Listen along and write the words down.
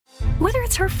Whether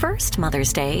it's her first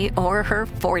Mother's Day or her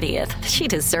 40th, she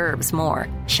deserves more.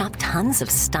 Shop tons of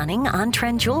stunning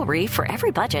on-trend jewelry for every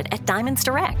budget at Diamonds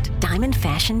Direct. Diamond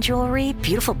fashion jewelry,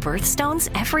 beautiful birthstones,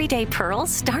 everyday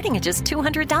pearls starting at just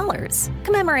 $200.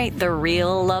 Commemorate the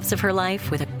real loves of her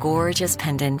life with a gorgeous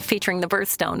pendant featuring the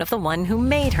birthstone of the one who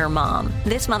made her mom.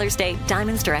 This Mother's Day,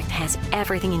 Diamonds Direct has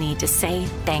everything you need to say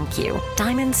thank you.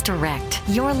 Diamonds Direct.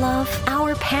 Your love,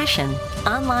 our passion.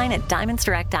 Online at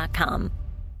diamondsdirect.com.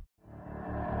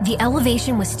 The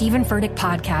Elevation with Stephen Furtick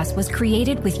podcast was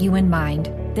created with you in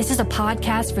mind. This is a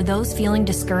podcast for those feeling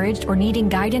discouraged or needing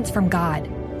guidance from God.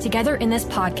 Together in this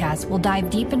podcast, we'll dive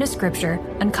deep into Scripture,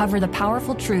 uncover the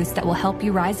powerful truths that will help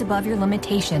you rise above your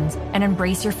limitations and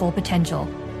embrace your full potential.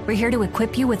 We're here to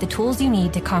equip you with the tools you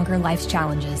need to conquer life's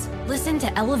challenges. Listen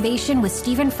to Elevation with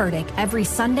Stephen Furtick every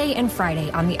Sunday and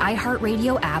Friday on the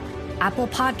iHeartRadio app, Apple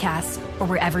Podcasts, or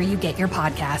wherever you get your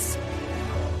podcasts.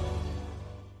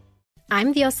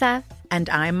 I'm Diosa. And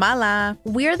I'm Mala.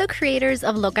 We're the creators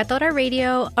of Locatora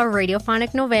Radio, a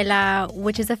radiophonic novela,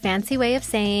 which is a fancy way of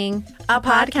saying a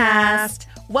podcast.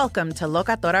 Welcome to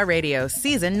Locatora Radio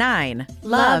Season 9.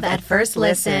 Love at First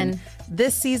Listen.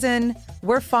 This season,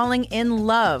 we're falling in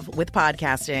love with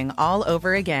podcasting all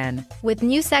over again. With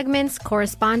new segments,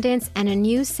 correspondence, and a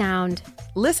new sound.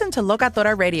 Listen to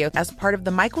Locatora Radio as part of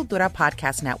the My Cultura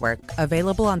Podcast Network,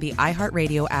 available on the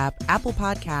iHeartRadio app, Apple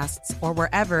Podcasts, or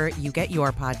wherever you get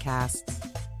your podcasts.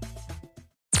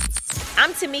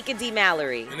 I'm Tamika D.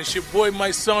 Mallory. And it's your boy,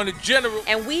 my son, the General.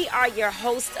 And we are your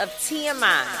hosts of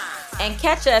TMI. And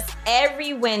catch us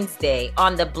every Wednesday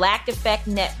on the Black Effect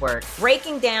Network,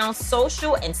 breaking down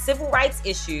social and civil rights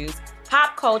issues,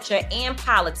 pop culture, and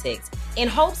politics, in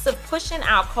hopes of pushing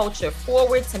our culture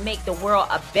forward to make the world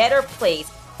a better place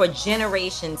for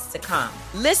generations to come.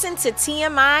 Listen to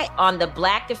TMI on the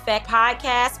Black Effect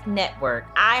Podcast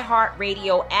Network,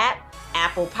 iHeartRadio app,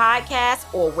 Apple Podcasts,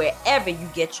 or wherever you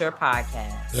get your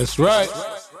podcasts. That's right.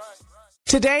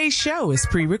 Today's show is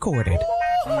pre-recorded.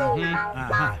 Y'all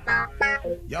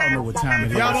know what time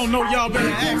it is. Y'all don't know, y'all better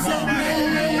ask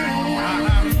somebody.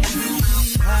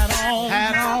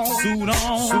 Hat on, suit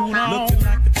on, looking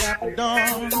like the Dapper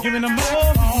Dawn, giving them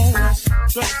all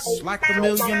just like $1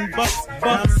 million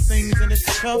bucks, things in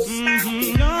its cuffs.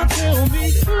 Y'all tell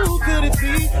me who could it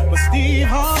be but Steve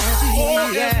Harvey?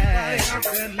 Oh yeah, out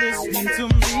there listening to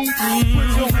me. Put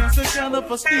your hands together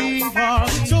for Steve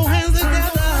Harvey. Put your hands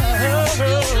together.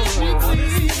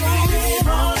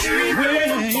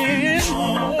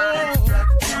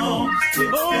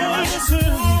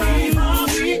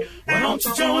 Why don't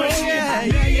you join? Yeah.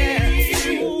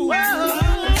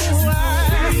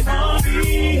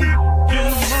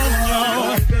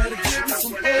 Better give me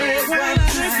some eggs right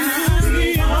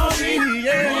now.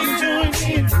 Join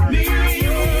me.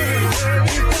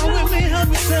 Come with me, help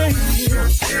me say.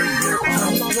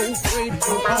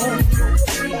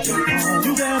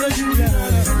 You gotta turn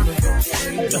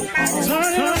it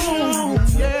on.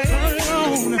 Turn it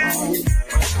on.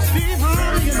 Steve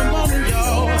Harvey in the morning,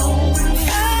 y'all.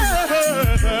 Turn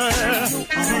it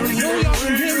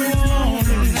on.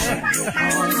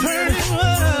 Turn it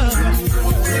up.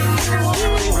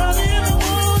 Steve Harvey in the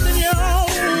morning, y'all.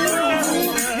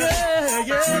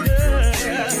 Yeah.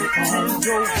 Turn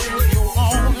your radio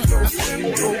on.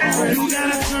 You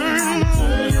gotta turn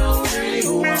your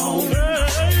radio on.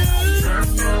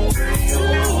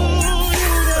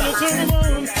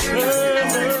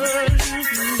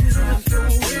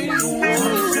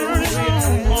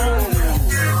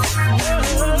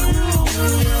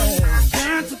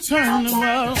 Turn them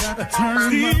out.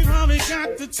 Steve Harvey got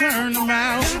to turn them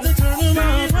out. Steve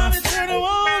Harvey turn them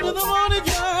on to the morning,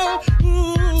 y'all.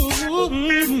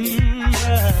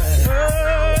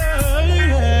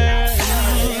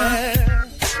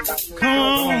 Come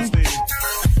on, Steve.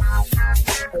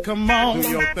 Come on. Do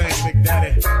your thing, Big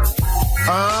Daddy.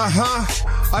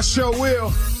 I sure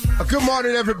will. Good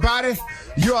morning, everybody.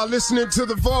 You are listening to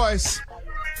The Voice.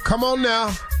 Come on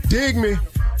now. Dig me.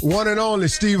 One and only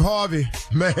Steve Harvey.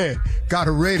 Man, got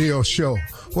a radio show.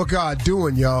 What God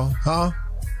doing, y'all? Huh?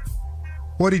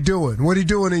 What he doing? What he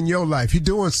doing in your life? He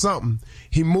doing something.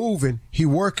 He moving. He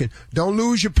working. Don't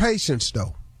lose your patience,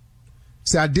 though.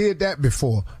 See, I did that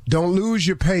before. Don't lose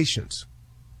your patience.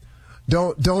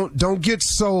 Don't get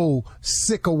so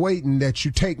sick of waiting that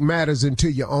you take matters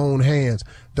into your own hands.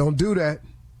 Don't do that.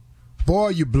 Boy,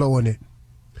 you're blowing it.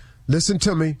 Listen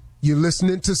to me. You're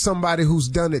listening to somebody who's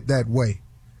done it that way.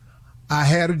 I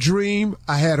had a dream.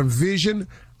 I had a vision.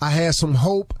 I had some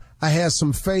hope. I had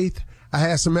some faith. I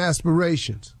had some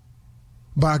aspirations.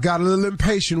 But I got a little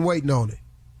impatient waiting on it.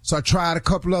 So I tried a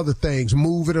couple other things,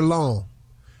 move it along.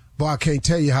 Boy, I can't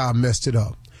tell you how I messed it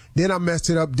up. Then I messed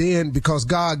it up then because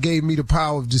God gave me the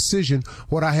power of decision.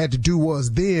 What I had to do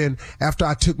was then, after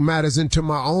I took matters into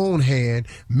my own hand,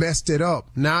 messed it up.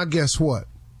 Now guess what?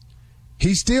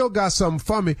 He still got something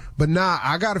for me, but now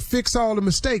I got to fix all the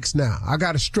mistakes now. I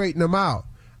got to straighten them out.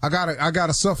 I got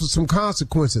to suffer some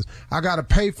consequences. I got to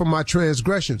pay for my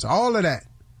transgressions. All of that.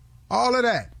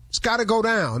 It's got to go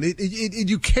down.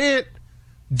 You can't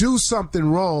do something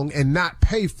wrong and not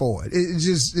pay for it.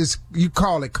 You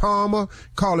call it karma,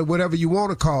 call it whatever you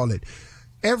want to call it.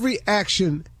 Every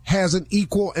action has an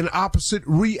equal and opposite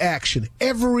reaction.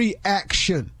 Every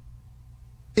action.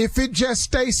 If it just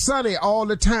stays sunny all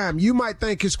the time, you might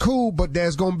think it's cool, but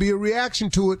there's going to be a reaction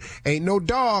to it. Ain't no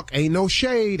dark, ain't no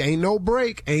shade, ain't no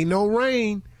break, ain't no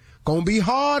rain. Going to be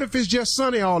hard if it's just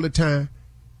sunny all the time.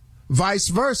 Vice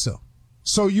versa.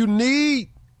 So you need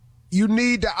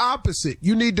the opposite.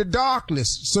 You need the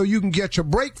darkness so you can get your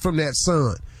break from that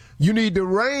sun. You need the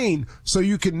rain so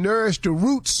you can nourish the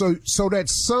roots so that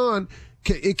sun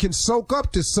it can soak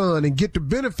up the sun and get the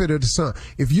benefit of the sun.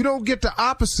 If you don't get the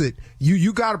opposite,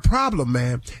 you got a problem,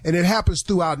 man. And it happens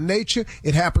throughout nature.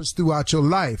 It happens throughout your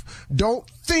life. Don't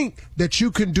think that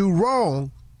you can do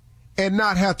wrong and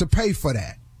not have to pay for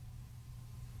that.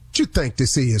 What you think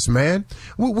this is, man?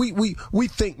 We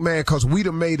think, man, because we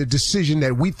done made a decision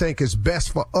that we think is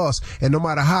best for us, and no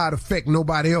matter how it affect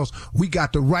nobody else, we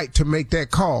got the right to make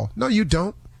that call. No, you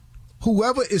don't.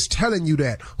 Whoever is telling you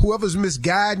that, whoever's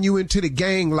misguiding you into the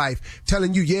gang life,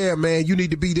 telling you, yeah, man, you need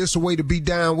to be this way to be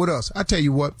down with us. I tell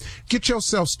you what, get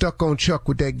yourself stuck on Chuck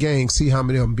with that gang, see how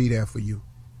many of them be there for you.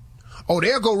 Oh,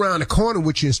 they'll go around the corner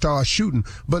with you and start shooting.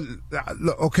 But,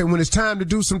 look, okay, when it's time to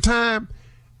do some time,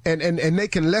 and they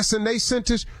can lessen their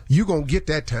sentence, you gonna get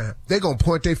that time. They gonna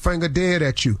point their finger dead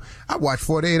at you. I watch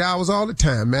 48 Hours all the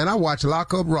time, man. I watch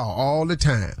Lock Up Raw all the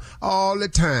time. All the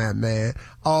time, man.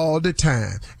 All the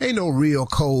time. Ain't no real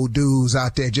cold dudes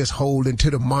out there just holding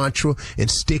to the mantra and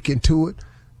sticking to it.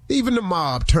 Even the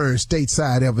mob turns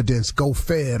stateside evidence, go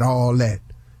fed, all that.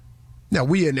 Now,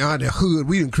 we in the hood,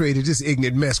 we done created this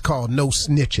ignorant mess called no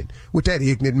snitching. With that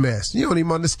ignorant mess, you don't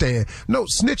even understand. No,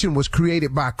 snitching was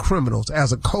created by criminals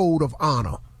as a code of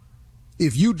honor.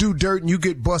 If you do dirt and you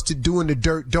get busted doing the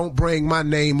dirt, don't bring my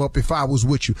name up if I was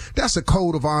with you. That's a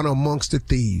code of honor amongst the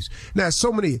thieves. Now,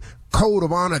 so many code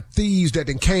of honor thieves that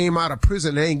done came out of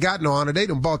prison, they ain't got no honor. They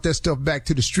done brought that stuff back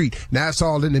to the street. Now it's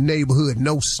all in the neighborhood.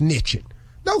 No snitching.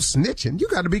 No snitching. You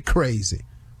got to be crazy.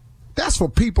 That's for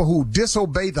people who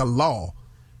disobey the law.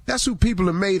 That's who people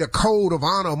have made a code of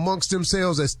honor amongst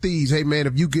themselves as thieves. Hey, man,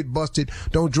 if you get busted,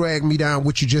 don't drag me down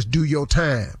with you. Just do your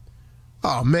time.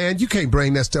 Oh, man, you can't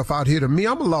bring that stuff out here to me.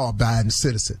 I'm a law-abiding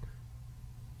citizen.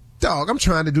 Dog, I'm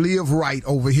trying to live right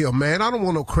over here, man. I don't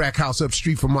want no crack house up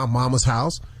street from my mama's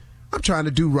house. I'm trying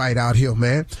to do right out here,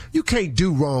 man. You can't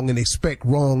do wrong and expect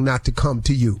wrong not to come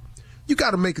to you. You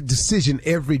got to make a decision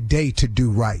every day to do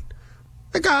right.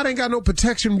 God ain't got no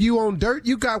protection from you on dirt.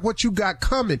 You got what you got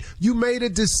coming. You made a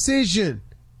decision.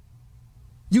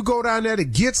 You go down there to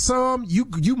get some,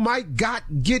 you might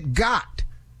get got.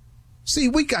 See,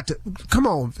 we got to, come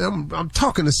on, I'm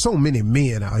talking to so many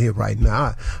men out here right now.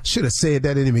 I should have said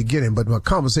that in the beginning, but my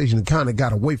conversation kind of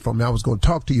got away from me. I was going to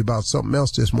talk to you about something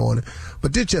else this morning,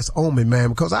 but this just on me, man,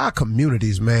 because our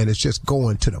communities, man, is just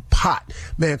going to the pot,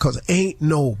 man, because ain't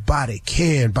nobody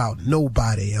caring about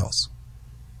nobody else.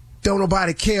 Don't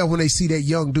nobody care when they see that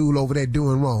young dude over there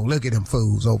doing wrong. Look at them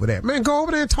fools over there. Man, go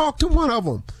over there and talk to one of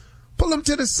them. Pull them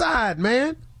to the side,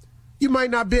 man. You might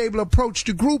not be able to approach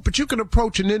the group, but you can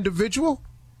approach an individual.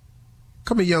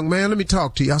 Come here, young man. Let me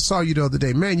talk to you. I saw you the other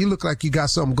day. Man, you look like you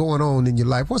got something going on in your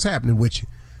life. What's happening with you?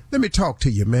 Let me talk to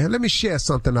you, man. Let me share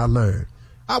something I learned.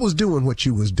 I was doing what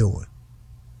you was doing.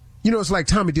 You know, it's like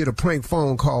Tommy did a prank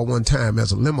phone call one time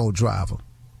as a limo driver.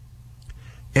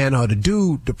 And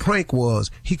the prank was,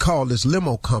 he called this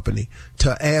limo company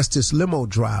to ask this limo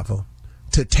driver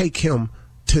to take him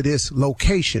to this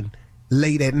location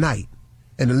late at night.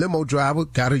 And the limo driver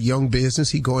got a young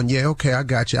business. He going, yeah, okay, I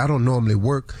got you. I don't normally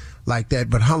work like that,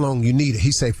 but how long you need it?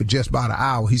 He said for just about an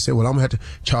hour. He said, well, I'm going to have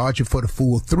to charge you for the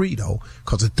full 3, though,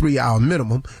 because it's a 3-hour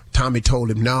minimum. Tommy told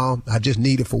him, no, I just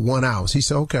need it for 1 hour. He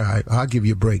said, okay, all right, I'll give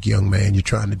you a break, young man. You're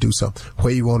trying to do something.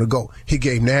 Where you want to go? He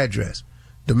gave him the address.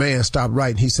 The man stopped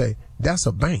writing. He said, that's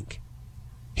a bank.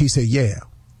 He said, yeah.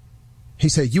 He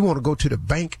said, you want to go to the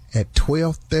bank at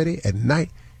 12:30 at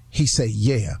night? He said,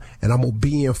 yeah. And I'm going to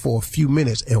be in for a few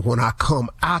minutes. And when I come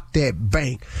out that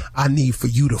bank, I need for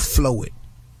you to flow it.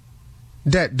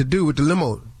 The dude with the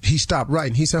limo, he stopped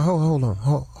writing. He said, hold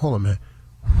on, man.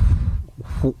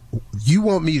 You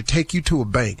want me to take you to a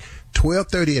bank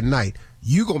 12:30 at night?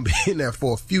 You going to be in there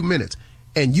for a few minutes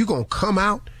and you going to come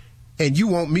out and you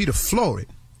want me to floor it.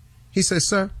 He said,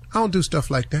 sir, I don't do stuff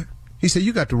like that. He said,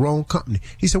 you got the wrong company.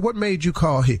 He said, what made you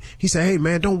call here? He said, hey,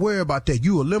 man, don't worry about that.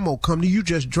 You a limo company. You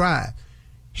just drive.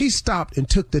 He stopped and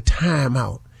took the time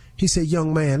out. He said,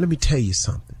 young man, let me tell you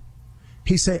something.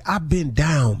 He said, I've been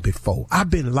down before. I've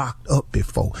been locked up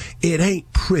before. It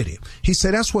ain't pretty. He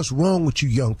said, that's what's wrong with you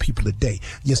young people today.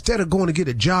 Instead of going to get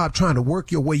a job trying to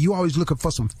work your way, you always looking for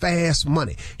some fast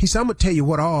money. He said, I'm going to tell you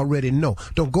what I already know.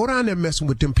 Don't go down there messing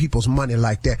with them people's money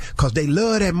like that, because they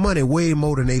love that money way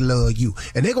more than they love you.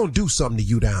 And they're going to do something to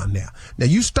you down there. Now,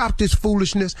 you stop this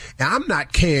foolishness, and I'm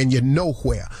not carrying you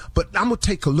nowhere, but I'm going to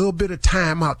take a little bit of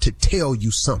time out to tell you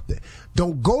something.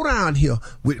 Don't go down here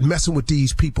with messing with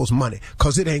these people's money,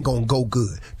 because it ain't going to go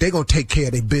good. They're going to take care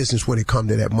of their business when it come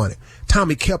to that money.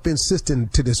 Tommy kept insisting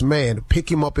to this man to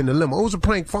pick him up in the limo. It was a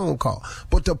prank phone call.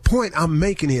 But the point I'm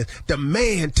making is the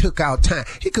man took out time.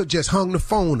 He could just hung the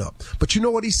phone up. But you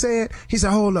know what he said? He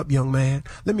said, hold up, young man.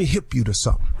 Let me hip you to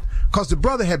something. Because the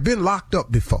brother had been locked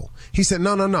up before. He said,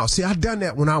 no. See, I done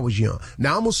that when I was young.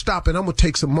 Now I'm going to stop and I'm going to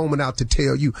take some moment out to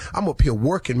tell you, I'm up here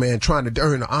working, man, trying to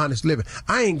earn an honest living.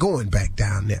 I ain't going back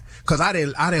down there. Because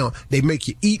they make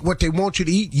you eat what they want you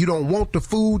to eat. You don't want the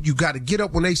food. You got to get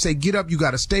up when they say get up. You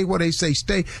got to stay where they say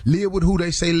stay. Live with who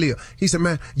they say live. He said,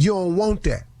 man, you don't want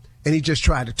that. And he just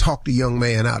tried to talk the young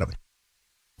man out of it.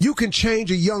 You can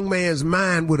change a young man's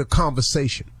mind with a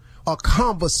conversation. A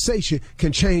conversation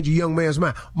can change a young man's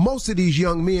mind. Most of these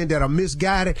young men that are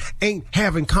misguided ain't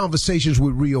having conversations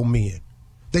with real men.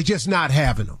 They just not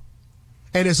having them.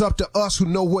 And it's up to us who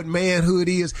know what manhood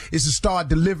is to start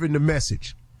delivering the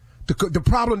message. The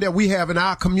problem that we have in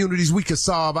our communities, we can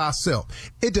solve ourselves.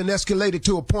 It done escalated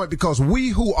to a point because we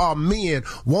who are men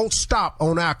won't stop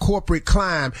on our corporate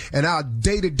climb and our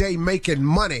day-to-day making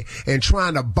money and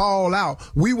trying to ball out.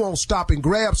 We won't stop and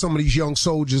grab some of these young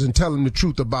soldiers and tell them the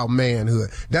truth about manhood.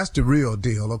 That's the real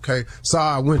deal, okay?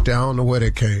 Sorry I went there. I don't know where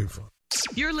that came from.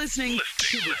 You're listening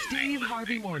to the Steve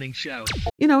Harvey Morning Show.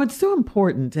 You know, it's so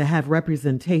important to have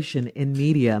representation in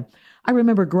media. I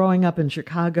remember growing up in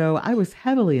Chicago, I was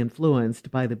heavily influenced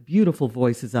by the beautiful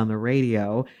voices on the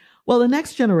radio. Well, the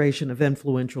next generation of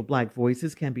influential Black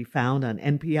voices can be found on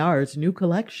NPR's new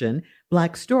collection,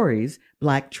 Black Stories,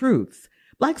 Black Truths.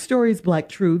 Black Stories, Black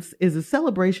Truths is a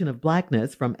celebration of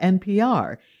Blackness from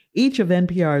NPR. Each of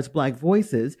NPR's Black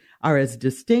voices are as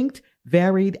distinct,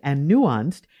 varied, and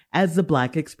nuanced as the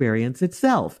Black experience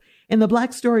itself. In the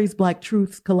Black Stories, Black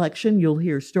Truths collection, you'll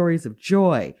hear stories of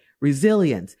joy,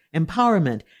 resilience,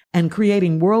 empowerment, and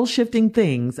creating world-shifting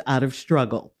things out of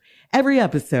struggle. Every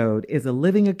episode is a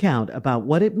living account about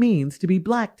what it means to be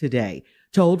Black today,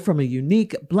 told from a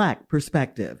unique Black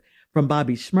perspective. From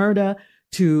Bobby Shmurda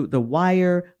to The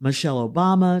Wire, Michelle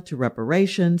Obama to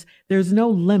reparations, there's no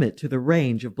limit to the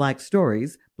range of Black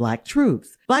stories, Black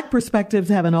truths. Black perspectives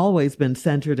haven't always been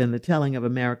centered in the telling of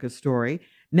America's story.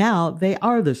 Now they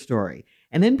are the story.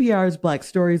 In NPR's Black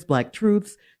Stories, Black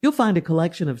Truths, you'll find a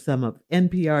collection of some of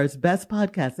NPR's best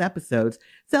podcast episodes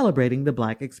celebrating the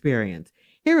Black experience.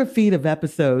 Hear a feed of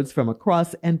episodes from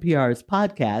across NPR's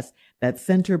podcasts that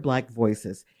center Black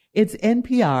voices. It's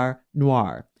NPR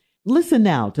Noir. Listen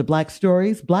now to Black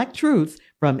Stories, Black Truths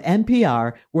from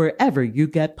NPR wherever you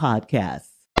get podcasts.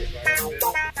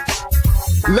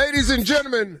 Ladies and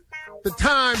gentlemen, the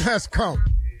time has come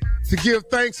to give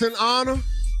thanks and honor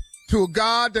to a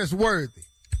God that's worthy.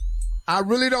 I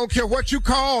really don't care what you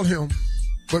call him,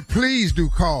 but please do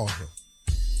call him.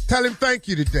 Tell him thank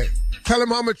you today. Tell him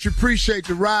how much you appreciate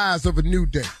the rise of a new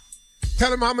day.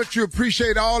 Tell him how much you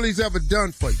appreciate all he's ever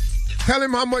done for you. Tell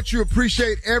him how much you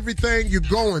appreciate everything you're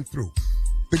going through,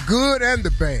 the good and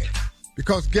the bad.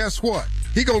 Because guess what?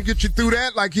 He gonna get you through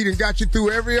that like he done got you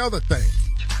through every other thing.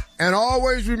 And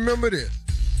always remember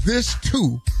this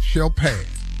too shall pass.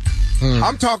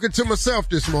 I'm talking to myself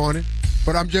this morning,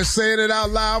 but I'm just saying it out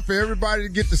loud for everybody to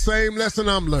get the same lesson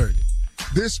I'm learning.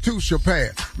 This too shall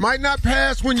pass. Might not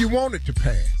pass when you want it to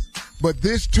pass, but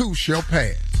this too shall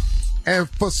pass. And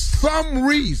for some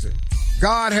reason,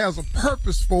 God has a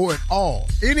purpose for it all.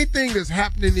 Anything that's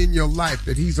happening in your life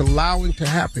that he's allowing to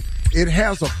happen, it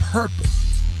has a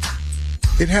purpose.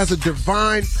 It has a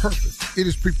divine purpose. It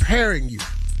is preparing you.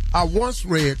 I once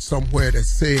read somewhere that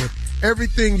said,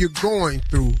 everything you're going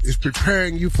through is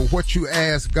preparing you for what you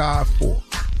ask God for.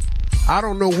 I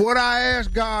don't know what I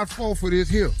asked God for this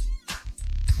here,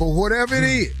 but whatever it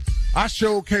is, I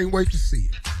sure can't wait to see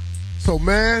it. So,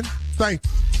 man, thank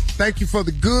you. Thank you for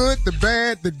the good, the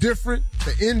bad, the different,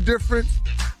 the indifferent,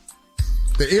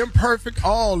 the imperfect,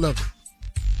 all of it.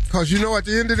 Because, you know, at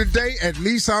the end of the day, at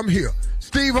least I'm here.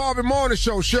 Steve Harvey Morning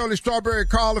Show, Shirley Strawberry,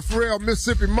 Carla Farrell,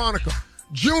 Mississippi Monica,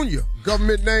 Junior,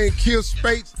 government name Kill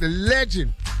Spates, the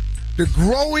legend, the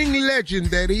growing legend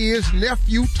that is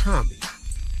Nephew Tommy.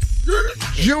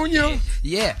 Junior?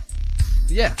 Yeah.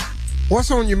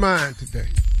 What's on your mind today?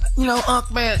 You know, Unc,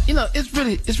 man, you know, it's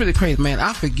really crazy, man.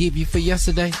 I forgive you for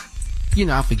yesterday. You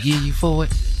know, I forgive you for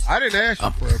it. I didn't ask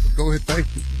you for it, but go ahead, thank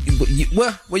you.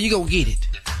 Well, you gonna get it.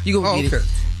 You gonna get it.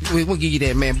 We'll give you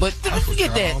that, man. But don't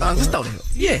forget that. Just throw that.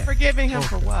 Yeah. Forgiving him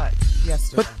for what?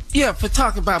 Yesterday. But yeah, for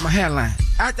talking about my hairline.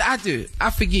 I do. I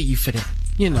forgive you for that.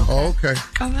 You know. Oh, okay.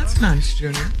 Oh, that's nice,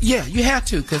 Junior. Yeah, you have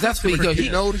to, because that's where you go.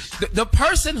 Notice? The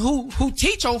person who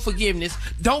teach on forgiveness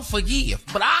don't forgive,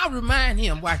 but I'll remind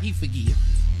him why he forgive.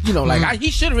 You know, like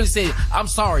he should have really said, "I'm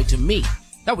sorry" to me.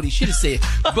 That's what he should have said,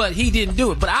 but he didn't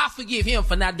do it. But I forgive him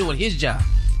for not doing his job.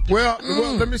 Well,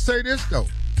 let me say this though.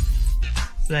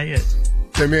 Say it.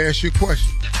 Let me ask you a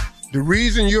question. The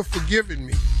reason you're forgiving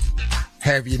me,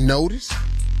 have you noticed?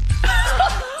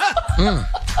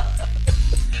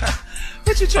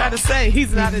 What you trying to say?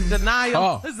 He's not in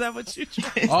denial. Is that what you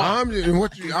trying to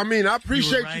say? I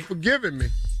appreciate you forgiving me.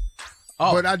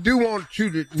 But I do want you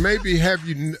to maybe have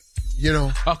you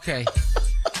know. Okay.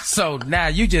 So now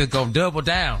you just gonna double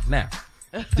down now.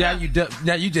 Now you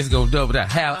just gonna double down.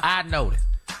 How I know that.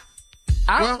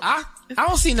 I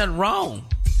don't see nothing wrong.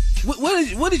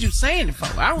 What is you saying it for?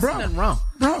 I don't see nothing wrong.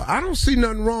 Bro, I don't see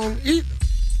nothing wrong either.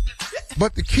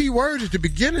 But the key word is the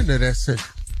beginning of that sentence.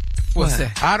 What's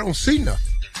that? I don't see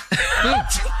nothing.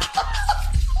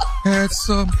 Had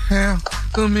some hair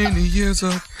so many years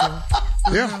ago.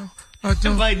 Yeah. I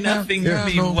don't by nothing to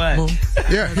mean what?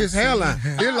 Yeah, his hairline.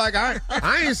 It's like I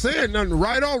ain't saying nothing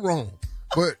right or wrong.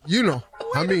 But, you know,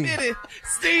 Wait a minute.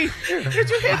 Steve, did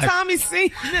you hear Tommy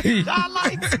sing the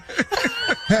highlights?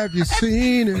 Have you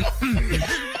seen it?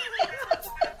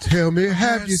 Tell me,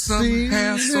 have you seen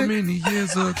it? So many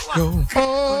years ago.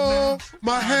 Oh,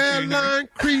 my hairline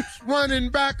creeps running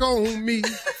back on me.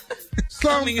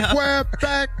 Somewhere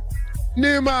back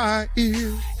near my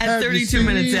ear. At 32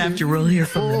 minutes after, we'll hear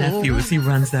from the nephew as he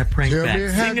runs that prank back.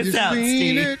 Sing us out,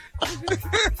 Steve.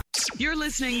 You're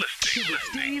listening to the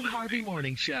Steve Harvey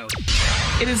Morning Show.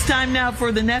 It is time now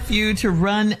for the nephew to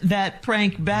run that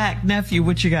prank back. Nephew,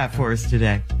 what you got for us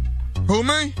today? Who,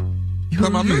 me? You.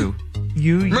 Talking about me?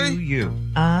 You.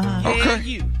 Okay.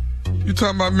 You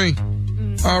talking about me?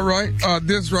 All right.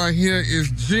 This right here is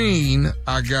Jean.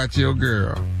 I got your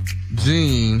girl.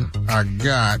 Jean, I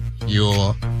got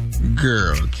your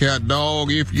girl. Cat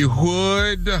dog, if you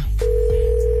would.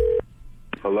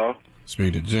 Hello?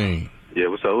 Speak to Jean. Yeah,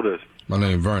 what's up? Who this? My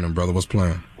name Vernon, brother. What's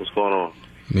playing? What's going on?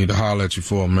 Need to holler at you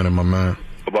for a minute, my man.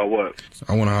 About what?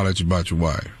 I want to holler at you about your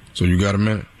wife. So you got a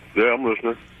minute? Yeah, I'm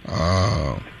listening.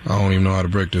 I don't even know how to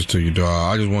break this to you,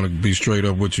 dog. I just want to be straight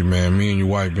up with you, man. Me and your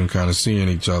wife been kind of seeing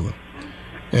each other.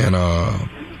 And,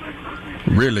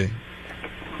 really,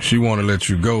 she want to let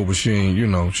you go, but she ain't, you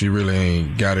know, she really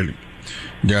ain't got it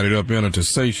up in her to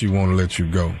say she want to let you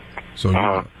go. So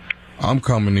I'm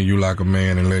coming to you like a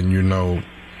man and letting you know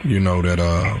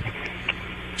that,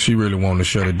 she really want to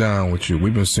shut it down with you.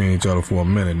 We've been seeing each other for a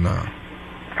minute now.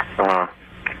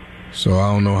 So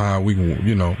I don't know how we can,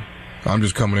 you know, I'm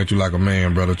just coming at you like a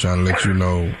man, brother, trying to let you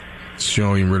know she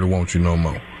don't even really want you no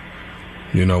more.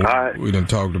 You know, we done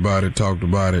talked about it,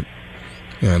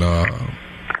 and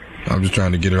I'm just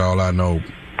trying to get it all I know.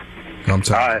 I'm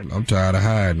tired of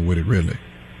hiding with it, really.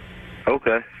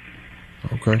 Okay.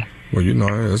 Well, you know,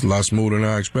 it's a lot smoother than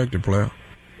I expected, player.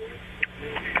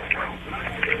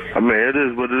 I mean, it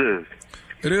is what it is.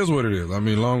 It is what it is. I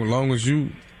mean, long as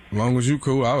you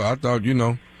cool, I thought, you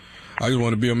know, I just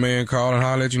want to be a man, call and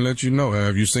holler at you and let you know.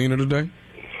 Have you seen her today?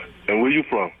 And where you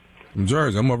from? From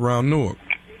Jersey. I'm up around Newark.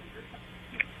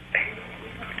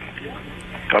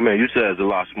 I mean, you said it's a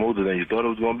lot smoother than you thought it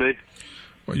was going to be?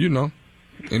 Well, you know,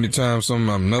 anytime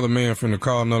another man finna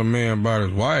call another man about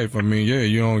his wife, I mean, yeah,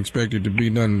 you don't expect it to be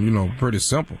nothing, you know, pretty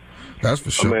simple. That's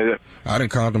for sure. I mean, I done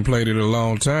contemplated a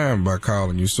long time by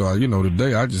calling you, so, you know,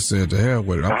 today I just said to hell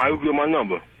with it. How you get my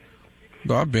number?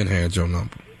 No, I've been had your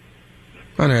number.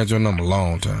 I done had your number a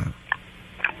long time.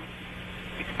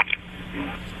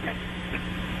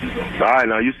 All right,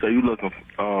 now you say you looking,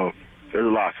 it's a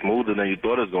lot smoother than you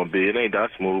thought it was going to be. It ain't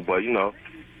that smooth, but, you know.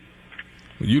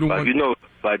 You the one. You know,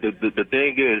 like, the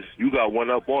thing is, you got one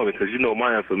up on me because you know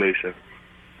my information.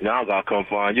 Now I got to come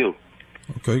find you.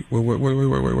 Okay,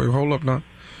 wait, hold up now.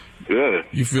 Yeah.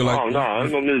 You feel like... Oh, no, I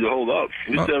ain't going to need to hold up.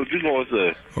 You said what you going to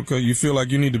say. Okay, you feel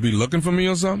like you need to be looking for me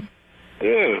or something?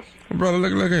 Yeah. Brother,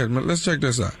 look here. Let's check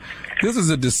this out. This is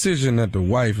a decision that the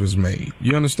wife has made.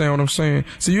 You understand what I'm saying?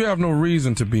 So you have no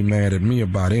reason to be mad at me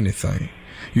about anything.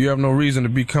 You have no reason to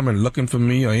be coming looking for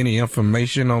me or any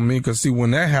information on me, because, see,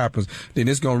 when that happens, then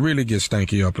it's going to really get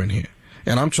stanky up in here.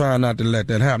 And I'm trying not to let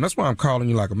that happen. That's why I'm calling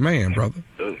you like a man, brother.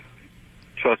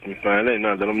 Trust me, man. It ain't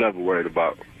nothing that I'm never worried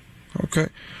about. Okay.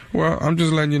 Well, I'm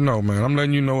just letting you know, man. I'm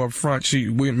letting you know up front.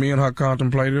 Me and her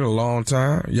contemplated a long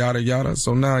time, yada, yada.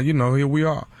 So now, here we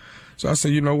are. So I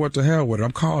said, you know what, the hell with it.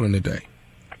 I'm calling today.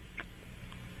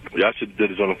 Y'all should have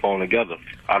did this on the phone together.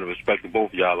 I'd have respected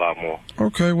both of y'all a lot more.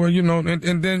 Okay, well,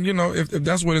 and then, if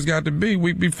that's what it's got to be,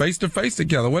 we be face-to-face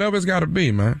together, whatever it's got to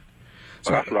be, man.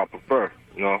 So, that's what I prefer,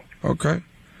 Okay.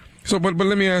 So, but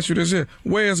let me ask you this here.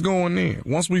 Where it's going in?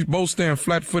 Once we both stand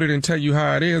flat-footed and tell you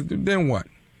how it is, then what?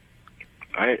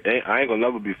 I ain't gonna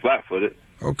never be flat-footed.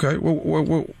 Okay.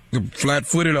 Well,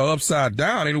 flat-footed or upside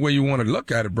down, any way you want to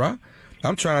look at it, bro.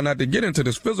 I'm trying not to get into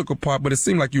this physical part, but it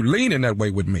seems like you leaning that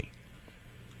way with me.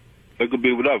 It could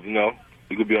be whatever,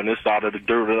 It could be on this side of the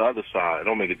dirt or the other side. It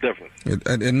don't make a difference.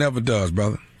 It never does,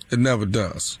 brother. It never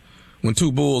does. When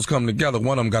two bulls come together,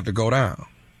 one of them got to go down.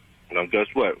 Now, guess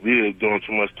what? We ain't doing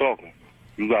too much talking.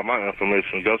 You got my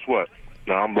information. Guess what?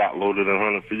 Now, I'm locked, loaded, and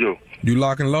hunting for you. You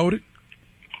lock and loaded?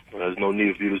 There's no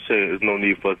need for you to say it. There's no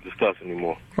need for us to discuss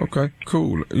anymore. Okay,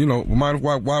 cool.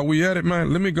 While we at it,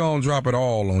 man, let me go and drop it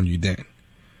all on you then.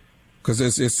 Because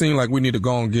it seems like we need to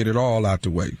go and get it all out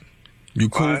the way. You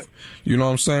cool? Right. You know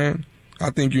what I'm saying? I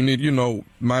think you need,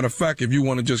 matter of fact, if you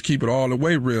want to just keep it all the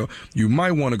way real, you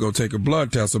might want to go take a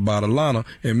blood test about Alana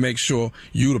and make sure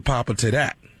you the papa to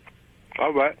that.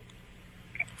 All right.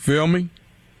 Feel me?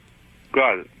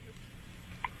 Got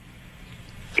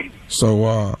it. So,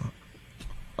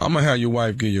 I'm going to have your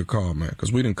wife give you a call, man,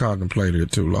 because we didn't contemplate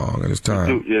it too long, and it's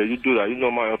time. You do that. You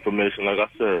know my information. Like I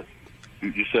said,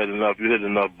 you said enough. You hit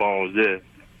enough bones there.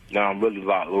 Now I'm really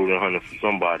locked, loaded, and hunting for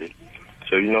somebody.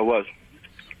 So you know what?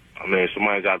 I mean,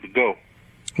 somebody got to go.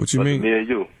 What you mean? Me and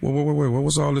you. Wait. What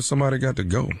was all this somebody got to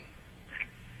go?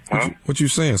 What you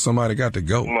saying? Somebody got to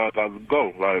go? Somebody got to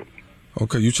go. Like,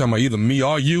 okay, you talking about either me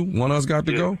or you? One of us got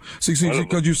to go? See,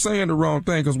 because you're saying the wrong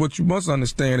thing, because what you must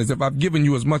understand is if I've given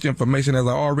you as much information as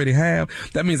I already have,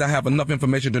 that means I have enough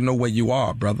information to know where you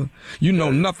are, brother. You know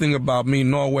nothing about me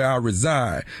nor where I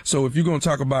reside. So if you're going to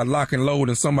talk about lock and load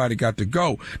and somebody got to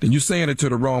go, then you're saying it to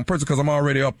the wrong person, because I'm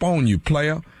already up on you,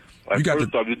 player.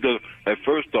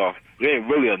 First off, you ain't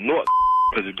really a North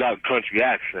because you got a country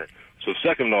accent. So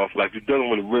second off, like, you're dealing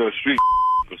with a real street.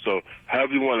 So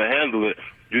however you want to handle it,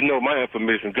 you know my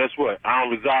information. Guess what? I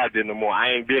don't reside there no more.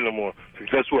 I ain't there no more. So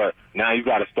guess what? Now you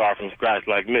got to start from scratch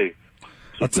like me.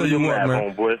 So I'll tell you what,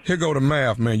 man. Homeboy. Here go the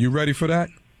math, man. You ready for that?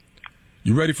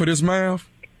 You ready for this math?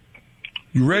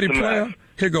 You ready, player? Math?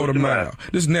 Here go the math.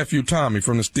 This nephew Tommy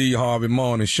from the Steve Harvey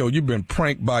Morning Show. You've been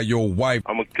pranked by your wife.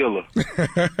 I'm a killer.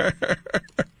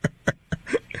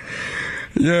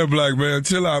 Yeah, black man,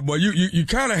 chill out, boy. You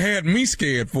kind of had me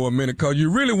scared for a minute, because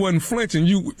you really wasn't flinching.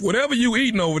 Whatever you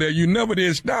eating over there, you never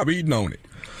did stop eating on it.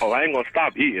 Oh, I ain't gonna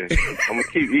stop eating. I'm gonna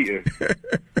keep eating.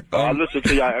 I listen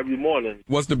to y'all every morning.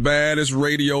 What's the baddest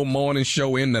radio morning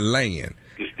show in the land?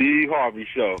 The Steve Harvey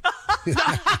Show.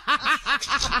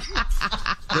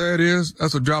 There it is.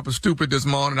 That's a drop of stupid this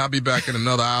morning. I'll be back in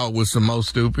another hour with some more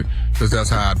stupid, because that's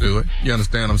how I do it. You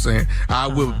understand what I'm saying? I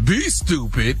will be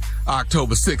stupid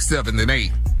October 6th, 7th, and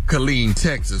 8th. Killeen,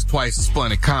 Texas, Twice as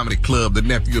Funny Comedy Club. The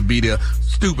nephew will be there.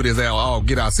 Stupid as hell. All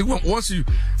get out. See,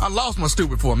 I lost my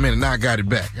stupid for a minute. Now I got it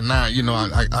back. And now, I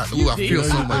feel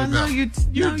so much better. No, you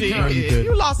did.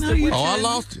 You lost it. Oh, I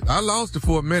lost it. I lost it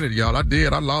for a minute, y'all. I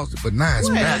did. I lost it. But now it's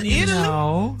back. In Italy?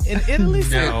 No. In Italy?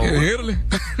 No. In Italy?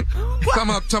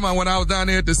 Talking about when I was down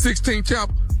there at the 16th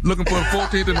chapel, looking for the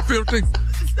 14th and the 15th.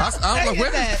 I was like,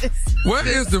 where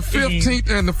is the 15th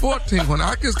and the 14th one?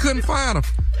 I just couldn't find them.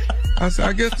 I said,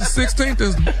 I guess the 16th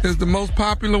is the most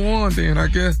popular one then, I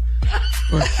guess.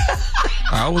 But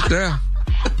I was there.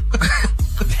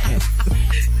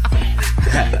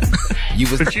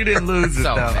 But you didn't lose it,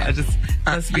 though.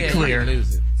 Let's be clear.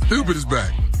 Stupid is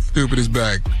back. Stupid is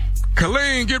back.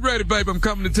 Killeen, get ready, baby. I'm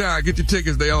coming to town. Get your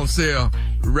tickets. They on sale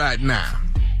right now.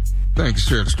 Thanks,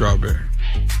 Shirley Strawberry.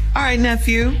 All right,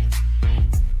 nephew.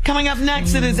 Coming up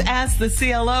next, it is Ask the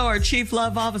CLO, our Chief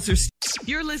Love Officer.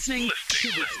 You're listening to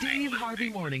the Steve Harvey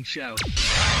Morning Show.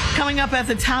 Coming up at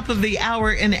the top of the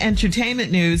hour in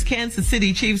entertainment news, Kansas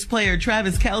City Chiefs player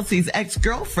Travis Kelce's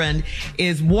ex-girlfriend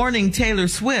is warning Taylor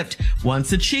Swift,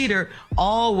 once a cheater,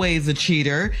 always a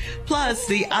cheater. Plus,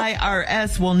 the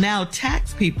IRS will now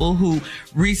tax people who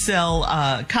resell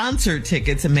concert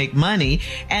tickets and make money.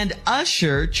 And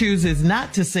Usher chooses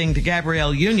not to sing to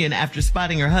Gabrielle Union after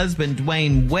spotting her husband,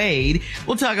 Dwayne Wade.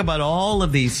 We'll talk about all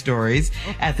of these stories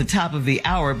at the top of the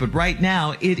hour, but right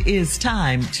now it is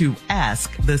time to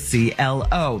Ask the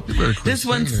CLO. This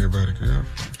one's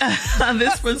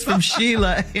this one's from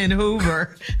Sheila in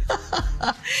Hoover.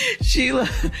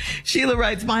 Sheila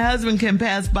writes, my husband can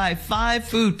pass by 5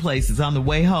 food places on the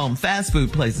way home, fast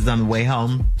food places on the way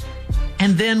home,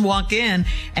 and then walk in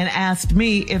and asked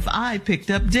me if I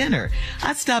picked up dinner.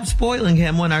 I stopped spoiling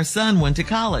him when our son went to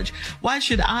college. Why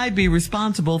should I be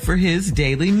responsible for his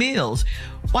daily meals?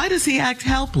 Why does he act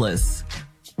helpless?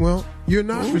 Well, you're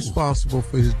not responsible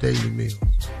for his daily meals.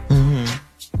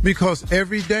 Because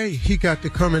every day he got to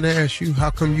come and ask you,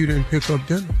 how come you didn't pick up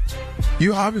dinner?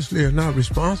 You obviously are not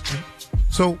responsible.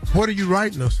 So what are you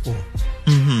writing us for?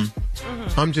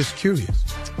 I'm just curious.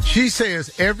 She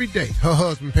says every day her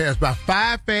husband passed by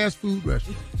 5 fast food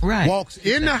restaurants, walks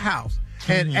in the house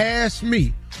and asks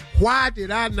me, why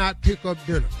did I not pick up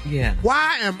dinner? Yeah.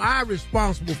 Why am I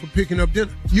responsible for picking up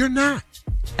dinner? You're not.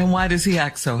 And why does he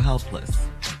act so helpless?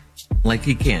 Like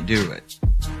he can't do it.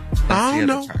 I don't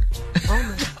know.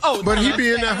 But he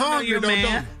be in there hungry, though, don't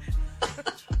he?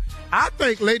 I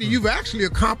think, lady, you've actually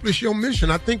accomplished your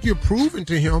mission. I think you're proving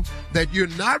to him that you're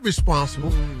not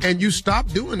responsible, and you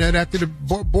stopped doing that after the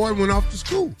boy went off to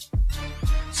school.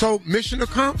 So, mission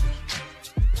accomplished.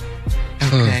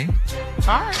 Okay. All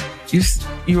right.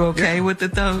 You okay with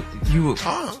it, though? Did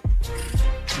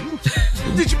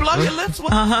you blow your lips?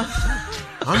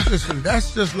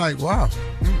 That's just like, wow.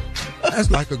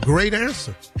 That's like a great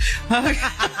answer. Yeah,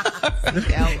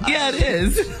 it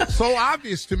is. So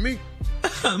obvious to me.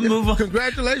 Move on.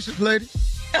 Congratulations, lady.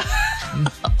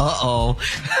 Uh-oh.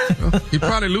 He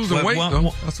probably losing weight,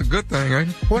 though. That's a good thing, ain't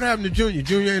it? What happened to Junior?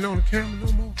 Junior ain't on the camera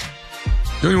no more?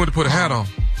 Junior went to put a hat on.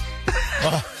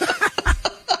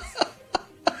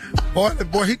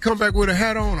 Boy, he come back with a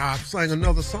hat on, I'll sing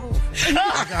another song for him.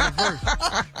 I got a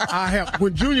verse.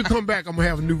 When Junior come back, I'm going to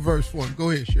have a new verse for him.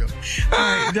 Go ahead, Shirley. All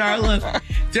right,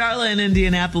 Darla in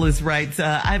Indianapolis writes,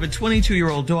 I have a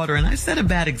 22-year-old daughter, and I set a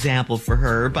bad example for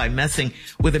her by messing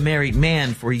with a married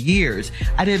man for years.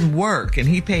 I didn't work, and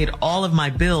he paid all of my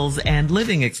bills and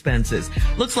living expenses.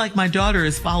 Looks like my daughter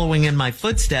is following in my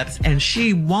footsteps, and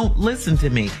she won't listen to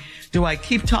me. Do I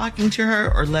keep talking to her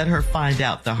or let her find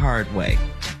out the hard way?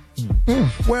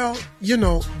 Well,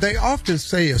 they often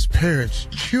say as parents,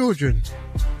 children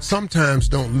sometimes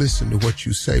don't listen to what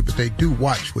you say, but they do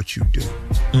watch what you do.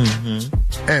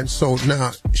 And so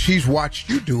now she's watched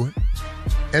you do it,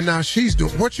 and now she's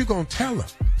doing. What you gonna tell her?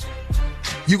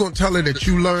 You gonna tell her that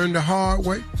you learned the hard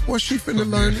way? Well, she finna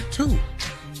learn it too.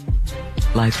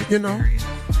 Life experience.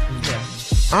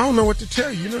 I don't know what to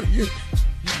tell you. You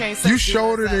can't say you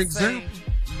showed her the example.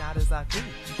 Not as I do.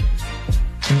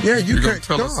 Yeah, you can't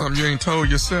tell her something you ain't told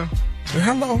yourself.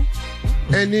 Hello.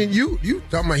 And then you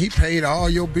talking about he paid all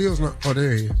your bills. Now, oh,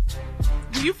 there he is.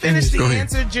 You finish the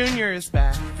answer. Junior is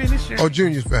back. Finish your. Oh,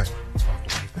 Junior's back.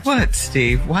 What,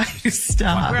 Steve? Why you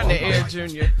stop? We're on the air,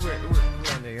 Junior. We're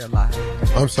on the air live.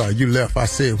 I'm sorry, you left. I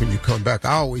said when you come back,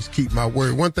 I always keep my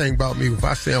word. One thing about me, if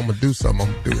I say I'm going to do something,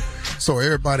 I'm going to do it. So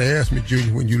everybody asked me,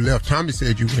 Junior, when you left, Tommy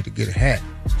said you went to get a hat.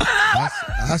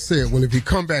 I said, well, if he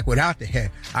come back without the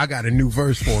hat, I got a new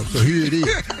verse for him. So here it is.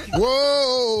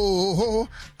 Whoa,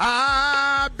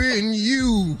 I've been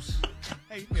used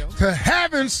to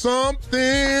having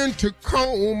something to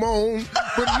comb on,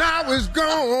 but now it's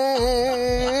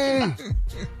gone.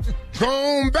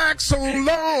 Gone back so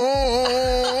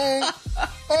long.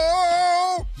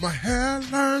 Oh, my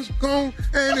hairline's gone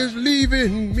and it's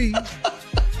leaving me.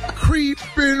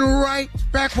 Creeping right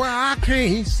back where I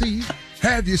can't see.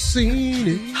 Have you seen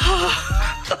it?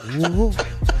 Whoa,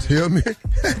 tell me,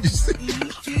 have you seen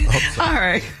it? All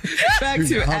right, back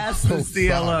to Ask the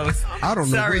CLOs. I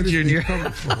don't know. Sorry, where Junior.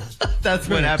 Coming from. That's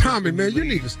what happened. Tommy, man, you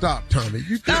need to stop, Tommy.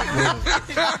 You can't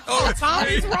Oh,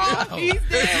 Tommy's wrong. He's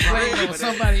dead.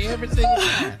 Somebody every single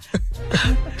time.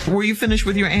 Were you finished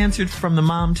with your answer from the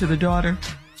mom to the daughter?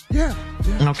 Yeah.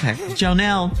 Okay.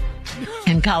 Jonelle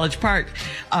in College Park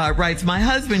writes, my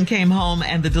husband came home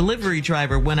and the delivery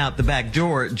driver went out the back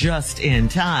door just in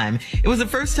time. It was the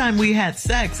first time we had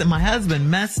sex and my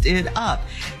husband messed it up.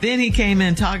 Then he came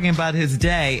in talking about his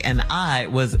day and I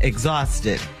was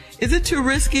exhausted. Is it too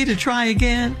risky to try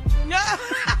again?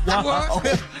 Wow.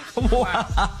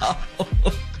 Wow.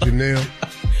 Janelle.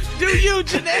 Do you,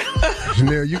 Janelle?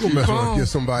 Janelle, you gonna mess around and get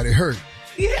somebody hurt.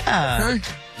 Yeah. Okay?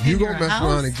 You gonna mess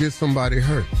around and get somebody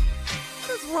hurt.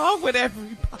 What's wrong with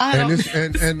everybody? And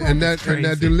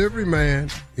that delivery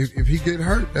man, if he get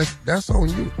hurt, that's on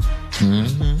you.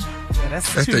 Mm-hmm. Yeah,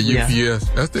 that's the UPS.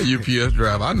 That's the UPS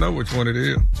driver. I know which one it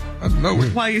is. I know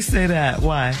it. Why you say that?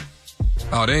 Why?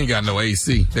 Oh, they ain't got no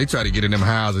AC. They try to get in them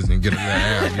houses and get in their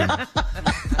ass.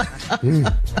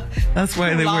 That's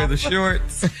why they wear the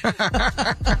shorts.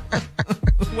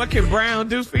 What can Brown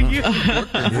do for you?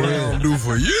 What can Brown do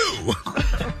for you?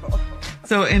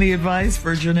 So any advice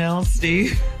for Janelle,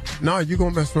 Steve? No, you're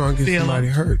going to mess around and get somebody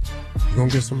hurt. You're going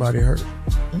to get somebody hurt.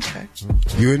 Okay.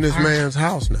 You're in this man's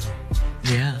house now.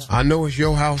 Yeah. I know it's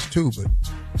your house too, but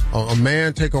a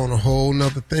man take on a whole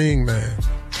nother thing, man.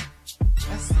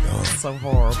 That's so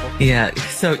horrible. Yeah.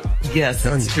 So, yes,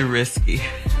 it's too risky.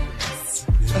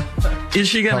 Is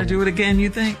she going to do it again, you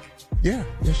think? Yeah,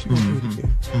 she going to do it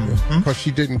again. Because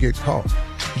she didn't get caught.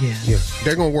 Yeah.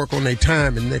 They're going to work on their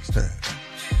timing next time.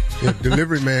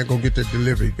 Delivery man going to get the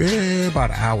delivery about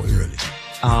an hour early.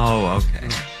 Oh, okay.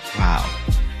 Wow.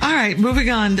 All right, moving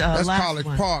on. That's last College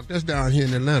one. Park. That's down here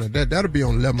in Atlanta. That'll be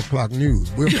on 11 o'clock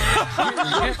news. We say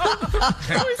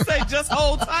just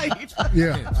hold tight.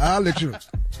 Yeah, I'll let you.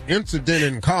 Incident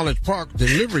in College Park.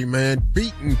 Delivery man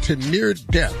beaten to near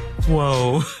death.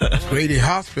 Whoa. Grady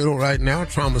Hospital right now,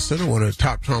 trauma center, one of the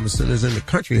top trauma centers in the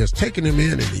country, has taken him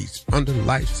in and he's under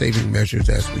life-saving measures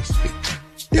as we speak.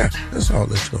 Yeah, that's all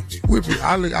that's going to be.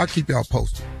 I'll keep y'all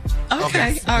posted.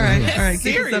 Okay. All right. Keep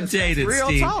Serious. us updated, Real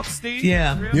Steve. talk, Steve.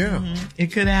 Yeah. Yeah. Mm-hmm.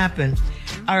 It could happen.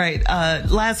 All right.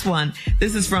 Last one.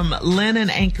 This is from Lynn in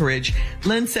Anchorage.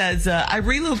 Lynn says, I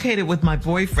relocated with my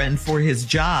boyfriend for his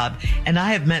job, and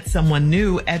I have met someone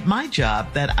new at my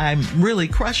job that I'm really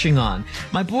crushing on.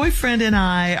 My boyfriend and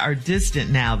I are distant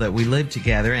now that we live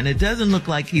together, and it doesn't look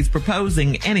like he's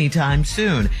proposing anytime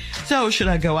soon. So should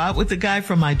I go out with the guy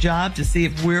from my job to see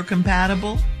if we're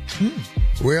compatible?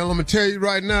 Well, I'm going to tell you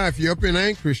right now, if you're up in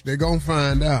Anchorage, they're going to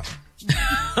find out.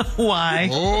 Why?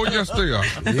 Oh, yes, they are.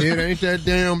 It ain't that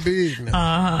damn big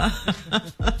now.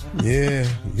 Yeah,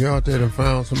 you out there and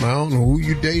found somebody. I don't know who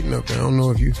you dating up there. I don't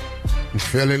know if you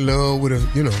fell in love with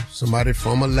somebody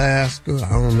from Alaska.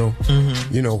 I don't know,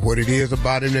 what it is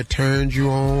about it that turns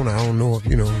you on. I don't know if,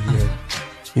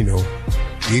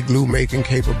 igloo making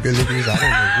capabilities. I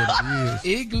don't know what it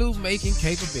is. Igloo making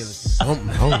capabilities.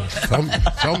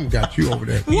 Something got you over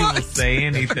there. You don't say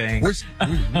anything. We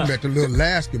met the little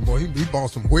Alaskan boy. He bought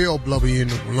some whale blubber in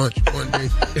the lunch one day.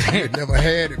 He had never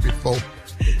had it before.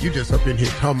 You just up in here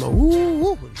talking about,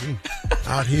 woo,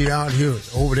 out here,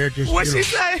 over there just, What she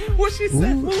say?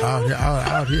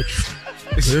 out here.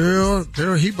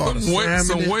 Girl, he bought a salmon.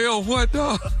 Some whale what,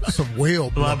 dog? Some whale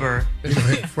blubber.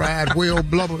 Fried whale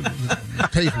blubber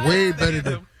tastes way better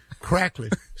than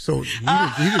crackling. So he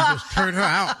just turned her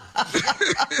out.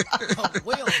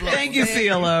 Thank you,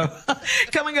 CLO.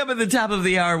 Coming up at the top of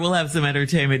the hour, we'll have some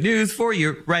entertainment news for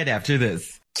you right after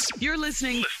this. You're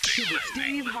listening to the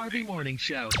Steve Harvey Morning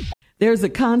Show. There's a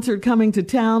concert coming to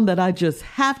town that I just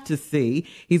have to see.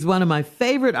 He's one of my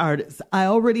favorite artists. I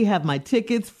already have my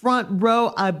tickets front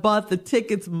row. I bought the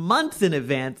tickets months in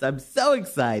advance. I'm so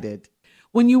excited.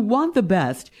 When you want the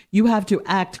best, you have to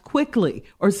act quickly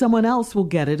or someone else will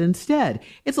get it instead.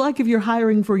 It's like if you're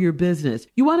hiring for your business.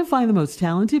 You want to find the most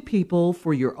talented people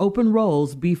for your open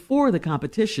roles before the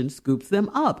competition scoops them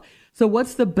up. So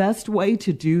what's the best way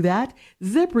to do that?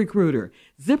 ZipRecruiter.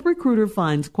 ZipRecruiter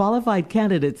finds qualified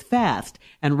candidates fast.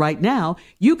 And right now,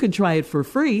 you can try it for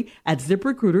free at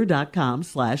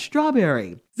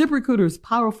ZipRecruiter.com/strawberry. ZipRecruiter's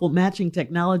powerful matching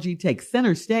technology takes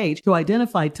center stage to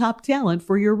identify top talent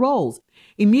for your roles.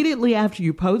 Immediately after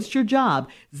you post your job,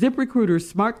 ZipRecruiter's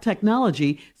smart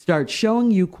technology starts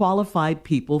showing you qualified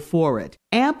people for it.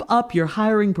 Amp up your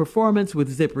hiring performance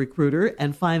with ZipRecruiter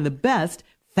and find the best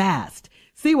fast.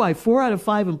 See why 4 out of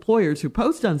 5 employers who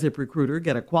post on ZipRecruiter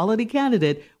get a quality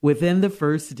candidate within the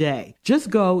first day.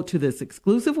 Just go to this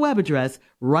exclusive web address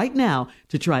right now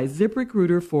to try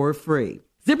ZipRecruiter for free.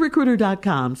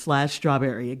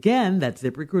 ZipRecruiter.com/strawberry. Again, that's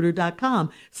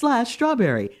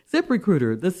ZipRecruiter.com/strawberry.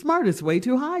 ZipRecruiter, the smartest way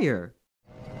to hire.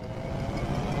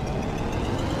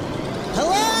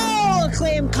 Hello,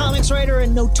 acclaimed comics writer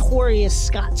and notorious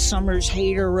Scott Summers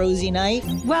hater, Rosie Knight.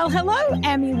 Well, hello,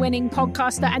 Emmy-winning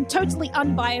podcaster and totally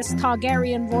unbiased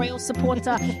Targaryen royal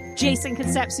supporter, Jason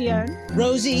Concepcion.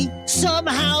 Rosie,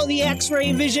 somehow the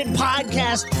X-Ray Vision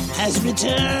podcast has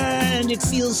returned. It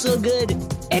feels so good.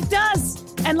 It does.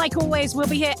 And like always, we'll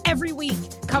be here every week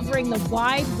covering the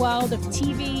wide world of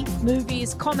TV,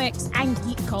 movies, comics, and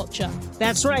geek culture.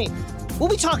 That's right. We'll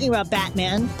be talking about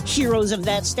Batman, heroes of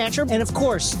that stature, and of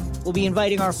course, we'll be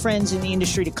inviting our friends in the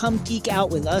industry to come geek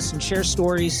out with us and share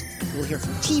stories. We'll hear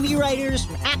from TV writers,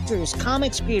 from actors,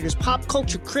 comics creators, pop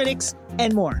culture critics,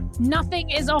 and more. Nothing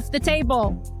is off the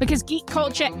table because geek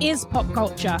culture is pop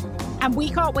culture, and we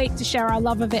can't wait to share our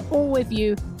love of it all with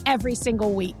you every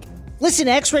single week. Listen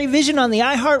to X-Ray Vision on the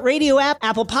iHeartRadio app,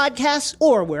 Apple Podcasts,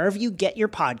 or wherever you get your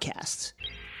podcasts.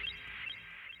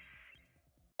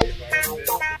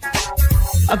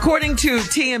 According to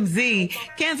TMZ,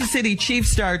 Kansas City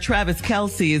Chiefs star Travis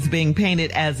Kelce is being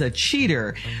painted as a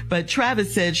cheater, but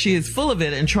Travis said she is full of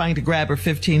it and trying to grab her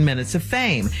 15 minutes of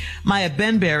fame. Maya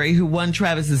Benberry, who won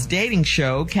Travis's dating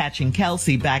show, Catching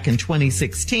Kelce, back in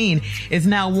 2016, is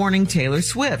now warning Taylor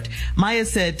Swift. Maya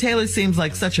said, Taylor seems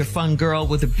like such a fun girl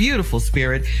with a beautiful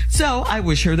spirit, so I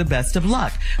wish her the best of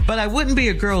luck. But I wouldn't be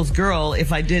a girl's girl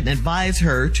if I didn't advise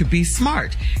her to be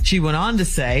smart. She went on to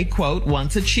say, quote,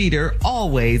 once a cheater,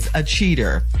 always a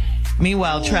cheater.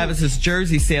 Meanwhile, Travis's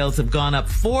jersey sales have gone up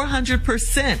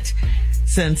 400%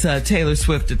 since Taylor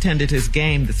Swift attended his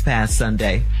game this past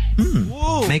Sunday.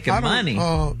 Making money.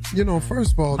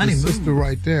 First of all, the sister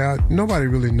right there, nobody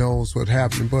really knows what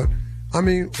happened, but I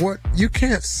mean, you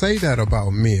can't say that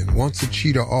about men. Once a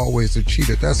cheater, always a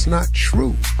cheater. That's not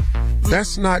true.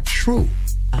 That's not true.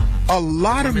 A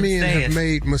lot of men have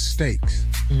made mistakes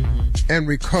and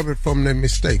recovered from their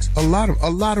mistakes. A lot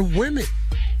of women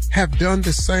have done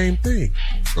the same thing.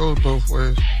 Goes both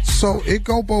ways. So it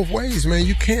go both ways, man.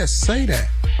 You can't say that.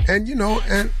 And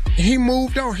and he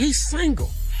moved on. He's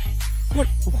single.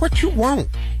 What you want?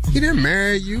 He didn't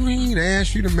marry you. He ain't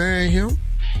asked you to marry him.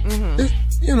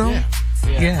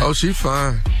 Yeah. Oh, she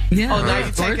fine. Yeah. Oh, now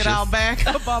you take it all back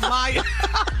about Maya.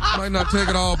 Might not take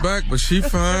it all back, but she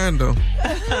fine though.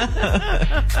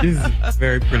 She's a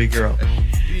very pretty girl.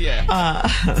 Yeah.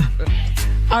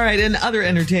 All right, in other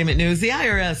entertainment news, the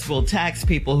IRS will tax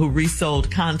people who resold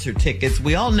concert tickets.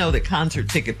 We all know that concert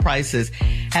ticket prices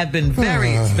have been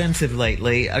very expensive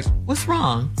lately. What's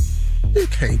wrong? You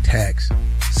can't tax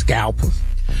scalpers.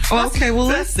 Okay, well,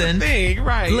 That's listen. the thing,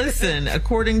 right. Listen,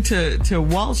 according to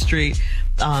Wall Street,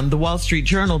 the Wall Street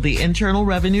Journal, the Internal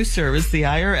Revenue Service, the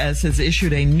IRS, has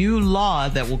issued a new law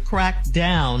that will crack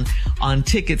down on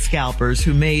ticket scalpers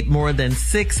who made more than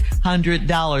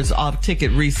 $600 off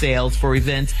ticket resales for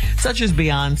events such as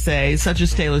Beyonce, such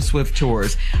as Taylor Swift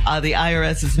tours. The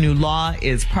IRS's new law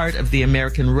is part of the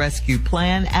American Rescue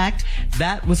Plan Act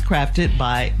that was crafted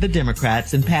by the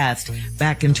Democrats and passed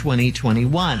back in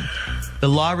 2021. The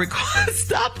law requires,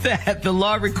 stop that. The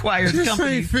law requires this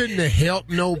companies ain't fitting to help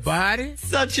nobody,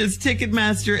 such as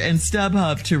Ticketmaster and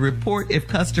StubHub, to report if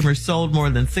customers sold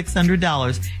more than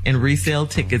 $600 in resale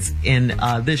tickets in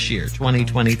this year,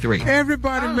 2023.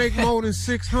 Everybody make more than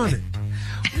 $600.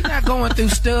 You're not going through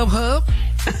StubHub.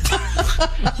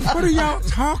 What are y'all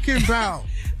talking about?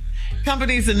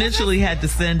 Companies initially had to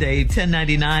send a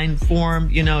 1099 form,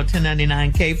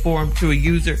 1099K form to a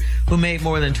user who made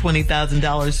more than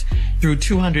 $20,000 through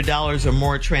 $200 or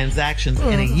more transactions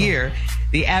in a year.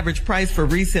 The average price for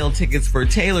resale tickets for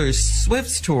Taylor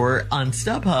Swift's tour on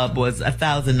StubHub was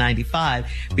 $1,095.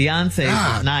 Beyonce's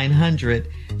was $900.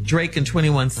 Drake and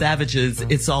 21 Savage's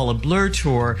It's All a Blur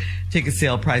tour ticket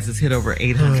sale prices hit over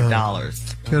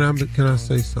 $800. Can I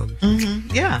say something?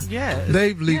 Mm-hmm. Yeah.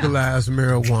 They've legalized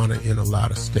marijuana in a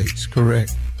lot of states,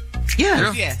 correct?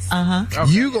 Yes. Uh-huh.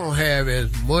 Okay. You gonna have as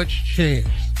much chance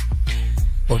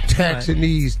of taxing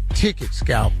these ticket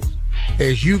scalpers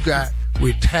as you got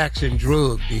with taxing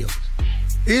drug dealers.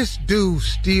 This dude's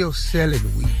still selling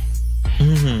weed.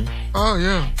 Mm-hmm. Oh,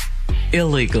 yeah.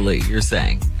 Illegally, you're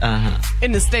saying. Uh-huh.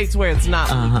 In the states where it's not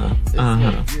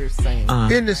legal. What you're saying.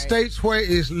 In the states where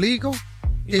it's legal,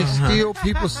 it's still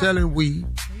people selling weed.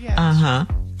 Uh-huh.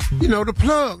 The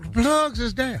plugs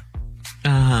is there.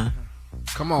 Uh-huh.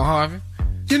 Come on, Harvey.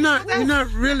 You're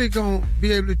not really gonna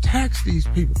be able to tax these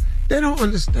people. They don't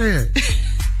understand.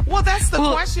 Well, that's the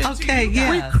question. Okay,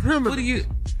 yeah. We criminals. What do you?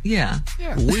 Yeah.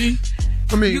 We.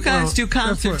 I mean, you guys do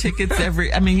concert tickets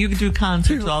you can do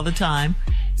concerts all the time.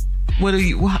 What do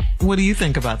you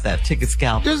think about that, ticket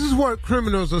scalp? This is what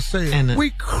criminals are saying.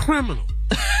 We criminal.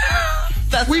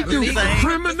 We do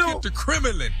criminal.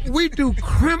 We do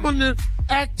criminal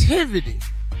activity.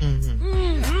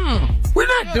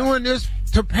 We're not doing this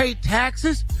to pay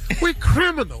taxes. We're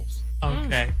criminals.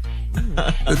 Okay.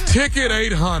 The ticket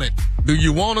 $800. Do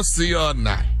you want to see or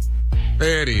not?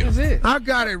 There it is. That's it. I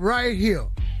got it right here.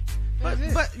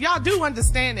 But y'all do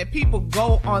understand that people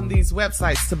go on these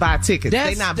websites to buy tickets.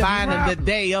 They're not buying them the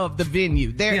day of the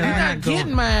venue. They're not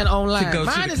getting mine online.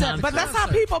 Mine is but that's how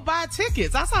people buy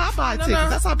tickets. That's how I buy tickets.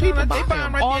 That's how people buy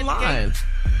them right online.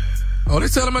 Oh, they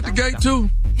sell them at the gate too?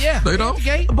 Yeah. They don't?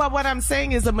 But what I'm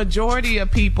saying is a majority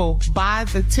of people buy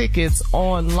the tickets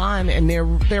online and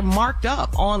they're marked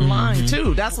up online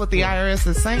too. That's what the IRS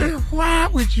is saying. Why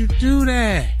would you do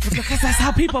that? Because that's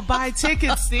how people buy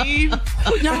tickets, Steve.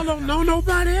 Y'all don't know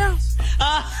nobody else?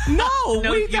 No,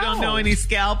 we you don't know any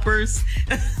scalpers?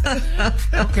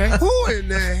 Okay. Who in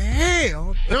the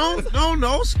hell don't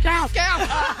know scalpers?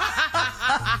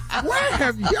 Where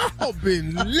have y'all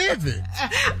been living?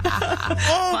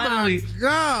 Oh, Finally. my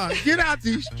God. Get out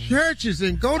these churches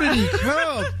and go to these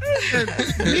clubs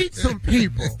and meet some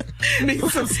people. Meet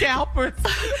some scalpers.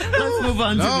 Let's move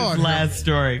on to this last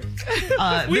story.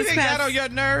 We think that on your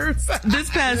nerves. This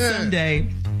past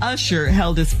Sunday, Usher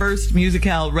held his first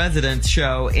musical residency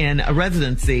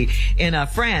in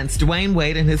France. Dwayne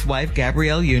Wade and his wife,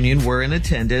 Gabrielle Union, were in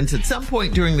attendance. At some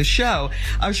point during the show,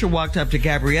 Usher walked up to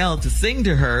Gabrielle to sing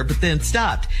to her, but then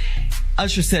stopped.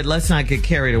 Usher said, "Let's not get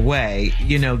carried away.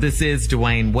 You know, this is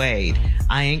Dwayne Wade.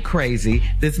 I ain't crazy.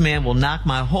 This man will knock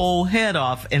my whole head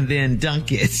off and then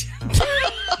dunk it."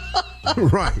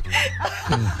 Right.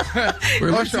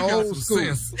 Usher old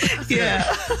school.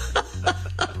 Yeah.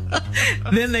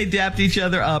 Then they dapped each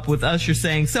other up with Usher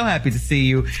saying, "So happy to see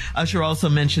you." Usher also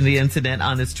mentioned the incident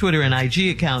on his Twitter and IG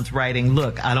accounts, writing,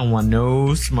 "Look, I don't want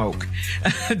no smoke."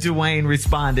 Dwayne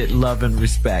responded, "Love and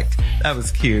respect." That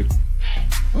was cute.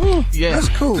 Ooh, yeah, that's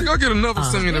cool. He gonna get enough of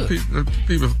singing to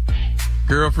people,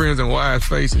 girlfriends and wives'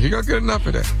 faces. He gonna get enough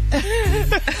of that.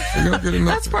 He gonna get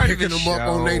enough. That's part Picking of the them show. up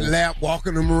on their lap,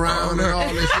 walking them around, and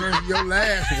all this. Your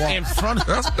last walk in front.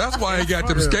 That's why he got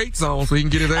them skates on, so he can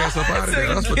get his ass up out of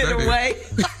there. That's what that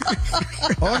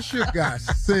is. Usher got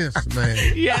sense,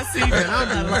 man. Yes, he does. And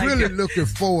I'm really looking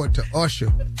forward to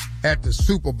Usher at the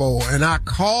Super Bowl. And I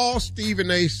called Stephen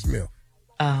A. Smith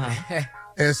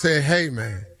and said, "Hey,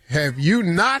 man, have you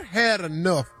not had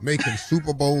enough making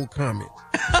Super Bowl comments?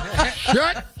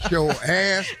 Shut your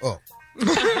ass up."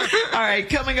 All right,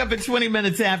 coming up at 20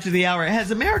 minutes after the hour.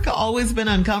 Has America always been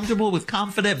uncomfortable with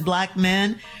confident black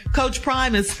men? Coach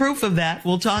Prime is proof of that.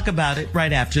 We'll talk about it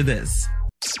right after this.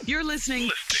 You're listening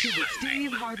to the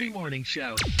Steve Harvey Morning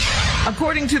Show.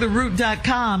 According to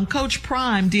TheRoot.com, Coach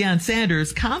Prime, Deion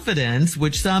Sanders' confidence,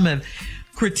 which some have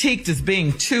critiqued as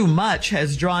being too much,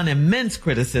 has drawn immense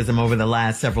criticism over the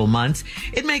last several months.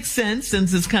 It makes sense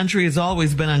since this country has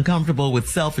always been uncomfortable with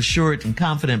self-assured and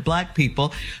confident black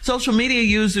people. Social media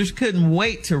users couldn't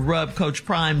wait to rub Coach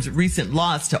Prime's recent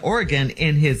loss to Oregon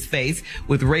in his face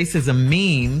with racism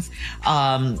memes.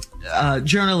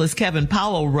 Journalist Kevin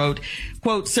Powell wrote,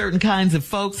 quote, "Certain kinds of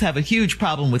folks have a huge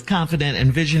problem with confident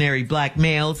and visionary black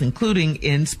males, including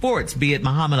in sports, be it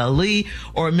Muhammad Ali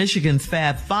or Michigan's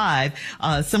Fab Five,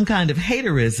 some kind of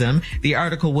haterism." The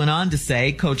article went on to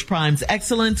say, "Coach Prime's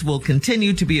excellence will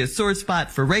continue to be a sore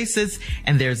spot for racists,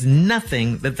 and there's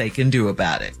nothing that they can do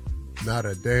about it." Not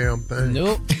a damn thing.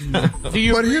 Nope. But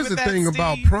here's the thing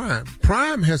about Prime.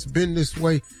 Prime has been this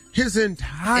way his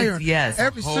entire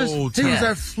ever since he was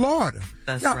at Florida.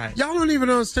 That's right. Y'all don't even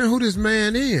understand who this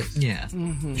man is. Yeah.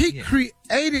 Mm-hmm. He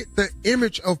created the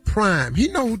image of Prime. He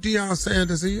know who Deion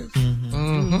Sanders is. Mm-hmm.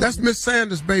 Mm-hmm. That's Miss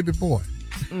Sanders' baby boy.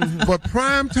 Mm-hmm. But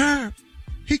Prime Time,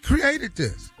 he created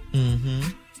this. Mm-hmm.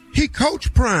 He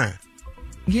coached Prime.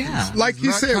 Yeah. Like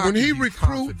he said, when he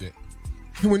recruit,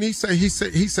 when he say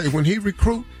when he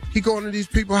recruit, he go into these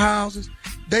people's houses.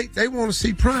 They want to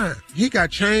see Prime. He got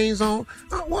chains on.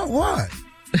 What?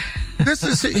 This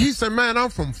is. He said, "Man, I'm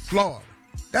from Florida."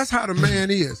 That's how the man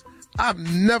is. I've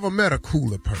never met a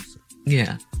cooler person.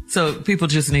 Yeah. So people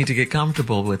just need to get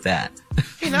comfortable with that.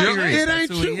 It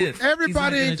ain't true.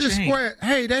 Everybody ain't just square.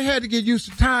 Hey, they had to get used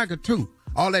to Tiger too.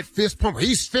 All that fist pumping.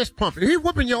 He's fist pumping. He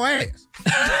whooping your ass.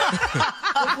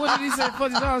 What did he say?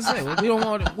 What did Don say? We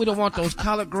don't want those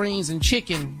collard greens and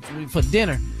chicken for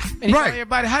dinner. And he called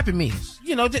everybody Happy Meals.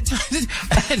 You know,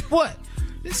 what?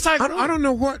 This type I don't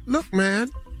know what. Look, man.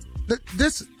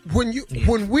 This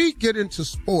when we get into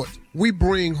sports, we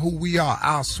bring who we are,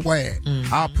 our swag,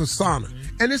 our persona,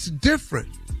 and it's different.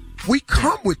 We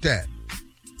come with that.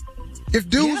 If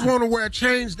dudes want to wear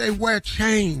chains, they wear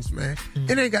chains, man.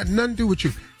 It ain't got nothing to do with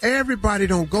you. Everybody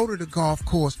don't go to the golf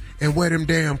course and wear them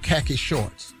damn khaki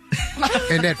shorts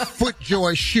and that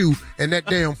FootJoy shoe and that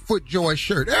damn FootJoy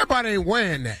shirt. Everybody ain't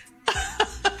wearing that.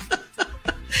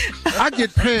 I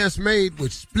get pants made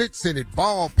with splits in it,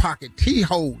 ball pocket, T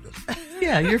holders.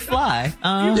 Yeah, you're fly.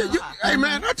 Hey,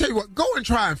 man, I tell you what, go and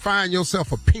try and find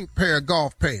yourself a pink pair of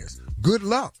golf pants. Good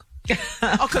luck.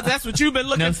 Because that's what you've been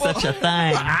looking for. No such a thing.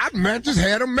 I just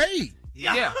had them made.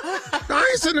 Yeah. I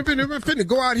ain't sitting finna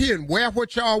go out here and wear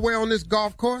what y'all wear on this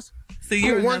golf course.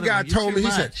 See, one guy told me, he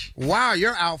said, "Wow,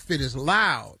 your outfit is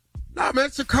loud." Nah, man,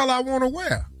 it's the color I want to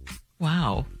wear.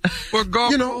 Wow. But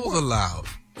golf clothes are loud.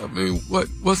 I mean,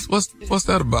 what's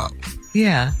that about?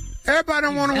 Yeah. Everybody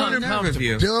don't want to wear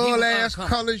them dull ass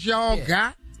colors y'all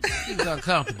got. He's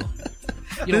uncomfortable.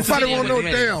 Nobody want no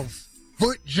damn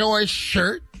FootJoy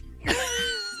shirt.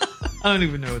 I don't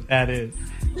even know what that is.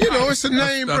 You know, it's a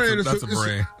name brand. That's a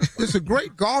brand. It's a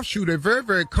great golf shoe. They're very,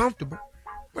 very comfortable.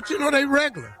 But, you know, they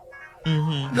regular.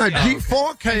 Mm-hmm. Now,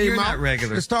 G4 came out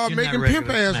and started making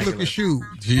pimp-ass looking shoes.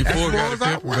 G4 got a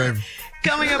pimp, baby.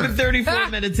 Coming up in 34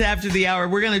 minutes after the hour,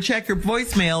 we're going to check your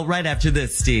voicemail right after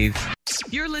this, Steve.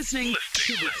 You're listening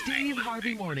to the Steve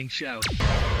Harvey Morning Show.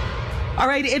 All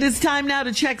right, it is time now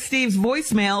to check Steve's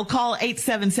voicemail. Call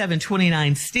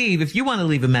 877-29-STEVE if you want to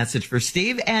leave a message for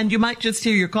Steve, and you might just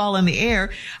hear your call on the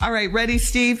air. All right, ready,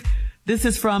 Steve? This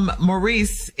is from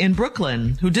Maurice in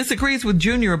Brooklyn, who disagrees with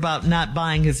Junior about not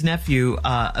buying his nephew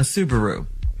a Subaru.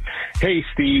 Hey,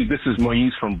 Steve, this is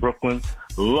Maurice from Brooklyn.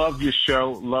 Love your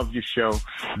show. Love your show.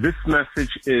 This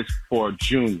message is for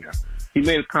Junior. He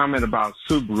made a comment about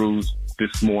Subarus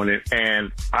this morning,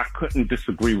 and I couldn't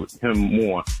disagree with him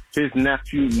more. His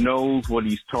nephew knows what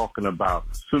he's talking about.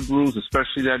 Subarus,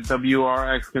 especially that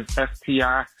WRX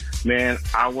STI, man,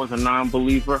 I was a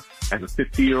non-believer. As a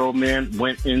 50-year-old man,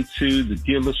 went into the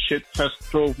dealership, test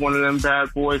drove one of them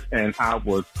bad boys, and I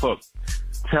was hooked.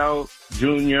 Tell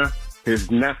Junior his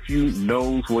nephew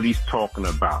knows what he's talking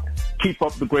about. Keep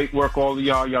up the great work, all of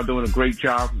y'all. Y'all doing a great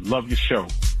job. Love your show.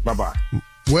 Bye-bye.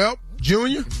 Well,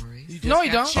 Junior? No,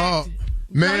 you don't.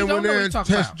 Man went there and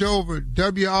test over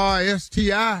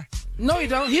WRSTI. No, he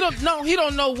don't. He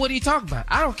don't know what he talking about.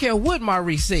 I don't care what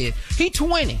Maurice said. He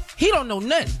 20. He don't know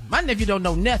nothing. My nephew don't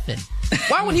know nothing.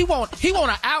 Why would he want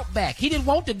an Outback? He didn't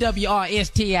want the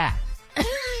WRSTI.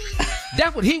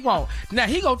 That's what he want. Now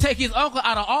he gonna take his uncle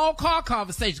out of all car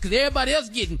conversations because everybody else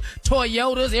getting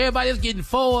Toyotas, everybody else getting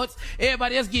Fords,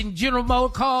 everybody else getting General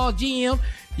Motors cars, GM.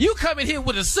 You come in here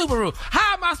with a Subaru.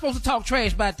 How am I supposed to talk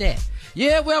trash about that?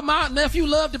 Yeah, well, my nephew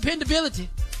love dependability.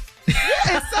 Yeah,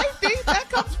 and safety, that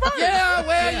comes first. Yeah,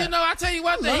 well, you know, I tell you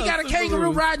one thing, he got a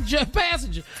kangaroo riding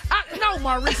passenger. No,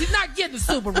 Maurice, he's not getting a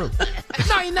Subaru.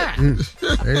 No, he's not. No.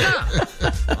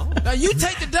 Now, you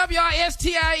take the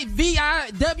WRSTI,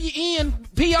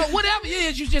 VIWNPO, whatever it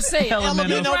is you just said.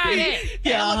 Elemental P.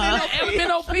 Yeah,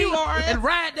 Elemental P and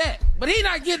ride that. But he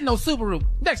not getting no Subaru.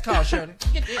 Next call, Shirley.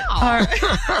 All right.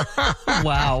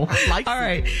 Wow. All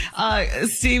right.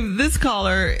 Steve, this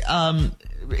caller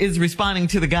is responding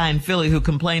to the guy in Philly who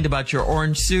complained about your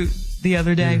orange suit the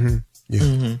other day. Mm-hmm. Yeah.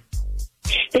 Mm-hmm.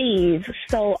 Steve,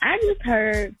 so I just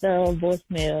heard the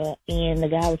voicemail and the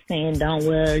guy was saying don't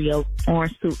wear your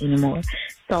orange suit anymore.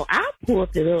 So I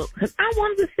pulled it up because I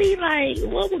wanted to see, like,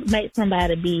 what would make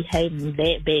somebody be hating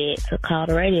that bad to call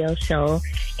the radio show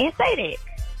and say that.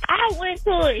 I went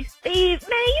to it, Steve,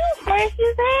 man, you fresh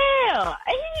as hell.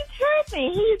 He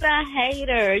tripping. He's a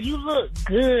hater. You look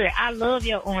good. I love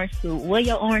your orange suit. Wear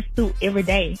your orange suit every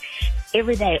day.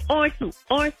 Every day. Orange suit,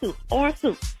 orange suit, orange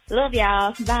suit. Love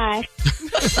y'all. Bye.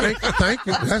 Thank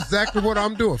you. That's exactly what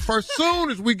I'm doing. First, soon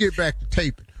as we get back to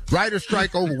taping, writer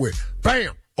strike over with.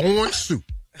 Bam, orange suit.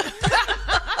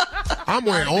 I'm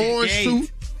wearing orange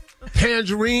suit,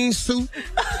 tangerine suit,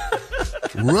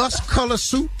 rust color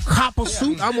suit, copper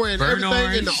suit. I'm wearing everything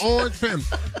orange in the orange family.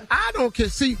 I don't care.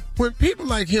 See, when people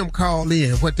like him call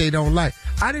in what they don't like,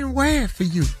 I didn't wear it for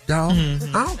you, dog.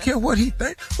 Mm-hmm. I don't care what he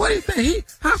think. What do you think?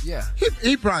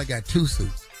 He probably got two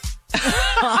suits.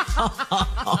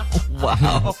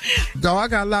 Wow. Dog, I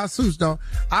got a lot of suits, dog.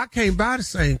 I can't buy the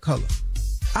same color.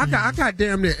 I got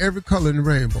damn near every color in the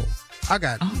rainbow. I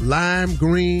got lime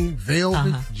green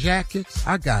velvet jackets.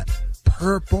 I got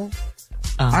purple.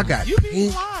 I got you pink. You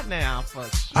be fly now, for sure.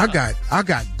 I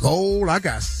got gold. I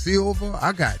got silver.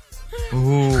 I got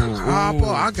copper.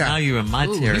 I got. Now you're in my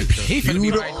territory. He finna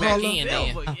be right back in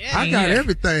there. I got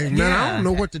everything, man. I don't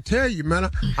know what to tell you, man.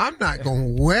 I'm not gonna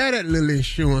wear that little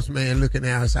insurance man looking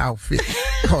at his outfit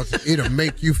because it'll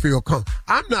make you feel comfortable.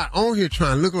 I'm not on here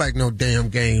trying to look like no damn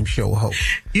game show host.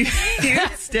 You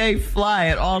stay fly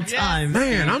at all times,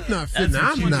 man. I'm not fitting.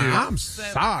 I'm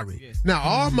sorry. Now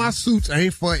all my suits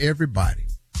ain't for everybody.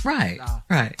 Right.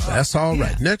 That's all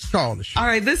right. Next caller. All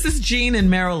right, this is Jean in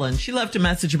Maryland. She left a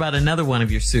message about another one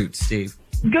of your suits, Steve.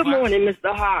 Good morning,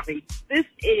 Mr. Harvey. This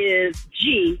is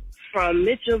G from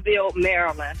Mitchellville,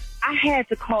 Maryland. I had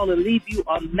to call and leave you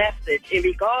a message in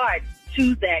regards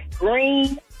to that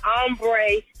green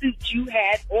ombre suit you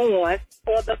had on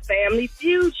for the Family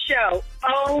Feud show.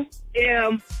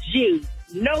 OMG.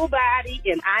 Nobody,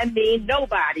 and I mean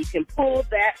nobody, can pull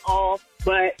that off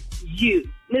but you.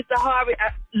 Mr. Harvey,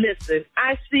 listen,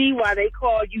 I see why they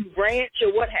call you ranch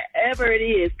or whatever it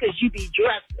is, because you be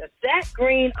dressed. That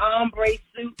green ombre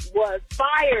suit was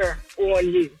fire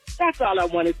on you. That's all I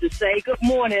wanted to say. Good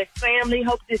morning, family.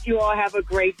 Hope that you all have a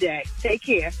great day. Take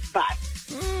care. Bye.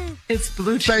 It's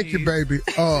blue cheese. Thank you, baby.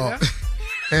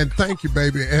 And thank you,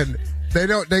 baby. And they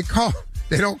don't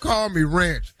call me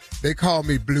ranch. They call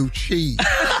me blue cheese.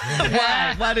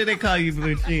 Why do they call you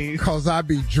blue cheese? Because I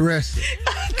be dressing.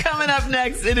 Coming Coming up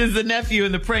next, it is the nephew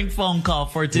and the prank phone call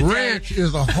for today. Ranch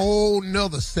is a whole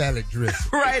nother salad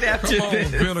dressing. Right after Come on, this.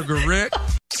 vinaigrette.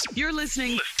 You're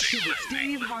listening to the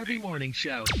Steve Harvey Morning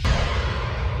Show.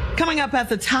 Coming up at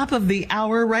the top of the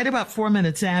hour, right about 4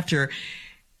 minutes after,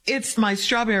 it's my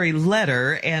strawberry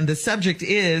letter, and the subject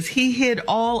is, he hid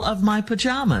all of my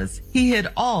pajamas. He hid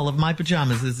all of my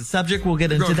pajamas is the subject. We'll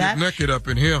get into that. Get naked up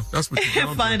in here. That's what you're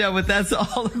And find out what that's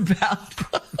all about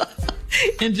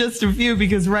in just a few,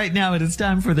 because right now it is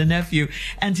time for the nephew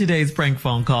and today's prank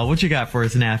phone call. What you got for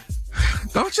us, Neff?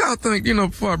 Don't y'all think,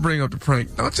 before I bring up the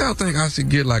prank, don't y'all think I should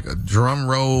get like a drum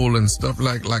roll and stuff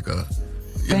like a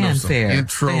Fanfare.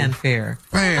 Intro. Fanfare.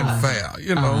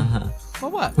 For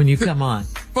what? When you come on.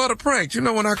 For the prank,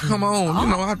 when I come on,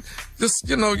 I just,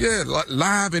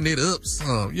 liven it up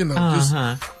some, just,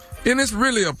 and it's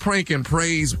really a prank and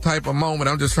praise type of moment.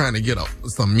 I'm just trying to get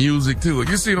some music to it.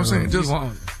 You see what I'm saying? Just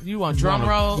You want drum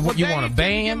roll? You want a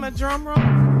band? Give him a drum roll?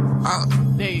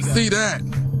 There you go. See that?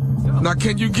 Now,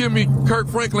 can you give me Kirk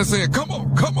Franklin saying, come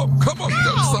on,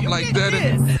 something like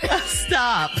that?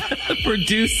 Stop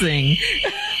producing.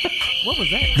 What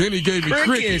was that? Then he gave me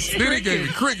crickets. See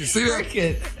that?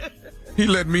 Cricket. He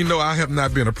let me know I have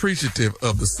not been appreciative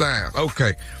of the sound.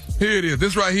 Okay, here it is.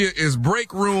 This right here is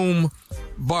Break Room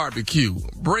Barbecue.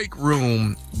 Break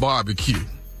Room Barbecue.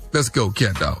 Let's go,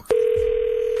 cat dog.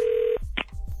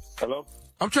 Hello?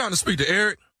 I'm trying to speak to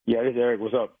Eric. Yeah, this is Eric.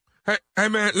 What's up? Hey,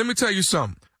 man, let me tell you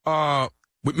something.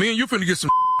 With me and you finna get some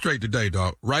straight today,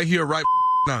 dog. Right here, right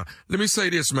now. Let me say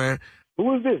this, man.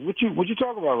 Who is this? What you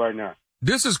talking about right now?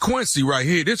 This is Quincy right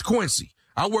here. This Quincy.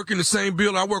 I work in the same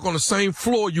building. I work on the same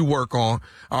floor you work on.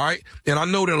 All right. And I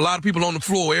know that a lot of people on the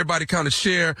floor, everybody kind of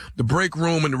share the break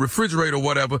room and the refrigerator or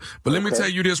whatever. But let me tell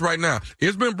you this right now.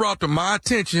 It's been brought to my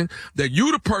attention that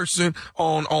you the person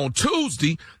on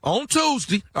Tuesday, all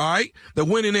right, that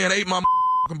went in there and ate my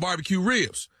barbecue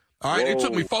ribs. All right. Whoa. It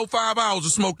took me 4-5 hours to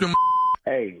smoke them.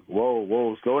 Hey,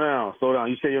 whoa, slow down.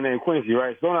 You say your name Quincy,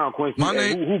 right? Slow down, Quincy. My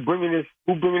name. Who bringing this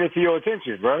to your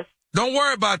attention, bro? Don't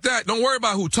worry about that. Don't worry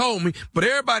about who told me. But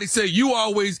everybody say you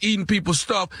always eating people's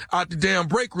stuff out the damn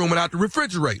break room and out the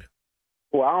refrigerator.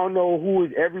 Well, I don't know who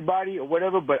is everybody or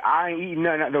whatever, but I ain't eating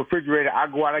nothing out the refrigerator. I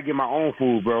go out and get my own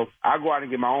food, bro. I go out and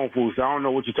get my own food, so I don't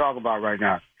know what you're talking about right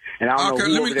now. And I don't know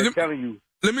who over there telling you.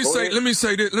 Let me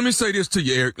say this to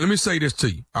you, Eric. Let me say this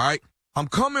to you. All right. I'm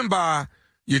coming by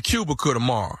your cubicle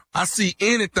tomorrow. I see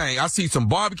anything. I see some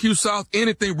barbecue sauce,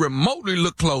 anything remotely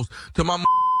look close to my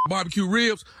barbecue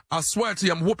ribs. I swear to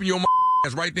you, I'm whooping your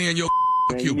ass right there in your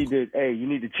cubicle. You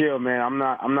need to chill, man. I'm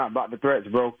not about the threats,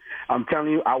 bro. I'm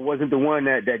telling you, I wasn't the one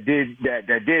that did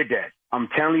that. I'm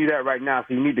telling you that right now,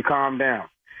 so you need to calm down.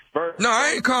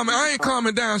 I ain't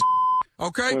calming down,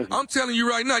 okay? I'm telling you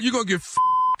right now, you're going to get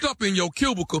up in your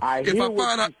cubicle. I hear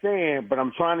what you're saying, but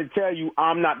I'm trying to tell you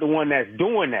I'm not the one that's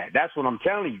doing that. That's what I'm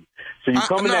telling you. So you're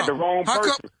coming at the wrong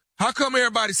person. How come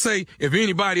everybody say if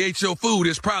anybody ate your food,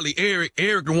 it's probably Eric?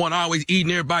 Eric the one always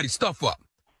eating everybody's stuff up.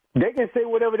 They can say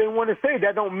whatever they want to say.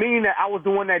 That don't mean that I was the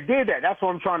one that did that. That's what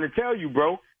I'm trying to tell you,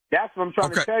 bro. That's what I'm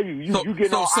trying to tell you. You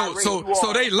get all irate.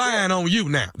 So they lying on you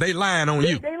now. They lying on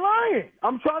you. They lying.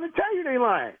 I'm trying to tell you they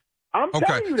lying. I'm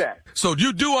telling you that. So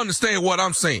you do understand what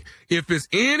I'm saying. If it's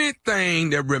anything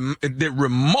that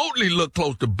remotely look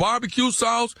close to barbecue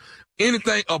sauce,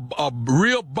 anything, a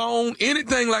real bone,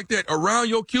 anything like that around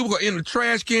your cubicle, in the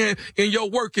trash can, in your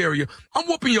work area, I'm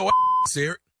whooping your ass,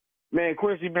 Eric. Man,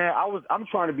 Quincy, man, I'm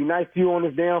trying to be nice to you on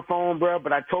this damn phone, bro,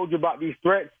 but I told you about these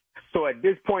threats. So at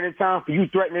this point in time, for you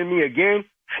threatening me again,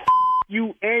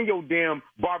 you and your damn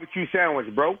barbecue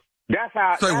sandwich, bro. That's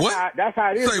how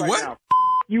it is right now.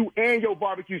 You and your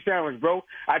barbecue sandwich, bro.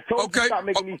 I told you to stop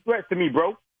making these threats to me,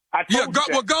 bro. Go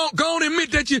on and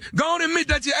admit that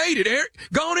you ate it, Eric.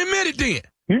 Go on and admit it then.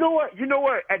 You know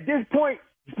what? At this point,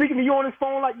 speaking to you on this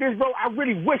phone like this, bro, I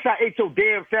really wish I ate your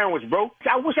damn sandwich, bro.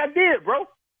 I wish I did, bro.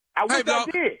 I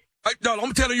did. Hey, dog,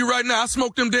 I'm telling you right now, I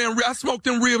smoked them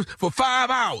ribs for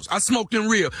 5 hours. I smoked them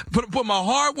ribs, put my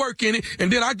hard work in it,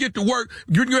 and then I get to work,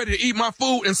 getting ready to eat my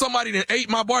food, and somebody then ate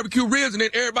my barbecue ribs, and then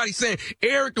everybody saying,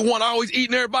 Eric, the one always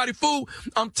eating everybody's food.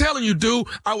 I'm telling you, dude,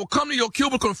 I will come to your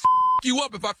cubicle and you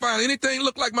up if I find anything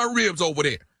look like my ribs over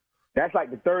there. That's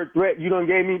like the third threat you done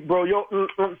gave me, bro. That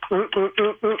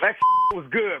was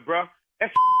good, bro.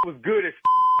 That was good as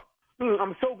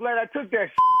I'm so glad I took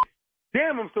that.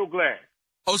 Damn, I'm so glad.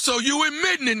 Oh, so you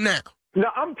admitting it now? No,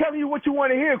 I'm telling you what you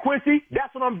want to hear, Quincy.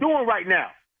 That's what I'm doing right now.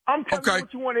 I'm telling you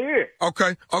what you want to hear.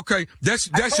 Okay. That's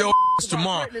your ass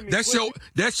tomorrow. That's your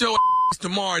ass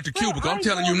tomorrow at the cubicle. I'm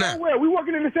telling you now. We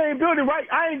working in the same building, right?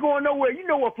 I ain't going nowhere. You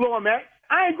know what floor I'm at.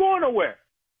 I ain't going nowhere.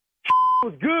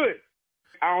 Was good.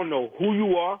 I don't know who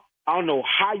you are. I don't know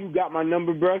how you got my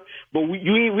number, bro, but we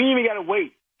ain't even got to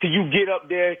wait till you get up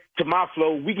there to my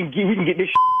flow. We can get this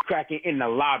cracking in the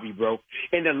lobby, bro.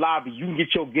 In the lobby, you can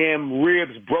get your damn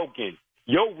ribs broken.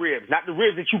 Your ribs, not the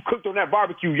ribs that you cooked on that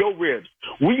barbecue, your ribs.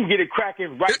 We can get it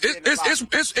cracking right there in the lobby.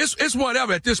 It's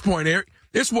whatever at this point, Eric.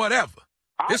 It's whatever.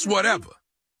 It's whatever.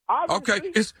 Obviously.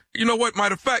 Okay, it's, you know what?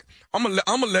 Matter of fact, I'm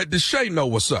gonna let Deshae know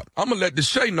what's up.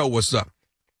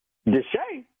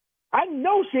 Deshae? I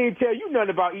know she ain't tell you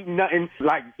nothing about eating nothing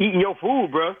like eating your food,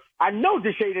 bro. I know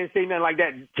Deshae didn't say nothing like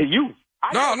that to you.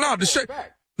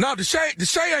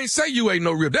 Deshae ain't say you ain't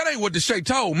no rib. That ain't what Deshae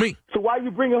told me. So why you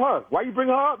bringing her? Why you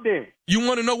bringing her up then? You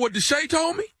want to know what Deshae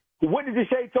told me? What did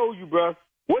Deshae told you, bro?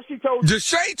 What she told you?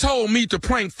 Deshae told me to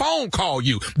prank phone call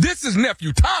you. This is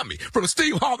nephew Tommy from the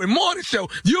Steve Harvey Morning Show.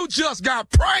 You just got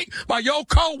pranked by your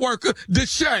coworker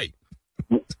Deshae.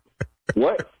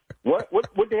 What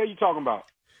the hell you talking about?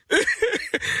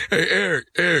 Hey,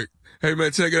 Eric. Hey,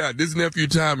 man, check it out. This is nephew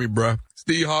Tommy, bro.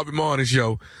 Steve Harvey Morning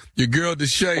Show. Your girl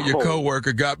Deshae, your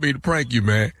coworker, got me to prank you,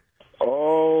 man.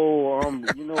 Oh,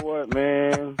 you know what,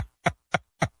 man?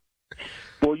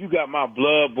 Boy, you got my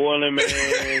blood boiling,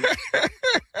 man.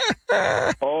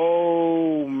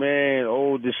 Oh, man.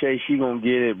 Oh, Deshae, she gonna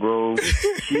get it, bro.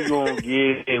 She gonna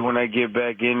get it when I get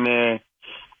back in there.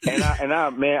 And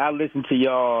I listen to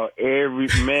y'all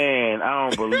man. I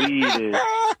don't believe it.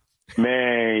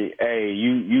 Man, hey,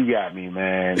 you got me,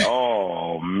 man.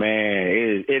 Oh,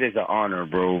 man. It is an honor,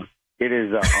 bro. It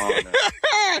is an honor.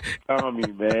 Tell me,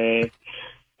 man.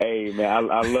 Hey,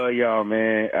 man, I love y'all,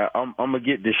 man. I'm going to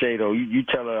get Deshae, though. You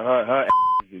tell her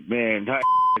man, her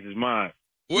is mine.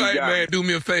 Well, hey, man, do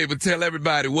me a favor. Tell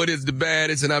everybody what is the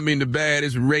baddest, and I mean the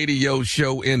baddest radio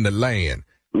show in the land.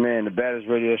 Man, the baddest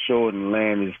radio show in the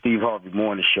land is Steve Harvey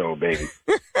Morning Show, baby.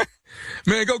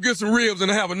 Man, go get some ribs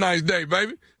and have a nice day,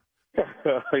 baby.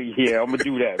 Yeah, I'm going to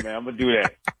do that, man. I'm going to do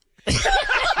that.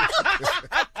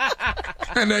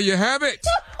 And there you have it.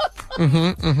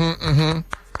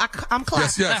 I'm clapping.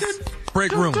 Yes.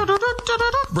 Break room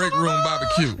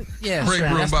barbecue. Yeah, break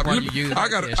room barbecue. I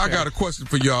got a question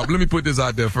for y'all. Let me put this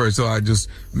out there first, so I just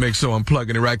make sure I'm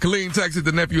plugging it right. Killeen, Texas,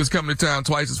 the nephew is coming to town.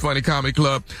 Twice as Funny Comedy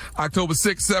Club, October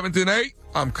 6th, 7th, and 8th.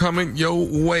 I'm coming your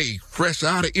way, fresh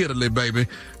out of Italy, baby.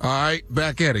 All right,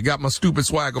 back at it. Got my stupid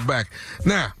swagger back.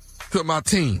 Now, to my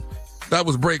team, that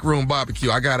was break room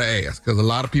barbecue. I gotta ask, because a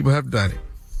lot of people have done it.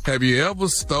 Have you ever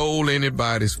stole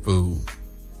anybody's food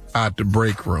out the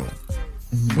break room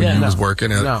when you was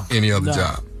working at any other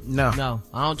job? No,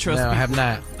 I don't trust people. I have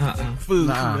not. Food,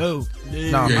 no.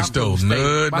 You ain't stole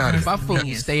nothing. My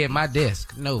food stay at my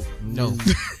desk. No.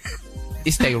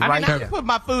 It stay right there. I put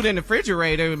my food in the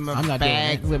refrigerator in my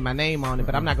bag with my name on it,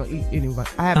 but I'm not gonna eat anybody.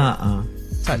 I haven't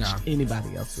touched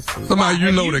anybody else's food. Somebody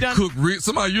you know that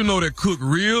cook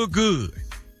real good,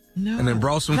 and then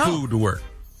brought some food to work.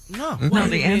 No, no.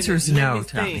 The answer is no,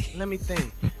 Tommy. Let me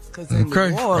think. Because in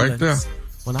New Orleans, right there.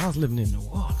 When I was living in New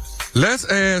Orleans, let's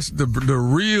ask the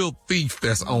real thief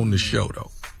that's on the show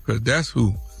though, because that's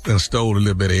who done stole a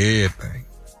little bit of everything.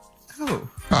 Oh,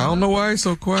 I don't know why he's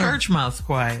so quiet. Church mouth's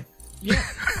quiet. Yeah.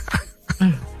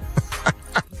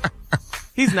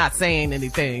 He's not saying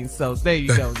anything, so there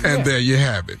you go. And there you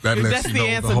have it. That's the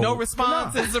answer. No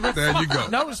response is a response. There you go.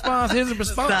 No response is a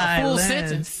response. Silence. Full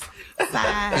sentence.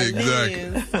 Exactly.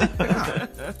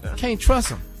 Can't trust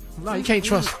him. No, you can't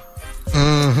trust him.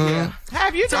 Yeah.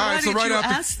 Have you? Why did you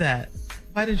ask that?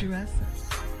 Why did you ask that?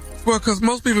 Well, because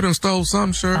most people done stole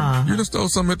some, sure. You done stole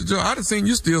something at the job. I done seen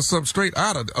you steal something straight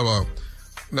out of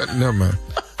never mind.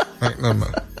 Never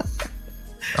mind.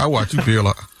 I watch you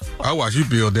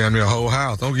build damn near a whole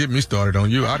house. Don't get me started on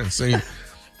you. I done seen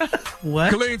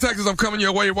What? Killeen, Texas, I'm coming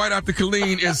your way. Right after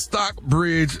Killeen is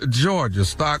Stockbridge, Georgia.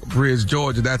 Stockbridge,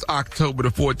 Georgia. That's October the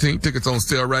 14th. Tickets on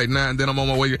sale right now. And then I'm on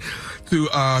my way to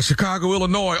Chicago,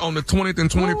 Illinois on the 20th and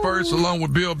 21st, along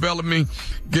with Bill Bellamy,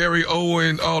 Gary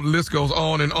Owen. All the list goes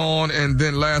on and on. And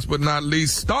then last but not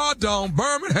least, Stardome,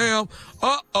 Birmingham.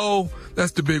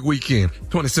 That's the big weekend.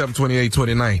 27, 28,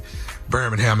 29,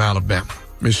 Birmingham, Alabama.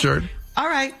 Miss Shirley? All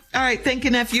right. Thank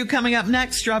you, nephew. Coming up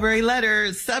next, Strawberry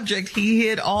Letter. Subject, he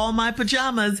hid all my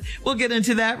pajamas. We'll get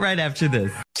into that right after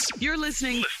this. You're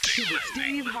listening to the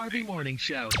Steve Harvey Morning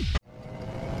Show.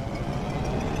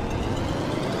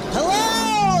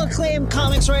 Hello, acclaimed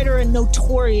comics writer and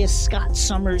notorious Scott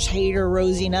Summers hater,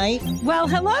 Rosie Knight. Well,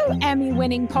 hello,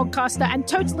 Emmy-winning podcaster and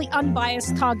totally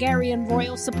unbiased Targaryen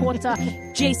royal supporter,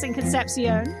 Jason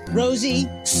Concepcion. Rosie,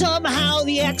 somehow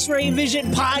the X-Ray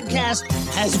Vision podcast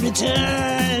has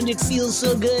returned. It feels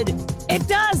so good. It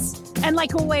does. And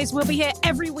like always, we'll be here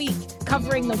every week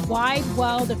covering the wide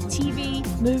world of TV,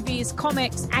 movies,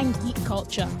 comics, and geek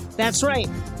culture. That's right.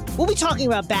 We'll be talking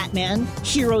about Batman,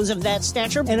 heroes of that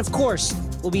stature, and of course,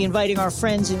 we'll be inviting our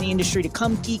friends in the industry to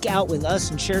come geek out with us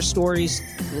and share stories.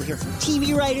 We'll hear from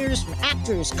TV writers, from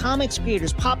actors, comics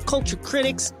creators, pop culture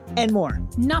critics, and more.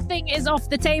 Nothing is off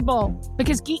the table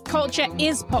because geek culture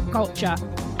is pop culture,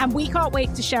 and we can't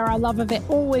wait to share our love of it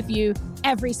all with you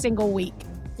every single week.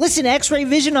 Listen to X-Ray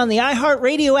Vision on the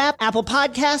iHeartRadio app, Apple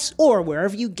Podcasts, or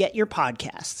wherever you get your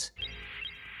podcasts.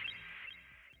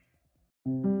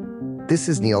 This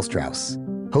is Neil Strauss,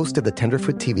 host of the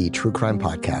Tenderfoot TV True Crime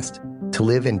Podcast, To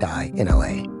Live and Die in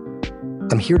LA.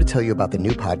 I'm here to tell you about the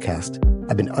new podcast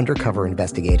I've been undercover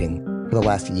investigating for the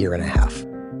last year and a half.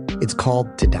 It's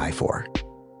called To Die For.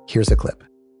 Here's a clip.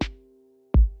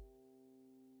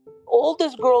 All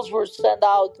these girls were sent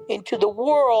out into the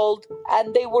world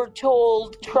and they were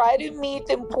told, try to meet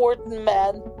important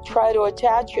men, try to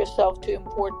attach yourself to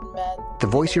important men. The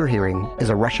voice you're hearing is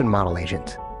a Russian model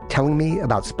agent telling me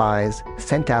about spies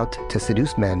sent out to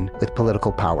seduce men with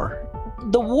political power.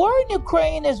 The war in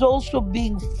Ukraine is also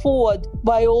being fought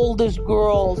by all these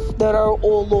girls that are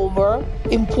all over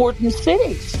important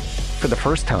cities. For the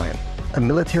first time, a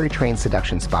military-trained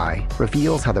seduction spy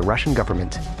reveals how the Russian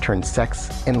government turned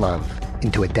sex and love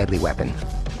into a deadly weapon.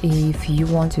 If you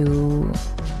want to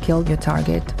kill your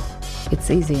target,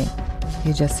 it's easy.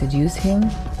 You just seduce him,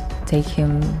 take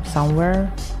him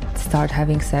somewhere, start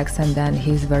having sex, and then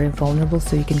he's very vulnerable,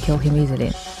 so you can kill him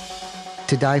easily.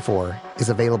 To Die For is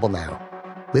available now.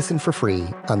 Listen for free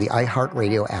on the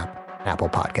iHeartRadio app, Apple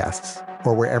Podcasts,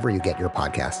 or wherever you get your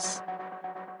podcasts.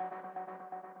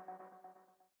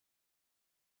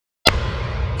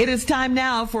 It is time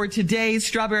now for today's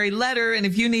Strawberry Letter, and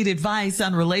if you need advice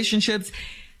on relationships,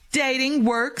 dating,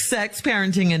 work, sex,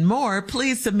 parenting, and more,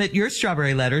 please submit your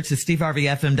Strawberry Letter to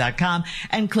steveharveyfm.com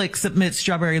and click Submit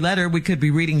Strawberry Letter. We could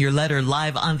be reading your letter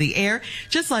live on the air,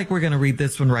 just like we're going to read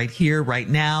this one right here, right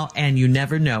now, and you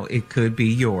never know, it could be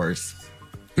yours.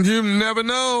 You never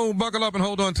know. Buckle up and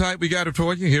hold on tight. We got it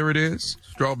for you. Here it is.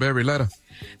 Strawberry Letter.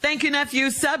 Thank you, nephew.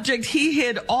 Subject, he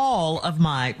hid all of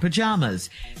my pajamas.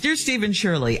 Dear Steve and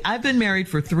Shirley, I've been married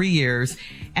for 3 years,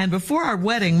 and before our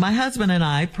wedding, my husband and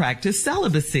I practiced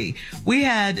celibacy. We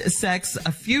had sex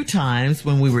a few times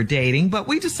when we were dating, but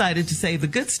we decided to save the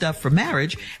good stuff for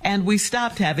marriage, and we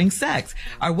stopped having sex.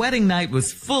 Our wedding night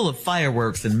was full of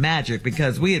fireworks and magic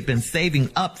because we had been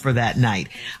saving up for that night.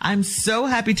 I'm so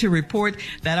happy to report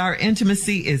that our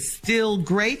intimacy is still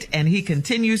great, and he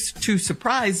continues to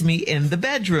surprise me in the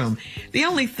bedroom. The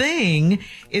only thing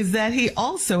is that he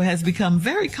also has become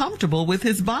very comfortable with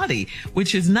his body,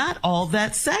 which is not all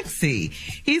that sexy.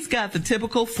 He's got the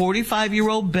typical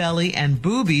 45-year-old belly and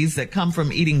boobies that come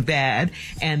from eating bad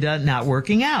and not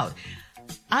working out.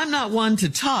 I'm not one to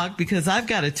talk because I've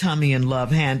got a tummy and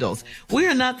love handles. We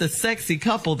are not the sexy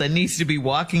couple that needs to be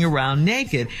walking around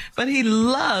naked, but he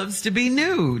loves to be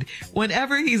nude.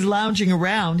 Whenever he's lounging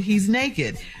around, he's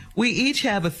naked. We each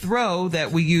have a throw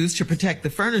that we use to protect the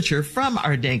furniture from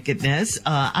our nakedness.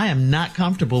 I am not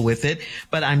comfortable with it,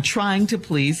 but I'm trying to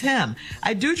please him.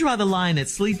 I do draw the line at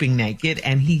sleeping naked,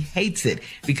 and he hates it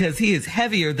because he is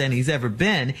heavier than he's ever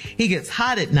been. He gets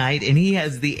hot at night, and he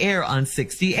has the air on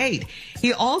 68.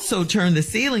 He also turned the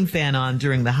ceiling fan on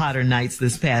during the hotter nights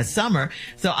this past summer,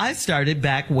 so I started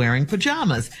back wearing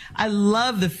pajamas. I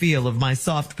love the feel of my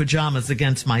soft pajamas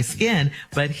against my skin,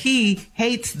 but he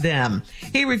hates them.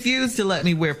 He refused to let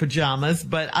me wear pajamas,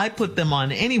 but I put them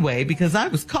on anyway because I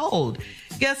was cold.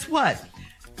 Guess what?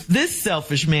 This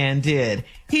selfish man did.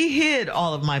 He hid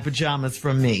all of my pajamas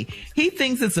from me. He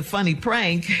thinks it's a funny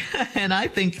prank, and I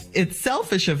think it's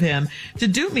selfish of him to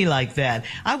do me like that.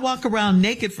 I walk around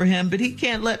naked for him, but he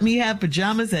can't let me have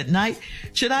pajamas at night.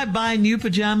 Should I buy new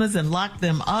pajamas and lock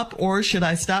them up, or should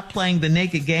I stop playing the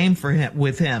naked game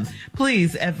with him?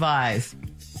 Please advise.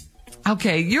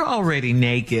 Okay, you're already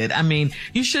naked. I mean,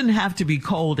 you shouldn't have to be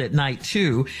cold at night,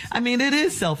 too. I mean, it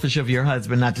is selfish of your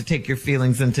husband not to take your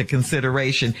feelings into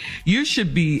consideration. You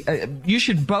should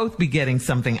both be getting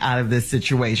something out of this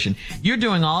situation. You're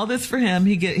doing all this for him.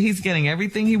 He's getting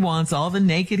everything he wants, all the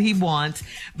naked he wants,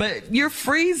 but you're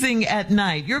freezing at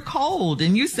night. You're cold,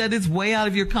 and you said it's way out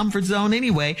of your comfort zone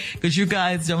anyway because you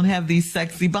guys don't have these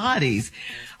sexy bodies.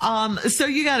 So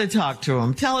you got to talk to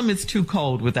him. Tell him it's too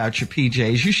cold without your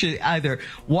PJs. You should either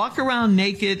walk around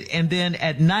naked and then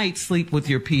at night sleep with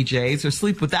your PJs, or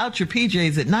sleep without your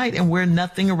PJs at night and wear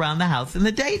nothing around the house in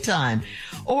the daytime.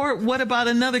 Or what about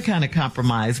another kind of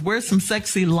compromise? Wear some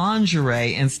sexy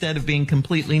lingerie instead of being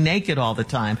completely naked all the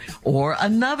time. Or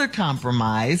another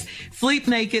compromise, sleep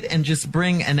naked and just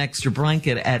bring an extra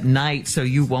blanket at night so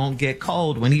you won't get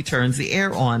cold when he turns the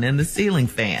air on in the ceiling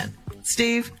fan.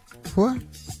 Steve? What?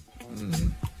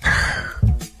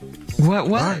 What?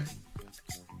 Right.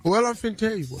 Well, I'm finna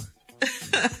tell you what.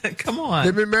 Come on.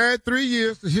 They've been married 3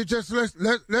 years.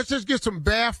 Let's just get some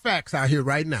bare facts out here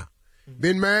right now.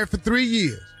 Been married for 3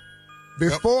 years.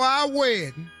 Before our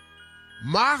wedding,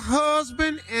 my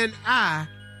husband and I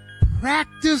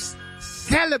practiced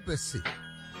celibacy.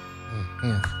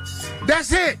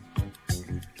 That's it.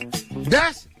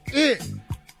 That's it.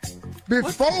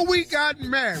 Before we got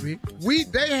married,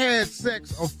 they had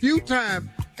sex a few times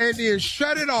and then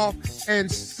shut it off and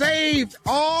saved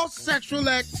all sexual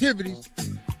activities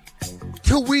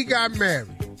till we got married.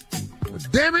 But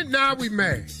damn it, now we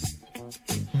married.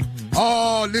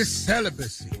 All this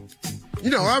celibacy. You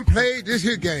know, I'm playing this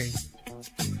here game.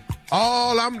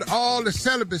 All the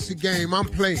celibacy game I'm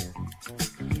playing.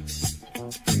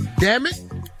 Damn it,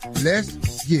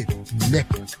 let's get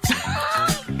naked.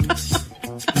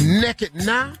 Naked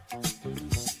now.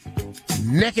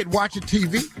 Naked watching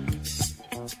TV.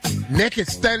 Naked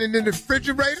standing in the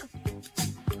refrigerator.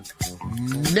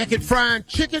 Naked frying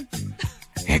chicken.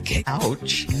 Naked.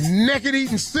 Ouch. Naked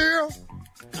eating cereal.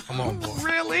 Come on, boy.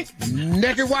 Really?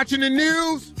 Naked watching the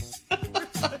news.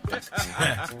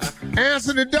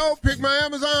 Answer the door, pick my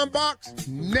Amazon box.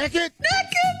 Naked.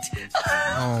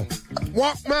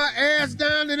 Walk my ass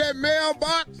down to that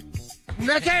mailbox.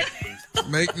 Naked.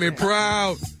 Make me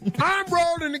proud. I'm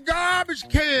rolling the garbage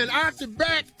can out the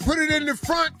back, put it in the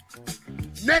front.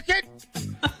 Naked.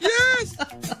 Yes.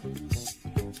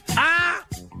 I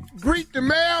greet the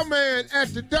mailman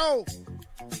at the door.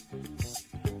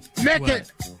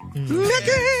 Naked.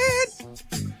 Naked.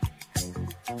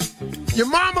 Your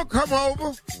mama come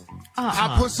over.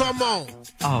 I put something on.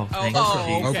 Oh, thank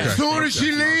you. Okay. As soon as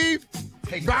she leave,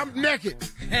 I'm naked.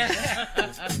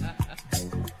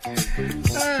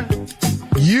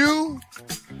 You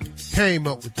came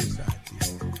up with this idea.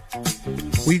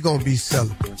 We gonna be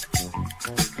celibate.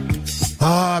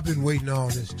 I've been waiting all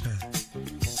this time.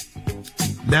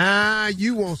 Now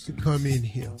you wants to come in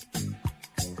here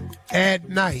at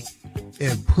night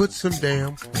and put some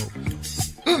damn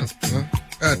clothes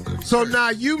on. So now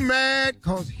you mad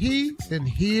because he done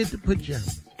hid the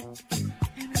pajamas.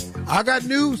 I got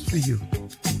news for you.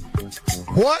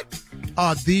 What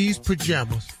are these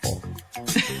pajamas for?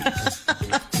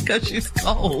 Because she's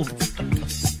cold.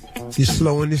 You're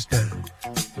slowing this down.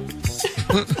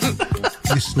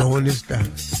 You're slowing this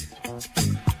down.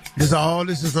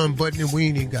 This is unbuttoning we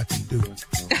ain't even got to do.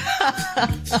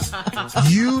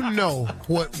 You know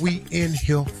what we in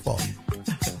here for.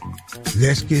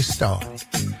 Let's get started.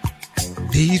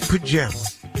 These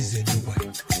pajamas is in the way.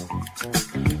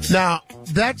 Now,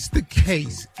 that's the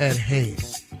case at hand.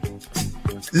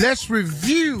 Let's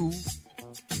review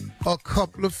a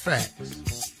couple of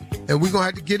facts. And we're going to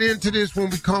have to get into this when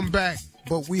we come back,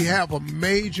 but we have a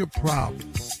major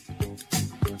problem.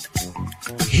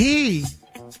 He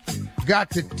got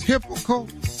the typical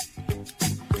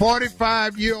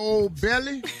 45-year-old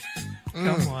belly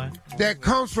Come on. that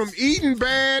comes from eating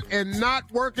bad and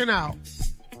not working out.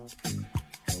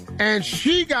 And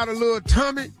she got a little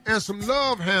tummy and some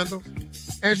love handles.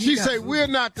 And she say, we're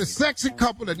not the sexy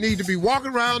couple that need to be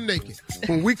walking around naked.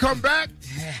 When we come back,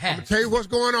 I'm going to tell you what's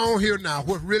going on here now,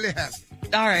 what really happened.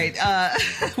 All right.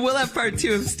 We'll have part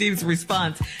 2 of Steve's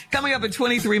response coming up at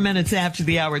 23 minutes after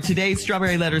the hour. Today's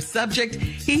Strawberry Letter subject,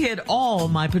 he hid all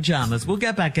my pajamas. We'll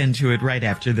get back into it right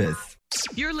after this.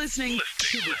 You're listening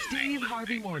to the Steve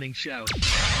Harvey Morning Show.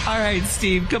 All right,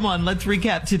 Steve, come on. Let's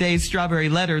recap today's Strawberry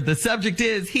Letter. The subject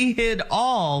is, he hid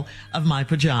all of my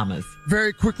pajamas.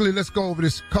 Very quickly, let's go over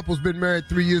this. Couple's been married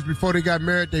 3 years. Before they got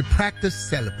married, they practiced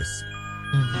celibacy.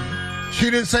 She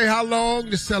didn't say how long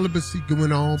the celibacy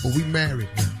going on, but we married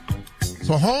now.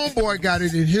 So homeboy got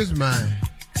it in his mind.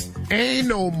 Ain't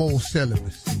no more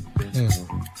celibacy.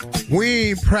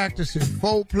 We ain't practicing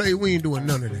foreplay. We ain't doing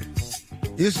none of that.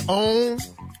 It's on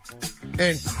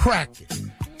and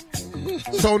cracking.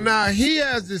 So now he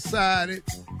has decided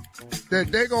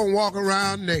that they're going to walk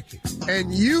around naked.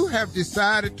 And you have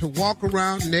decided to walk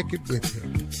around naked with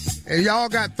him. And y'all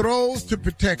got throws to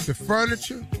protect the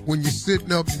furniture when you're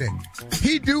sitting up naked.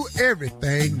 He do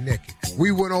everything naked.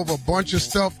 We went over a bunch of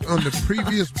stuff on the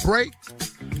previous break.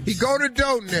 He go to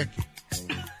door naked.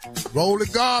 Roll the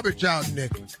garbage out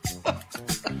naked.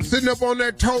 Sitting up on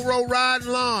that tow road riding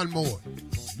lawnmower.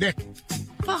 Naked.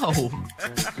 Oh.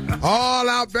 All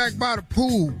out back by the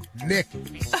pool. Naked.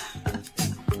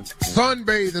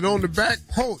 Sunbathing on the back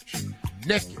porch.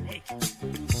 Naked.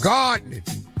 Gardening.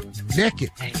 Naked.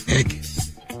 Naked.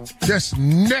 Just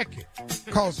naked.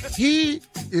 Because he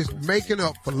is making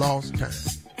up for lost time.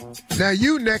 Now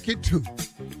you naked too.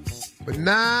 But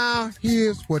now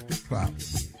here's what the problem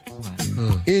is.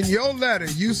 In your letter,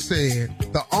 you said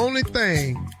the only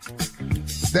thing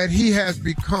that he has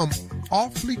become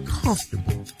awfully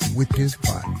comfortable with his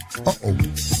body.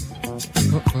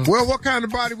 Well, what kind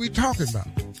of body we talking about?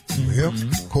 Well,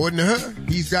 according to her,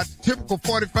 he's got the typical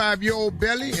 45-year-old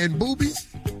belly and boobies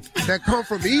that come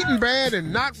from eating bad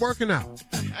and not working out.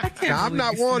 Now, I'm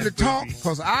not one to talk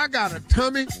because I got a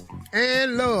tummy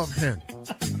and love handle.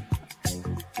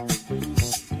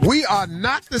 We are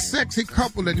not the sexy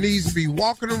couple that needs to be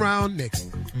walking around naked.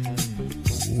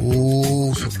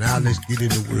 Oh, so now let's get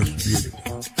into what's really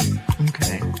wrong.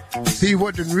 Okay. See,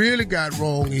 what done really got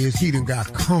wrong is he done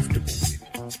got comfortable with it.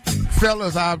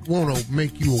 Fellas, I want to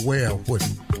make you aware of what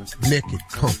naked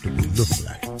comfortable look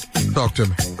like. Talk to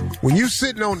me. When you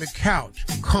sitting on the couch,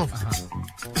 comfortable,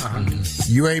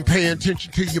 you ain't paying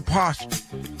attention to your posture.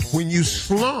 When you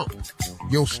slump,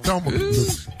 your stomach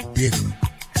looks bigger.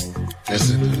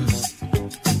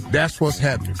 That's what's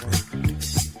happening, bro.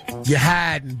 You're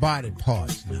hiding body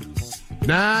parts now.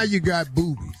 Now you got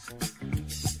boobies.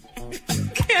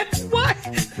 What?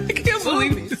 I can't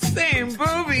believe he's saying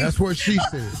boobies. That's what she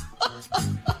said.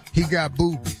 He got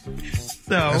boobies. So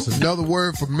that's another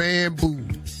word for man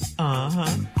boobs.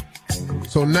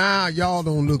 So now y'all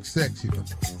don't look sexy no more.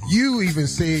 You even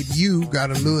said you got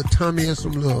a little tummy and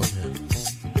some love.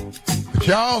 But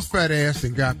y'all's fat ass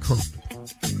done got comfortable.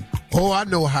 Oh, I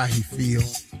know how he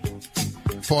feels.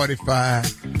 45,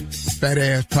 fat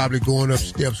ass probably going up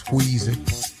steps squeezing.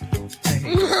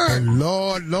 And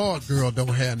Lord, girl don't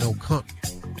have no company.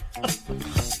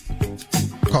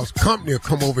 Because company will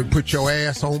come over and put your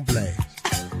ass on blast.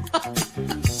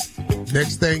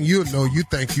 Next thing you'll know, you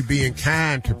think you being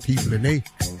kind to people and they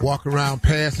walk around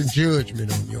passing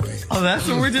judgment on your ass. Oh, that's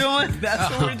what we're doing?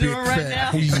 That's what we're doing right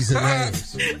now? Wheezing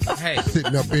ass. Hey.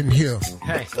 Sitting up in here.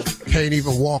 Hey. Can't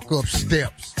even walk up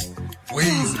steps.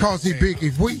 Wheeze. Because he big, he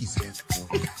wheezing.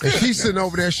 And she's sitting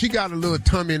over there. She got a little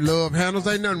tummy and love handles.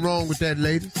 Ain't nothing wrong with that,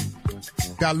 ladies.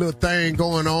 Got a little thing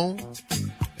going on.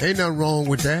 Ain't nothing wrong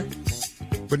with that.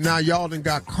 But now y'all done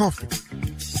got comfortable.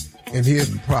 And here's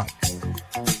the problem.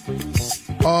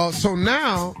 So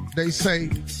now they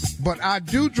say, but I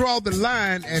do draw the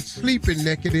line at sleeping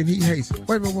naked and he hates it.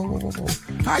 Wait.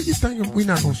 How you thinking we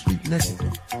not going to sleep naked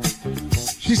though?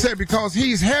 She said because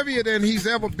he's heavier than he's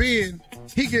ever been.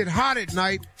 He get hot at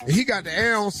night and he got the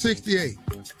air on 68.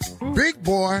 Big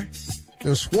boy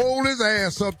done swole his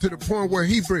ass up to the point where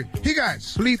he got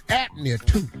sleep apnea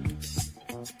too.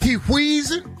 He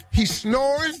wheezing, he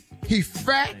snoring, he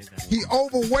fat, he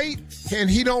overweight, and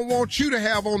he don't want you to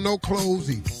have on no clothes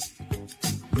either.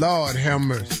 Lord have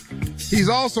mercy. He's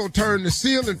also turned the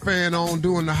ceiling fan on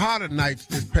during the hotter nights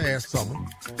this past summer,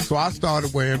 so I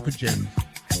started wearing pajamas.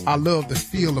 I love the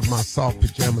feel of my soft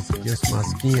pajamas against my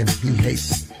skin, and he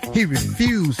hates it. He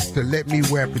refused to let me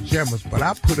wear pajamas, but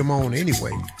I put them on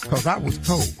anyway, because I was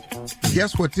cold.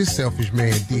 Guess what this selfish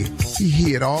man did? He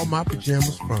hid all my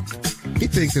pajamas from me. He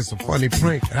thinks it's a funny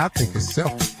prank, and I think it's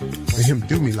selfish for him to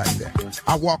do me like that.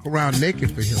 I walk around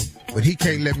naked for him, but he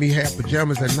can't let me have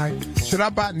pajamas at night. Should I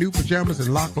buy new pajamas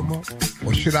and lock them up?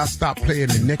 Or should I stop playing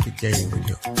the naked game with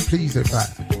him? Please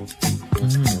advise.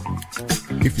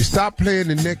 If you stop playing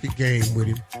the naked game with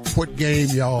him, what game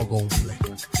y'all gonna play?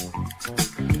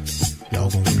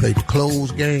 Y'all gonna play the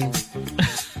clothes game?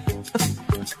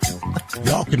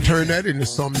 Y'all can turn that into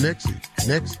something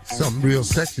something real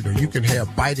sexy though. You can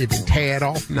have bite it and tear it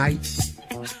off night.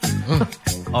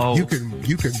 You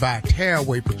can buy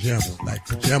tearaway pajamas, like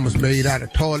pajamas made out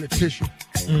of toilet tissue.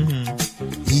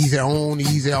 Easy on,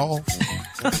 easy off.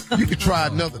 You can try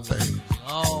another thing.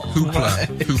 Two-ply.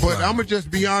 But I'm going to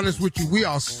just be honest with you. We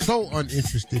are so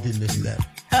uninterested in this letter.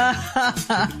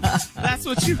 That's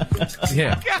what you...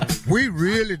 Yeah. We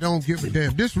really don't give a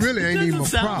damn. This really ain't even a problem.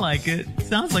 Sound like it.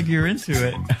 Sounds like you're into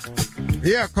it.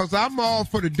 Yeah, because I'm all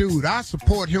for the dude. I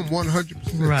support him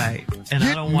 100%. Right. And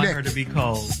I don't want her to be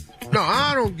cold. No,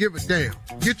 I don't give a damn.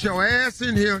 Get your ass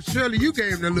in here. Shirley, you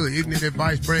gave him the little ignorant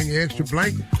advice, bring an extra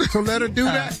blanket. So let her do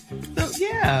that. So,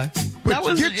 yeah.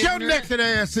 But get your naked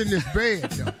ass in this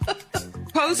bed, though.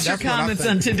 Post your comments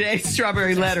on today's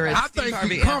Strawberry Letter at I think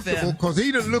he's comfortable because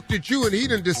he done looked at you and he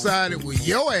done decided, well,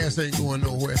 your ass ain't going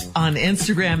nowhere. On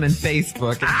Instagram and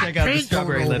Facebook. And check out the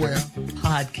Strawberry Letter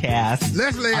podcast.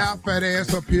 Let's lay our fat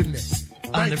ass up here next.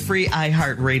 On the free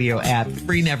iHeartRadio app.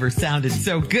 Free never sounded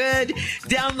so good.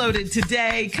 Download it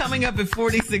today. Coming up at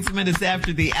 46 minutes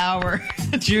after the hour.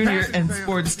 Junior and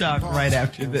Sports Talk right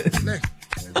after this.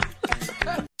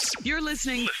 You're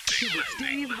listening to the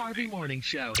Steve Harvey Morning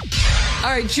Show. All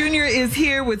right, Junior is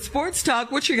here with Sports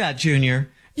Talk. What you got, Junior?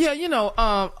 Yeah,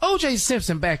 O.J.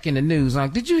 Simpson back in the news.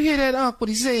 Did you hear that, what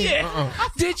he said? Yeah.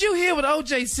 Did you hear what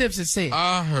O.J. Simpson said?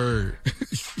 I heard.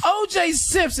 O.J.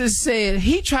 Simpson said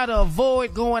he tried to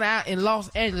avoid going out in Los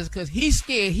Angeles because he's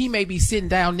scared he may be sitting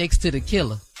down next to the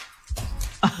killer.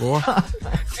 Boy.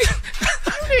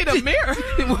 You need a mirror.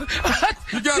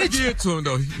 You gotta give it to him,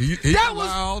 though. He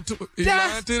lied to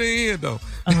the end, though.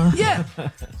 Yeah.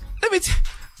 Let me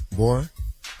Boy.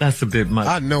 That's a bit much.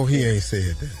 I know he ain't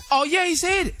said that. Oh, yeah, he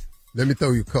said it. Let me throw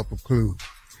you a couple clues.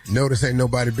 Notice ain't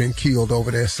nobody been killed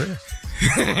over there since.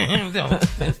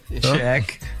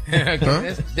 Check.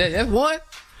 That's one.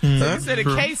 He said a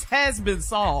case has been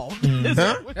solved.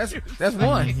 That's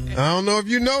one. I don't know if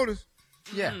you noticed.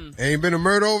 Yeah. Ain't been a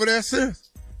murder over there since.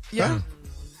 Yeah.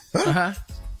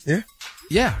 Yeah.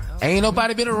 Yeah. Ain't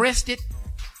nobody been arrested.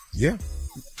 Yeah.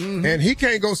 Mm-hmm. And he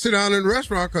can't go sit down in the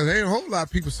restaurant because there ain't a whole lot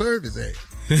of people served his ass.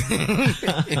 He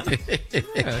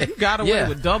got away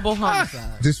with double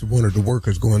homicide. This is one of the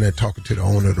workers going there talking to the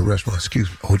owner of the restaurant. Excuse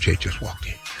me, OJ just walked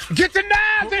in. Get the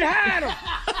knives and hide them.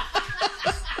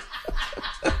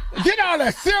 Get all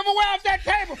that silverware off that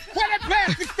table. Where that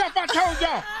plastic stuff I told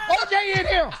y'all? OJ in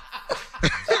here.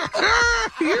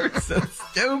 You're so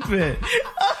stupid.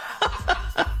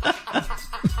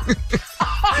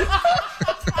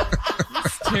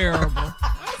 It's terrible.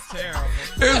 That's terrible.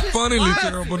 It's funnily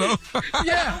terrible, though.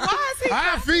 Yeah. Why is he?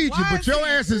 I'll feed you, but your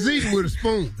ass is eating with a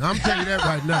spoon. I'm telling you that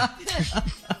right now.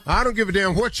 I don't give a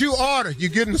damn what you order. You're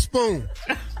getting a spoon.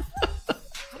 I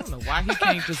don't know why he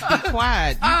can't just be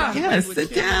quiet. Yes,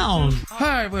 sit down. All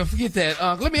right, well, forget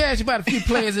that. Let me ask you about a few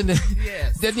players in the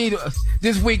that need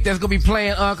this week that's going to be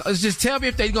playing. Just tell me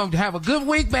if they're going to have a good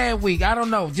week, bad week. I don't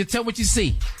know. Just tell what you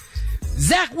see.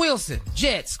 Zach Wilson,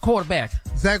 Jets quarterback.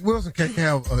 Zach Wilson can't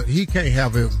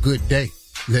have a good day,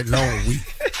 let alone a week.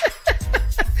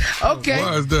 Okay.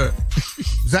 Why is that?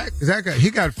 Zach, he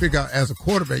got to figure out as a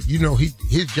quarterback.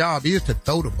 His job is to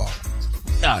throw the ball.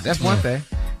 Oh, that's one thing.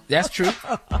 That's true.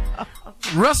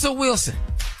 Russell Wilson.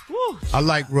 Woo. I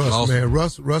like Russ, man.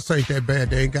 Russ ain't that bad.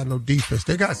 They ain't got no defense.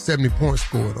 They got 70 points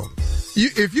scored on them.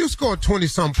 If you score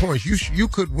 20-some points, you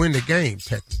could win the game,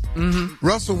 technically. Mm-hmm.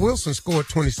 Russell Wilson scored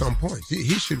 20-some points.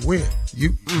 He should win.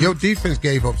 Your defense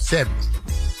gave up 70.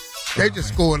 They just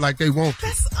scored like they want to.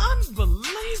 That's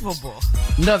unbelievable.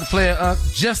 Another player,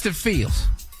 Justin Fields.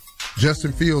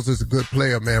 Justin Fields is a good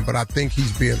player, man, but I think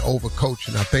he's being overcoached.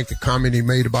 And I think the comment he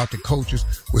made about the coaches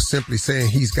was simply saying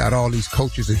he's got all these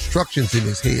coaches' instructions in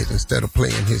his head instead of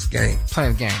playing his game.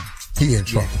 Playing game. He in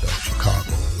trouble, though. Chicago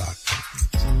a lot.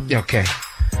 Okay.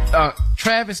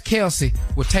 Travis Kelce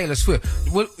with Taylor Swift.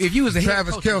 If you was a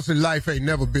Travis Kelce life ain't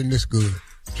never been this good.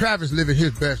 Travis living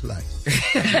his best life.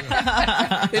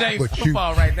 It ain't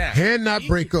football right now. Cannot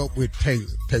break up with Taylor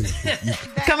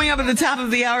Swift. Coming up at the top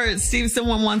of the hour, Steve,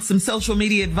 someone wants some social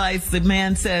media advice. The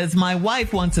man says, my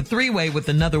wife wants a three-way with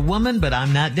another woman, but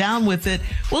I'm not down with it.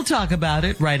 We'll talk about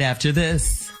it right after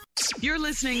this. You're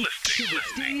listening to the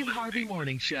Steve Harvey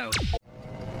Morning Show.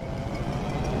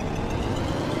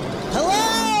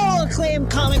 Hello, acclaimed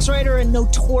comics writer and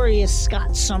notorious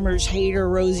Scott Summers hater,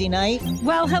 Rosie Knight.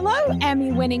 Well, hello,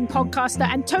 Emmy-winning podcaster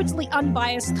and totally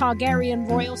unbiased Targaryen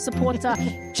royal supporter,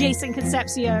 Jason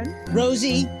Concepcion.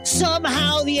 Rosie,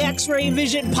 somehow the X-Ray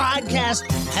Vision podcast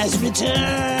has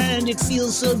returned. It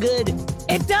feels so good.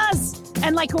 It does.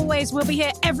 And like always, we'll be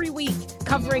here every week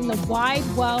covering the wide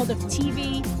world of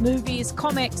TV, movies,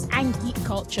 comics, and geek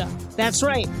culture. That's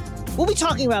right. We'll be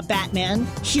talking about Batman,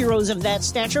 heroes of that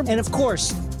stature, and of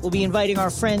course, we'll be inviting our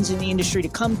friends in the industry to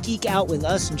come geek out with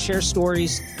us and share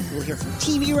stories. We'll hear from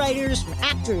TV writers, from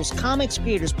actors, comics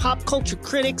creators, pop culture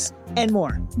critics, and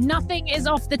more. Nothing is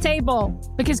off the table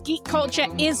because geek culture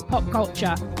is pop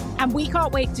culture, and we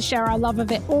can't wait to share our love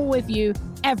of it all with you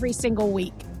every single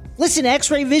week. Listen to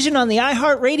X-Ray Vision on the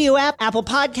iHeart Radio app, Apple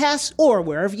Podcasts, or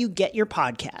wherever you get your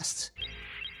podcasts.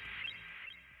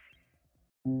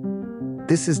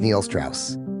 This is Neil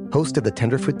Strauss, host of the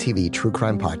Tenderfoot TV true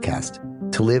crime podcast,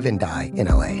 To Live and Die in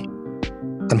LA.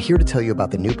 I'm here to tell you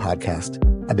about the new podcast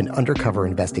I've been undercover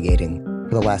investigating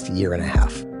for the last year and a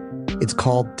half. It's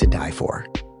called To Die For.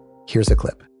 Here's a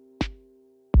clip.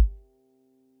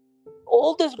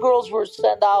 All these girls were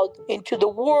sent out into the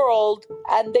world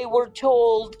and they were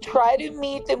told, try to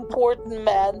meet important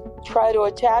men, try to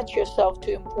attach yourself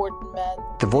to important men.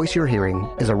 The voice you're hearing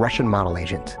is a Russian model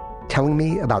agent telling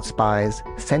me about spies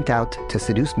sent out to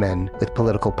seduce men with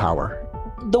political power.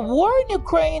 The war in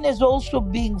Ukraine is also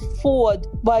being fought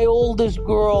by all these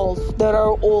girls that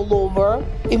are all over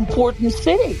important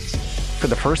cities. For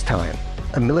the first time,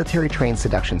 a military-trained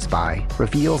seduction spy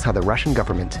reveals how the Russian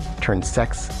government turned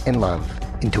sex and love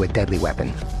into a deadly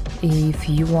weapon. If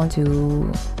you want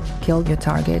to kill your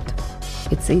target,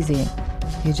 it's easy.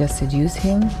 You just seduce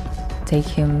him, take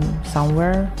him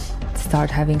somewhere, start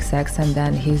having sex, and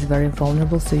then he's very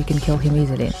vulnerable, so you can kill him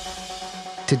easily.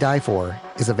 To Die For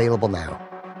is available now.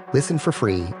 Listen for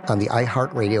free on the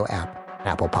iHeartRadio app,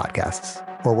 Apple Podcasts,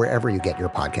 or wherever you get your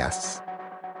podcasts.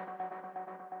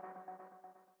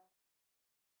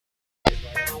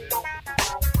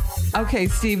 Okay,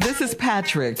 Steve, this is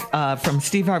Patrick from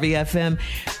Steve Harvey FM.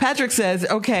 Patrick says,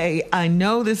 okay, I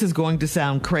know this is going to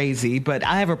sound crazy, but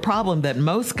I have a problem that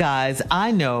most guys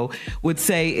I know would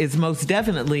say is most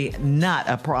definitely not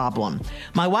a problem.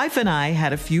 My wife and I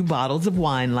had a few bottles of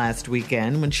wine last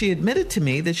weekend when she admitted to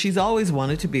me that she's always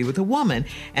wanted to be with a woman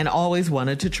and always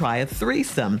wanted to try a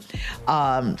threesome.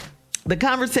 The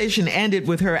conversation ended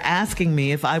with her asking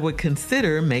me if I would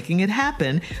consider making it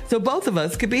happen so both of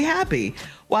us could be happy.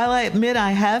 While I admit I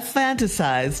have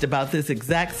fantasized about this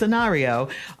exact scenario,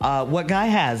 what guy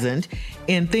hasn't?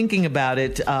 In thinking about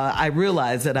it, I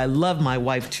realize that I love my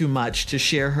wife too much to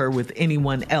share her with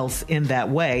anyone else in that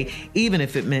way, even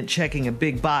if it meant checking a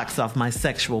big box off my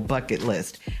sexual bucket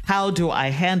list. How do I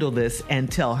handle this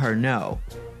and tell her no?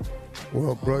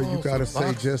 Well, bro, you got to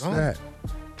say just that.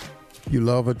 You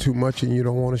love her too much and you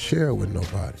don't want to share it with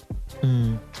nobody.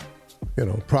 You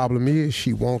know, problem is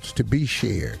she wants to be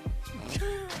shared.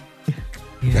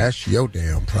 That's your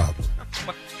damn problem.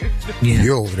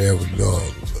 You're over there with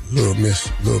little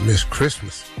Miss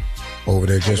Christmas over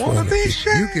there just wanting to be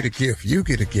shared. You get a gift. You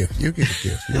get a gift. You get a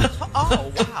gift. You know?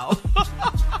 Oh, wow.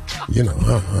 You know,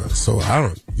 so I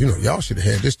don't, you know, y'all should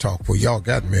have had this talk before y'all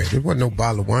got married. There wasn't no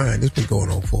bottle of wine. This been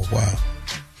going on for a while.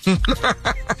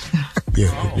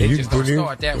 Yeah, They you just can don't put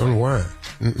start that on way. wine.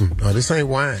 No, this ain't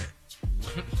wine.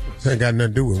 This ain't got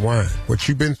nothing to do with wine. What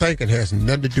you've been thinking has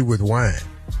nothing to do with wine.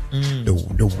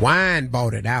 The wine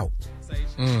bought it out.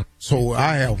 So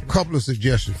I have a couple of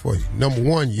suggestions for you. Number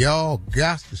one, y'all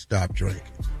got to stop drinking.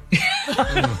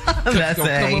 That's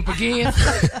gonna come up again.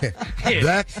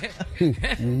 That's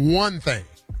one thing.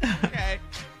 Okay.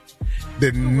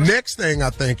 The next thing I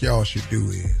think y'all should do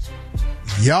is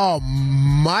y'all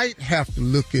might have to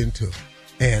look into,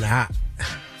 and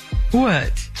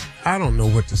What? I don't know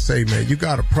what to say, man. You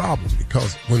got a problem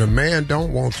because when a man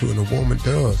don't want to and a woman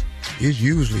does, it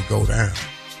usually go down.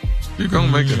 You're going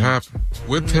to make it happen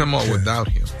with him or without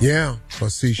him. Yeah, but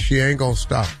see, she ain't going to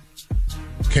stop.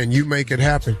 Can you make it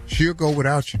happen? She'll go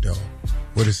without you, dog.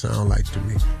 What it sound like to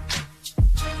me.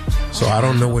 So I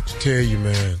don't know what to tell you,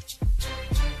 man.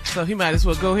 So he might as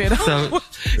well go ahead on.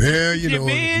 Yeah, you give know.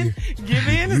 Give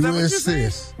in? Is that what you're saying?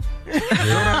 insist. Go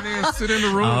down there and sit in the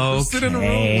room. Okay. Sit in the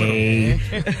room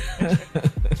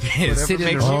with him. Sit in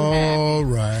the room. All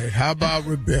right. How about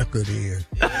Rebecca then?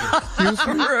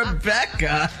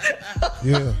 Rebecca.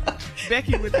 Yeah.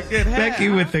 Becky with the good hair. Becky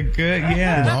with the good,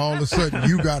 And all of a sudden,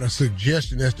 you got a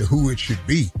suggestion as to who it should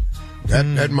be.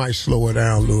 That might slow it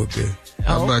down a little bit.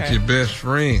 How about your best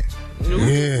friend?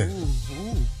 Yeah.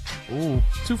 Ooh,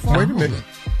 too far. Wait a minute.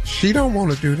 She don't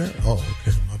want to do that. Oh,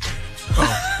 okay. My bad.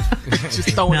 Just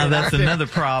throwing Now it that's out there. another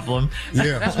problem.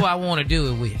 Yeah. That's what I want to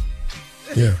do it with.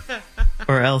 Yeah.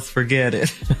 Or else forget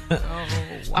it.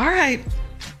 All right.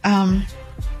 All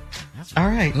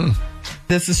right.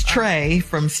 This is Trey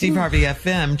from Steve Harvey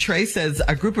FM. Trey says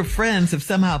a group of friends have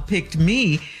somehow picked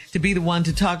me to be the one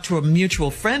to talk to a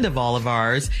mutual friend of all of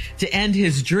ours to end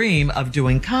his dream of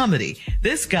doing comedy.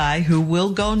 This guy, who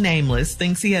will go nameless,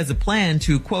 thinks he has a plan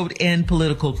to, quote, end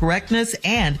political correctness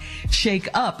and shake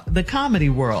up the comedy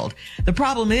world. The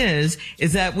problem is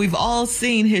that we've all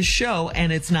seen his show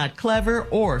and it's not clever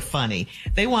or funny.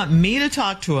 They want me to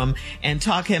talk to him and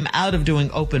talk him out of doing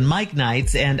open mic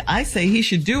nights, and I say he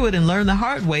should do it and learn the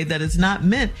hard way that it's not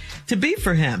meant to be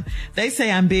for him. They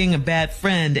say I'm being a bad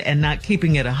friend and not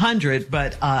keeping it 100,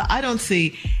 but I don't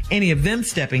see any of them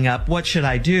stepping up. What should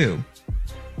I do?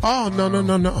 Oh,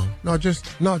 no.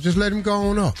 Just let him go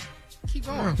on up. Keep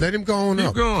going. Let him go on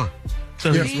up. Keep going.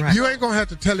 So Yeah. he's right. You ain't going to have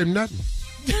to tell him nothing.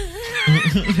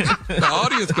 The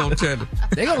audience going to tell him.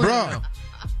 They gonna let him know.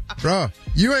 Bruh,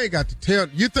 you ain't got to tell.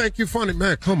 You think you funny,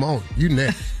 man? Come on. You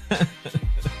next.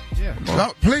 Yeah.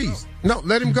 No, please. No,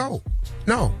 let him go.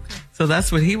 No. So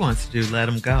that's what he wants to do. Let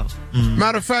him go.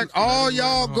 Matter of fact, all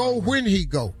y'all go when he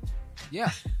go. Yeah.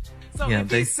 So Yeah, if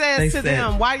they he says to said-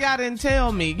 them, why y'all didn't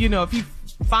tell me? You know, if he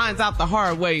finds out the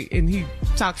hard way and he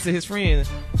talks to his friend,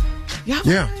 y'all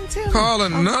Yeah. didn't tell me. Carla,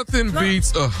 nothing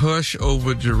beats a hush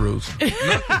over Jerusalem.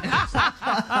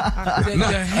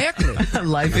 They're heckling.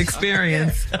 Life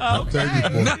experience. I'll tell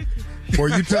you, boy. Boy,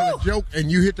 you tell a joke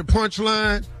and you hit the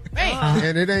punchline, Man.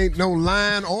 And it ain't no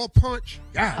line or punch.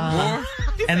 God, boy.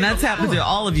 And that's happened to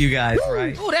all of you guys,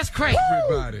 right? Oh, that's crazy.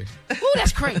 Everybody. Oh,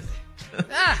 that's crazy.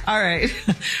 All right.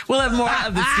 We'll have more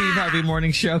of the Steve Harvey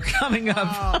Morning Show coming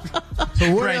up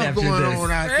So what right else after going this.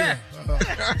 on out there?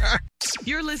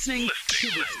 You're listening to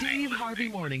the Steve Harvey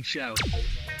Morning Show.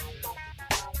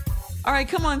 All right,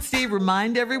 come on, Steve.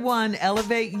 Remind everyone,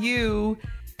 Elevate You.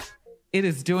 It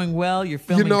is doing well. You're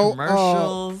filming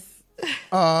commercials.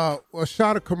 I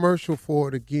shot a commercial for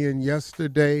it again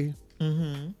yesterday.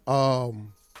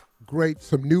 Great.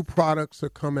 Some new products are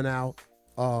coming out.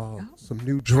 Some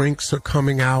new drinks are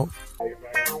coming out.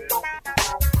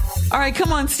 All right,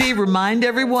 come on, Steve. Remind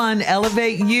everyone,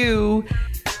 Elevate You.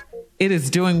 It is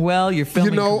doing well. You're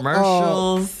filming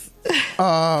commercials.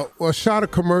 Shot a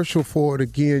commercial for it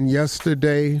again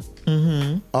yesterday.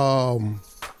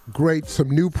 Great. Some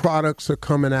new products are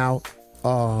coming out.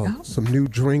 Some new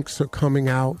drinks are coming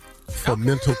out for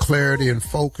mental clarity and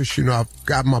focus. You know, I've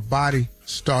got my body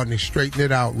starting to straighten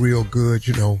it out real good,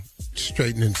 you know,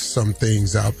 straightening some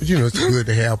things out. But, you know, it's good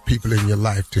to have people in your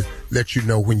life to let you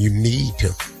know when you need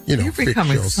to, you know, You're fix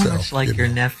becoming yourself. so much like your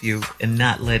nephew and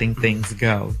not letting things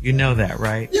go. You know that,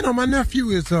 right? You know, my nephew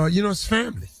is, you know, it's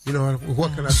family. You know,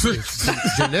 what can I say?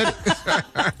 It's genetics.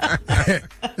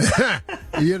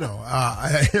 you know,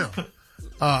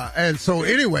 and so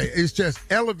anyway, it's just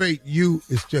Elevate You.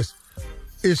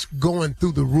 It's going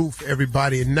through the roof,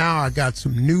 everybody. And now I got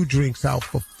some new drinks out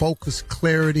for focus,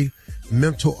 clarity,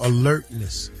 mental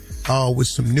alertness, with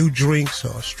some new drinks,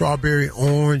 strawberry,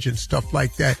 orange, and stuff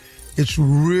like that. It's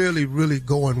really, really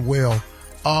going well.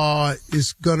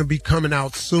 It's going to be coming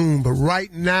out soon. But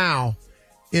right now,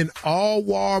 in all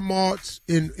Walmarts,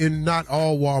 in not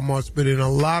all Walmarts, but in a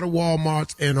lot of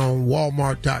Walmarts and on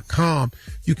Walmart.com,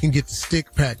 you can get the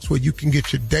stick packs where you can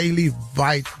get your daily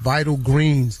vital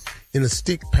greens in a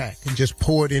stick pack and just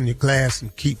pour it in your glass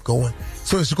and keep going.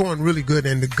 So it's going really good.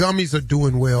 And the gummies are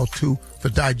doing well, too, for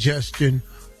digestion,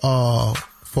 for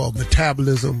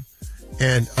metabolism,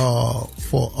 and for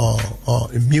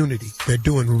immunity. They're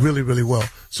doing really, really well.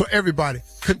 So everybody,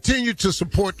 continue to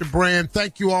support the brand.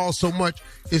 Thank you all so much.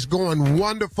 It's going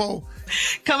wonderful.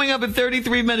 Coming up at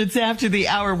 33 minutes after the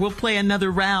hour, we'll play another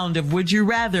round of Would You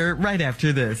Rather right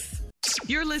after this.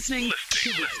 You're listening to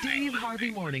the Steve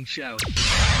Harvey Morning Show.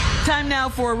 Time now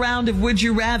for a round of Would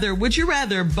You Rather. Would you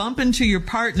rather bump into your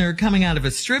partner coming out of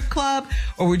a strip club,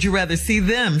 or would you rather see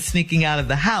them sneaking out of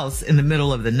the house in the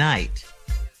middle of the night?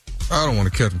 I don't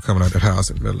want to catch them coming out the house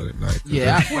in the middle of the night.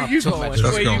 Yeah, Where you going?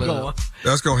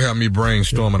 That's going to have me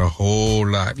brainstorming a whole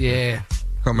lot. Yeah.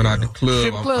 Coming out the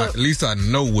club, club. at least I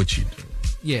know what you do.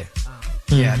 Yeah.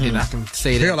 Yeah, then I can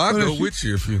say that. Hell, I'll go with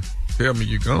you if you tell me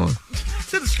you're going.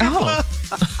 To the strip club.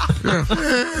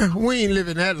 We ain't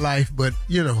living that life, but,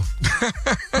 you know,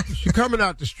 she coming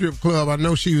out the strip club. I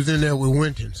know she was in there with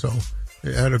Winton, so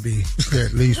that'll be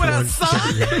at least one.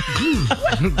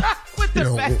 With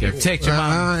the fact Protect your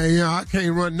mama. I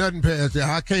can't run nothing past that.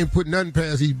 I can't put nothing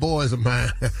past these boys of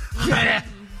mine.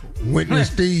 Winton and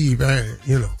Steve,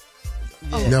 you know,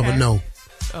 never know.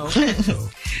 Okay.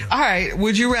 All right.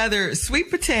 Would you rather sweet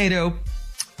potato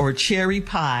or cherry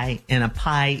pie in a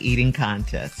pie eating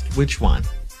contest? Which one?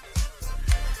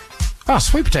 Oh,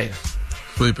 sweet potato.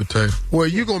 Sweet potato. Well,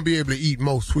 you're going to be able to eat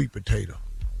most sweet potato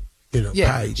in a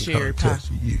pie eating cherry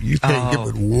contest. You can't give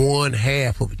it one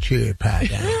half of a cherry pie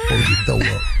down before you throw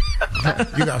up.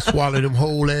 You got to swallow them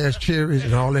whole ass cherries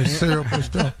and all that syrup and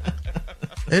stuff.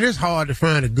 And it's hard to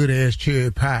find a good ass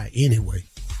cherry pie anyway.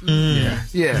 Yeah.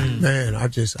 Man, I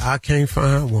can't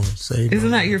find one.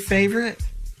 Isn't that your favorite?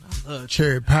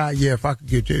 Cherry pie, yeah, if I could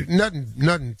get it.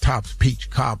 Nothing tops peach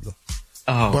cobbler.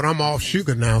 Oh. But I'm off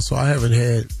sugar now, so I haven't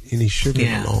had any sugar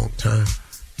in a long time.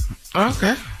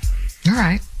 Okay. All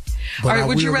right. But All right, I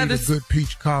would will you rather eat a good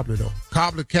peach cobbler, though.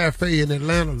 Cobbler Cafe in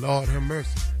Atlanta, Lord have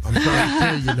mercy. I'm trying to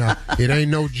tell you now, it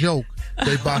ain't no joke.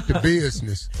 They bought the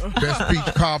business. Best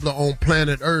peach cobbler on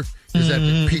planet Earth is at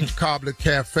the Peach Cobbler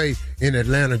Cafe in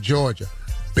Atlanta, Georgia.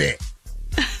 Bet.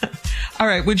 All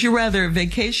right. Would you rather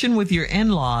vacation with your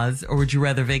in-laws, or would you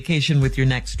rather vacation with your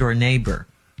next door neighbor?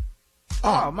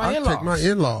 My in-laws. I take my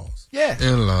in-laws. Yeah.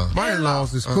 In-laws. My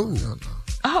in-laws is cool.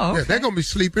 Oh, okay. Yeah, they're going to be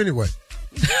asleep anyway.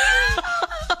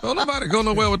 Don't nobody go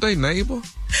nowhere with their neighbor.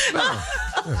 No.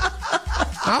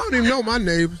 I don't even know my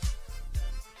neighbors.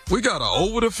 We got an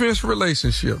over-the-fence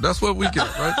relationship. That's what we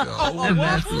got right there.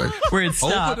 Over-the-fence relationship. Where it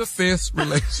stops. Over-the-fence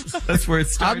relationship. That's where it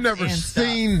starts. I've never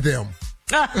seen them.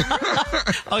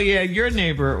 Oh, yeah, your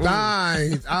neighbor. Ooh.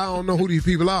 I don't know who these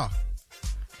people are.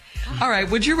 All right.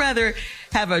 Would you rather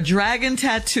have a dragon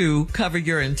tattoo cover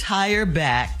your entire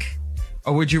back,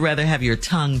 or would you rather have your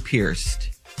tongue pierced?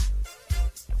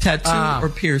 Tattoo or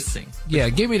piercing? Yeah,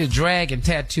 give me the dragon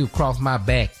tattoo across my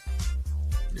back.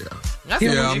 Yeah. That's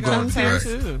I'm going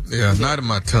tattoo. Yeah, not in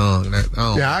my tongue.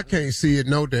 I can't see it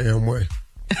no damn way.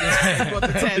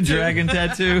 Dragon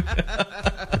tattoo.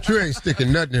 But you ain't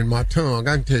sticking nothing in my tongue.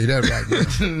 I can tell you that right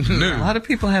now. No. A lot of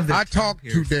people have that. I talk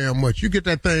too damn much. You get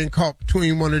that thing caught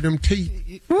between one of them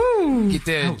teeth. Ooh. Get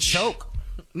that choke.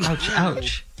 Ouch,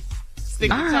 ouch. Stick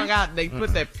your tongue out and they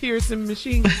put that piercing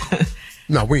machine.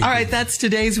 No, we ain't. All right, that's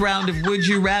today's round of Would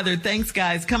You Rather. Thanks,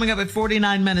 guys. Coming up at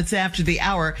 49 minutes after the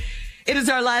hour, it is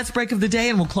our last break of the day,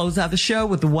 and we'll close out the show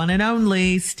with the one and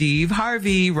only Steve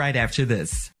Harvey right after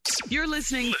this. You're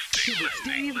listening to the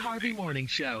Steve Harvey Morning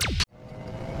Show.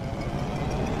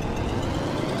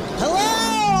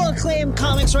 Hello, acclaimed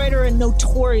comics writer and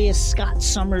notorious Scott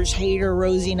Summers hater,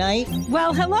 Rosie Knight.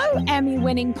 Well, hello,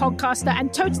 Emmy-winning podcaster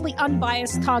and totally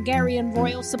unbiased Targaryen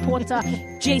royal supporter,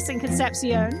 Jason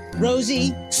Concepcion.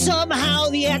 Rosie, somehow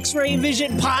the X-Ray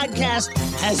Vision podcast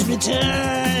has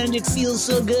returned. It feels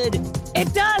so good.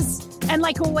 It does. And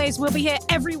like always, we'll be here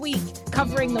every week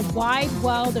covering the wide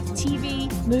world of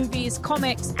TV, movies,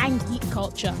 comics, and geek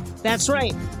culture. That's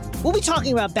right. We'll be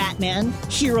talking about Batman,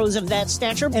 heroes of that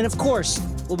stature, and of course,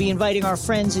 we'll be inviting our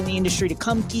friends in the industry to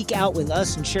come geek out with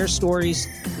us and share stories.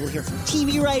 We'll hear from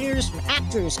TV writers, from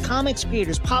actors, comics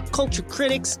creators, pop culture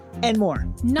critics, and more.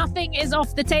 Nothing is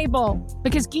off the table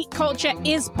because geek culture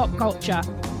is pop culture,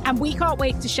 and we can't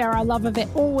wait to share our love of it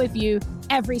all with you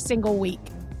every single week.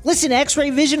 Listen to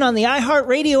X-Ray Vision on the iHeart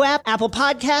Radio app, Apple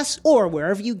Podcasts, or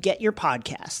wherever you get your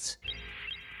podcasts.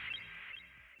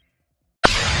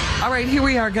 All right, here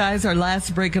we are, guys. Our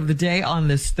last break of the day on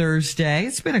this Thursday.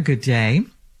 It's been a good day.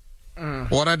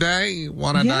 What a day.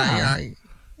 What a day.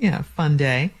 Yeah, fun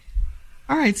day.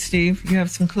 All right, Steve, you have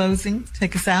some closing.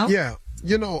 Take us out. Yeah.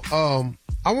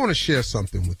 I want to share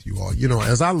something with you all.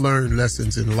 As I learn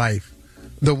lessons in life,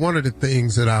 one of the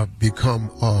things that I've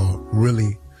become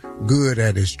really good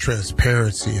at is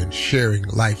transparency and sharing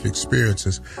life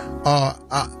experiences.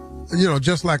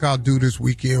 Just like I'll do this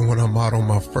weekend when I'm out on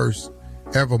my first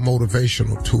ever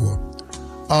motivational tour.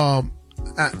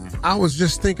 I was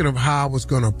just thinking of how I was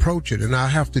going to approach it, and I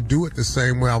have to do it the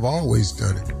same way I've always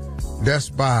done it. That's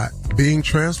by being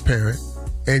transparent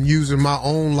and using my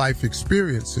own life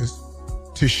experiences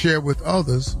to share with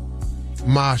others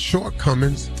my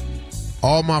shortcomings,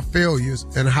 all my failures,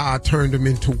 and how I turned them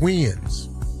into wins.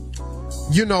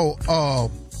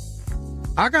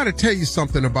 I got to tell you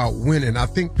something about winning. I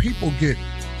think people get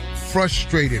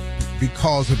frustrated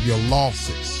because of your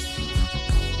losses.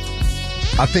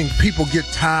 I think people get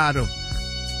tired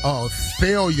of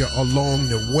failure along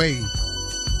the way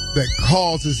that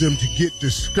causes them to get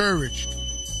discouraged.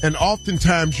 And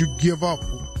oftentimes you give up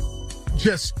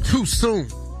just too soon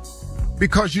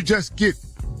because you just get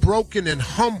broken and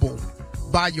humbled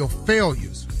by your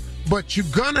failures. But you're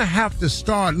going to have to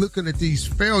start looking at these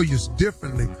failures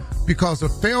differently, because a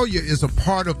failure is a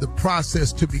part of the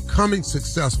process to becoming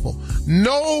successful.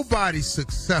 Nobody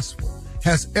successful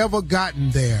has ever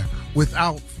gotten there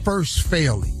without first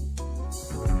failing.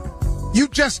 You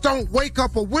just don't wake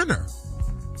up a winner.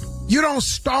 You don't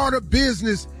start a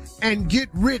business and get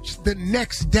rich the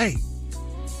next day.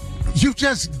 You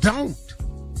just don't.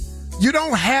 You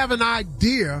don't have an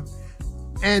idea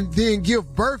and then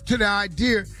give birth to the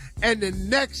idea, and the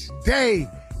next day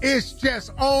it's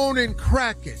just on and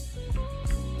cracking.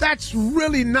 That's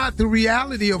really not the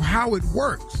reality of how it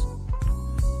works.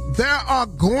 There are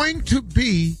going to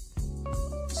be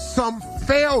some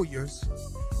failures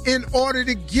in order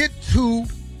to get to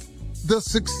the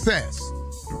success.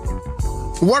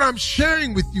 What I'm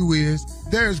sharing with you is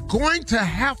there's going to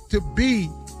have to be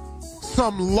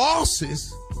some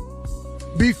losses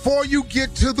before you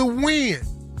get to the win.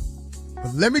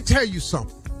 But let me tell you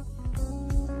something.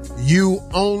 You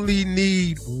only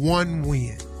need one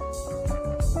win.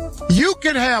 You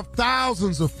can have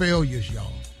thousands of failures,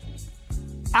 y'all.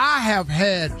 I have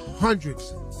had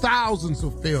hundreds, thousands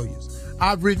of failures.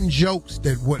 I've written jokes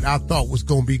that what I thought was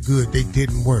going to be good, they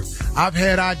didn't work. I've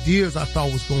had ideas I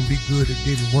thought was going to be good, it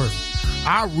didn't work.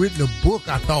 I've written a book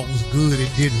I thought was good,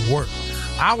 it didn't work.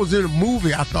 I was in a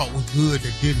movie I thought was good,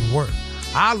 that didn't work.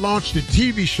 I launched a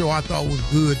TV show I thought was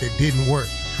good, that didn't work.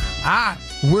 I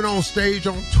went on stage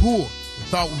on tour and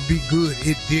thought would be good,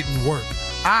 it didn't work.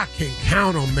 I can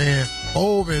count them, man,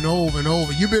 over and over and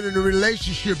over. You've been in a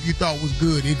relationship you thought was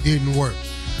good, it didn't work.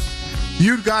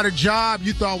 You got a job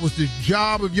you thought was the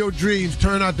job of your dreams,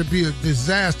 turned out to be a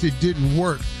disaster, it didn't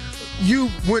work. You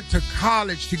went to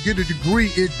college to get a degree,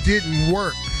 it didn't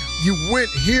work. You went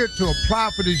here to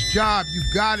apply for this job, you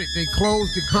got it, they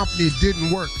closed the company, it didn't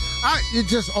work. It's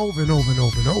just over and over and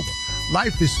over and over.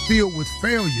 Life is filled with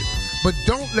failures, but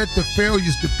don't let the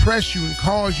failures depress you and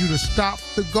cause you to stop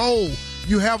the goal.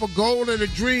 You have a goal and a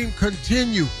dream,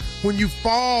 continue. When you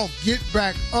fall, get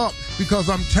back up, because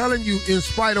I'm telling you, in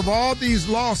spite of all these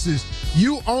losses,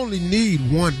 you only need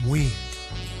one win.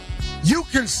 You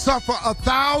can suffer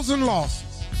 1,000 losses.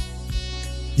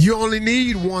 You only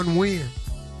need one win.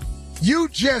 You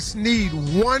just need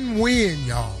one win,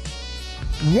 y'all.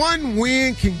 One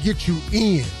win can get you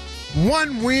in.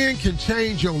 One win can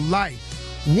change your life.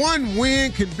 One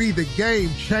win can be the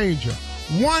game changer.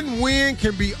 One win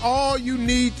can be all you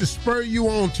need to spur you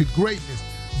on to greatness.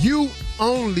 You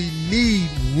only need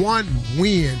one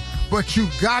win, but you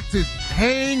got to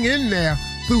hang in there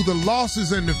through the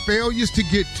losses and the failures to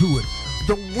get to it.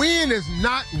 The win is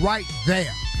not right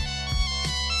there.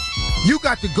 You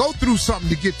got to go through something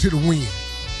to get to the win.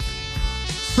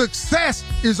 Success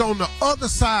is on the other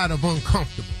side of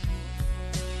uncomfortable.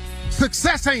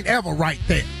 Success ain't ever right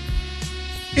there.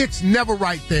 It's never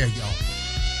right there, y'all.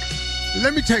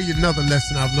 Let me tell you another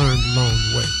lesson I've learned along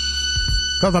the way.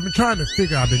 Because I've been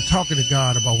talking to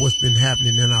God about what's been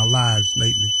happening in our lives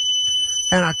lately.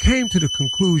 And I came to the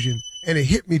conclusion, and it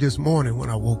hit me this morning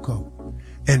when I woke up.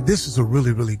 And this is a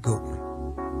really, really good one.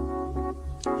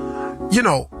 You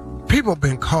know, people have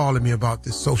been calling me about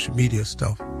this social media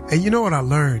stuff. And you know what I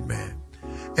learned, man?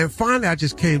 And finally, I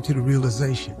just came to the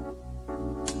realization.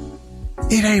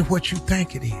 It ain't what you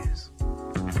think it is.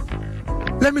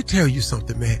 Let me tell you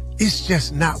something, man. It's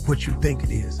just not what you think it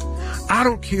is. I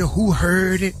don't care who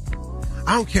heard it.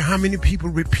 I don't care how many people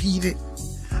repeat it.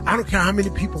 I don't care how many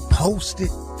people post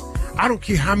it. I don't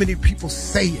care how many people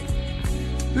say it.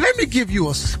 Let me give you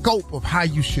a scope of how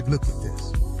you should look at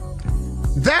this.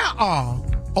 There are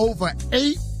over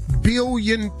 8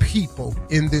 billion people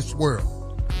in this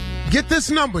world. Get this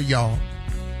number, y'all.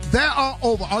 There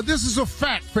are this is a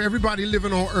fact for everybody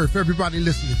living on earth, everybody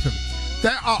listening to me.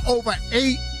 There are over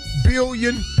 8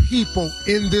 billion people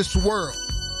in this world.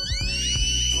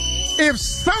 If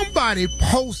somebody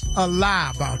posts a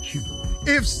lie about you,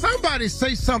 if somebody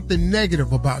say something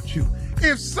negative about you,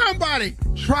 if somebody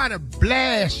try to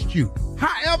blast you,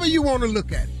 however you want to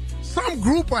look at it, some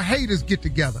group of haters get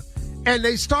together and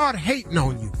they start hating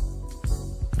on you.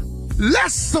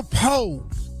 Let's suppose,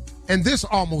 and this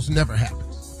almost never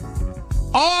happens,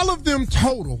 all of them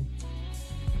total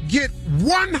get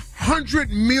 100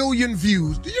 million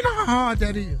views. Do you know how hard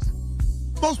that is?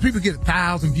 Most people get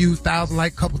 1,000 views, 1,000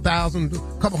 likes, couple thousand,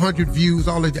 couple hundred views,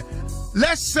 all of that.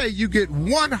 Let's say you get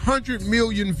 100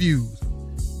 million views.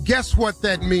 Guess what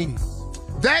that means?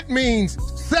 That means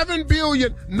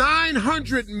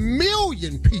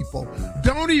 7,900,000,000 people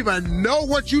don't even know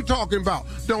what you're talking about.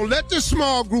 Don't let this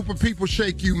small group of people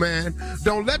shake you, man.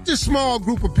 Don't let this small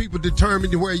group of people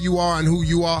determine where you are and who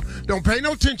you are. Don't pay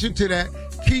no attention to that.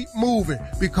 Keep moving,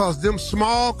 because them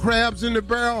small crabs in the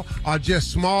barrel are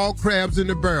just small crabs in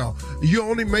the barrel. You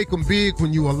only make them big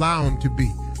when you allow them to be.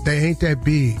 They ain't that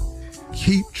big.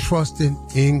 Keep trusting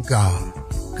in God.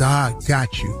 God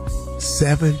got you.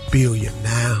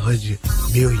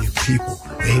 7,900,000,000 people.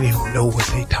 They don't even know what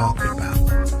they talking about.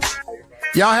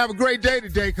 Y'all have a great day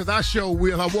today, because I sure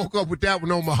will. I woke up with that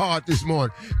one on my heart this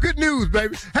morning. Good news,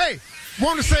 baby. Hey,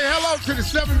 want to say hello to the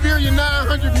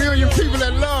 7,900,000,000 people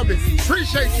that love me.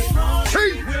 Appreciate you.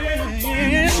 Peace.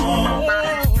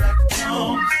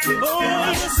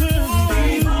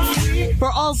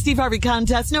 For all Steve Harvey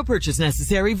contests, no purchase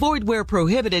necessary, void where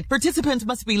prohibited. Participants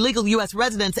must be legal U.S.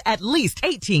 residents at least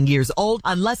 18 years old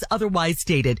unless otherwise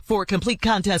stated. For complete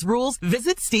contest rules,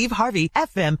 visit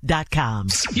SteveHarveyFM.com.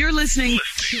 You're listening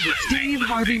to the Steve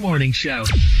Harvey Morning Show.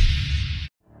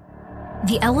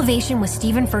 The Elevation with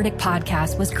Stephen Furtick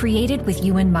podcast was created with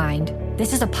you in mind.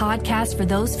 This is a podcast for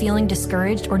those feeling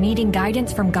discouraged or needing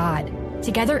guidance from God.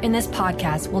 Together in this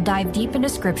podcast, we'll dive deep into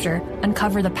Scripture,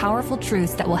 uncover the powerful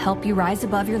truths that will help you rise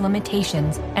above your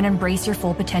limitations and embrace your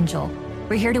full potential.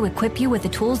 We're here to equip you with the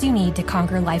tools you need to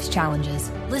conquer life's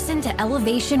challenges. Listen to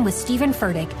Elevation with Stephen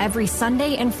Furtick every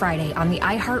Sunday and Friday on the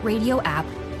iHeartRadio app,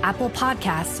 Apple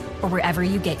Podcasts, or wherever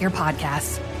you get your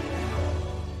podcasts.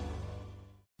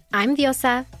 I'm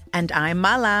Diosa. And I'm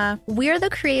Mala. We're the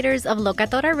creators of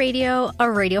Locatora Radio, a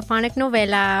radiophonic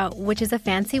novela, which is a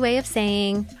fancy way of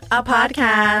saying a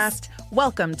podcast.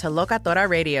 Welcome to Locatora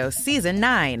Radio Season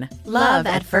 9. Love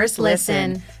at First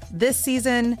Listen. This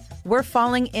season, we're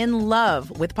falling in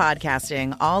love with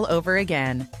podcasting all over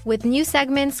again. With new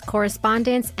segments,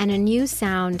 correspondence, and a new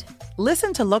sound.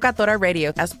 Listen to Locatora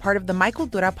Radio as part of the Michael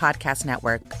Dura Podcast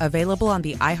Network, available on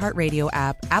the iHeartRadio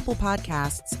app, Apple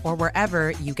Podcasts, or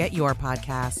wherever you get your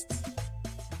podcasts.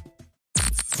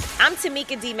 I'm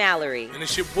Tamika D. Mallory. And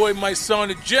it's your boy, my son,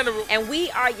 the General. And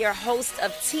we are your hosts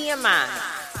of TMI.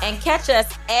 And catch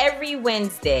us every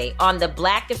Wednesday on the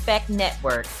Black Effect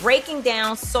Network, breaking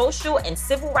down social and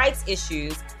civil rights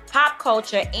issues, pop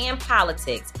culture, and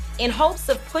politics in hopes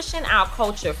of pushing our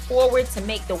culture forward to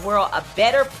make the world a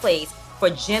better place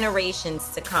for generations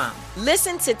to come.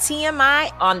 Listen to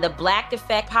TMI on the Black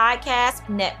Effect Podcast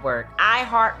Network,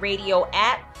 iHeartRadio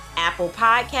app, Apple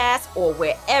Podcasts, or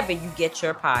wherever you get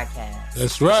your podcasts.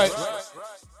 That's right.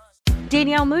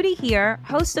 Danielle Moody here,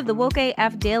 host of the Woke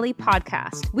AF Daily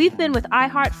podcast. We've been with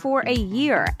iHeart for a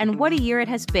year, and what a year it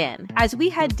has been. As we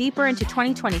head deeper into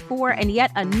 2024 and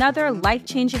yet another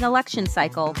life-changing election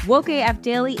cycle, Woke AF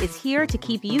Daily is here to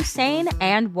keep you sane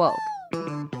and woke.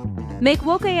 Make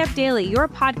Woke AF Daily your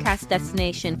podcast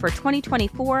destination for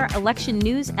 2024 election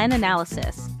news and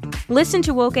analysis. Listen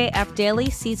to Woke AF Daily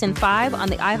Season 5 on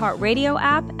the iHeartRadio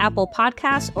app, Apple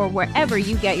Podcasts, or wherever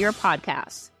you get your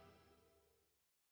podcasts.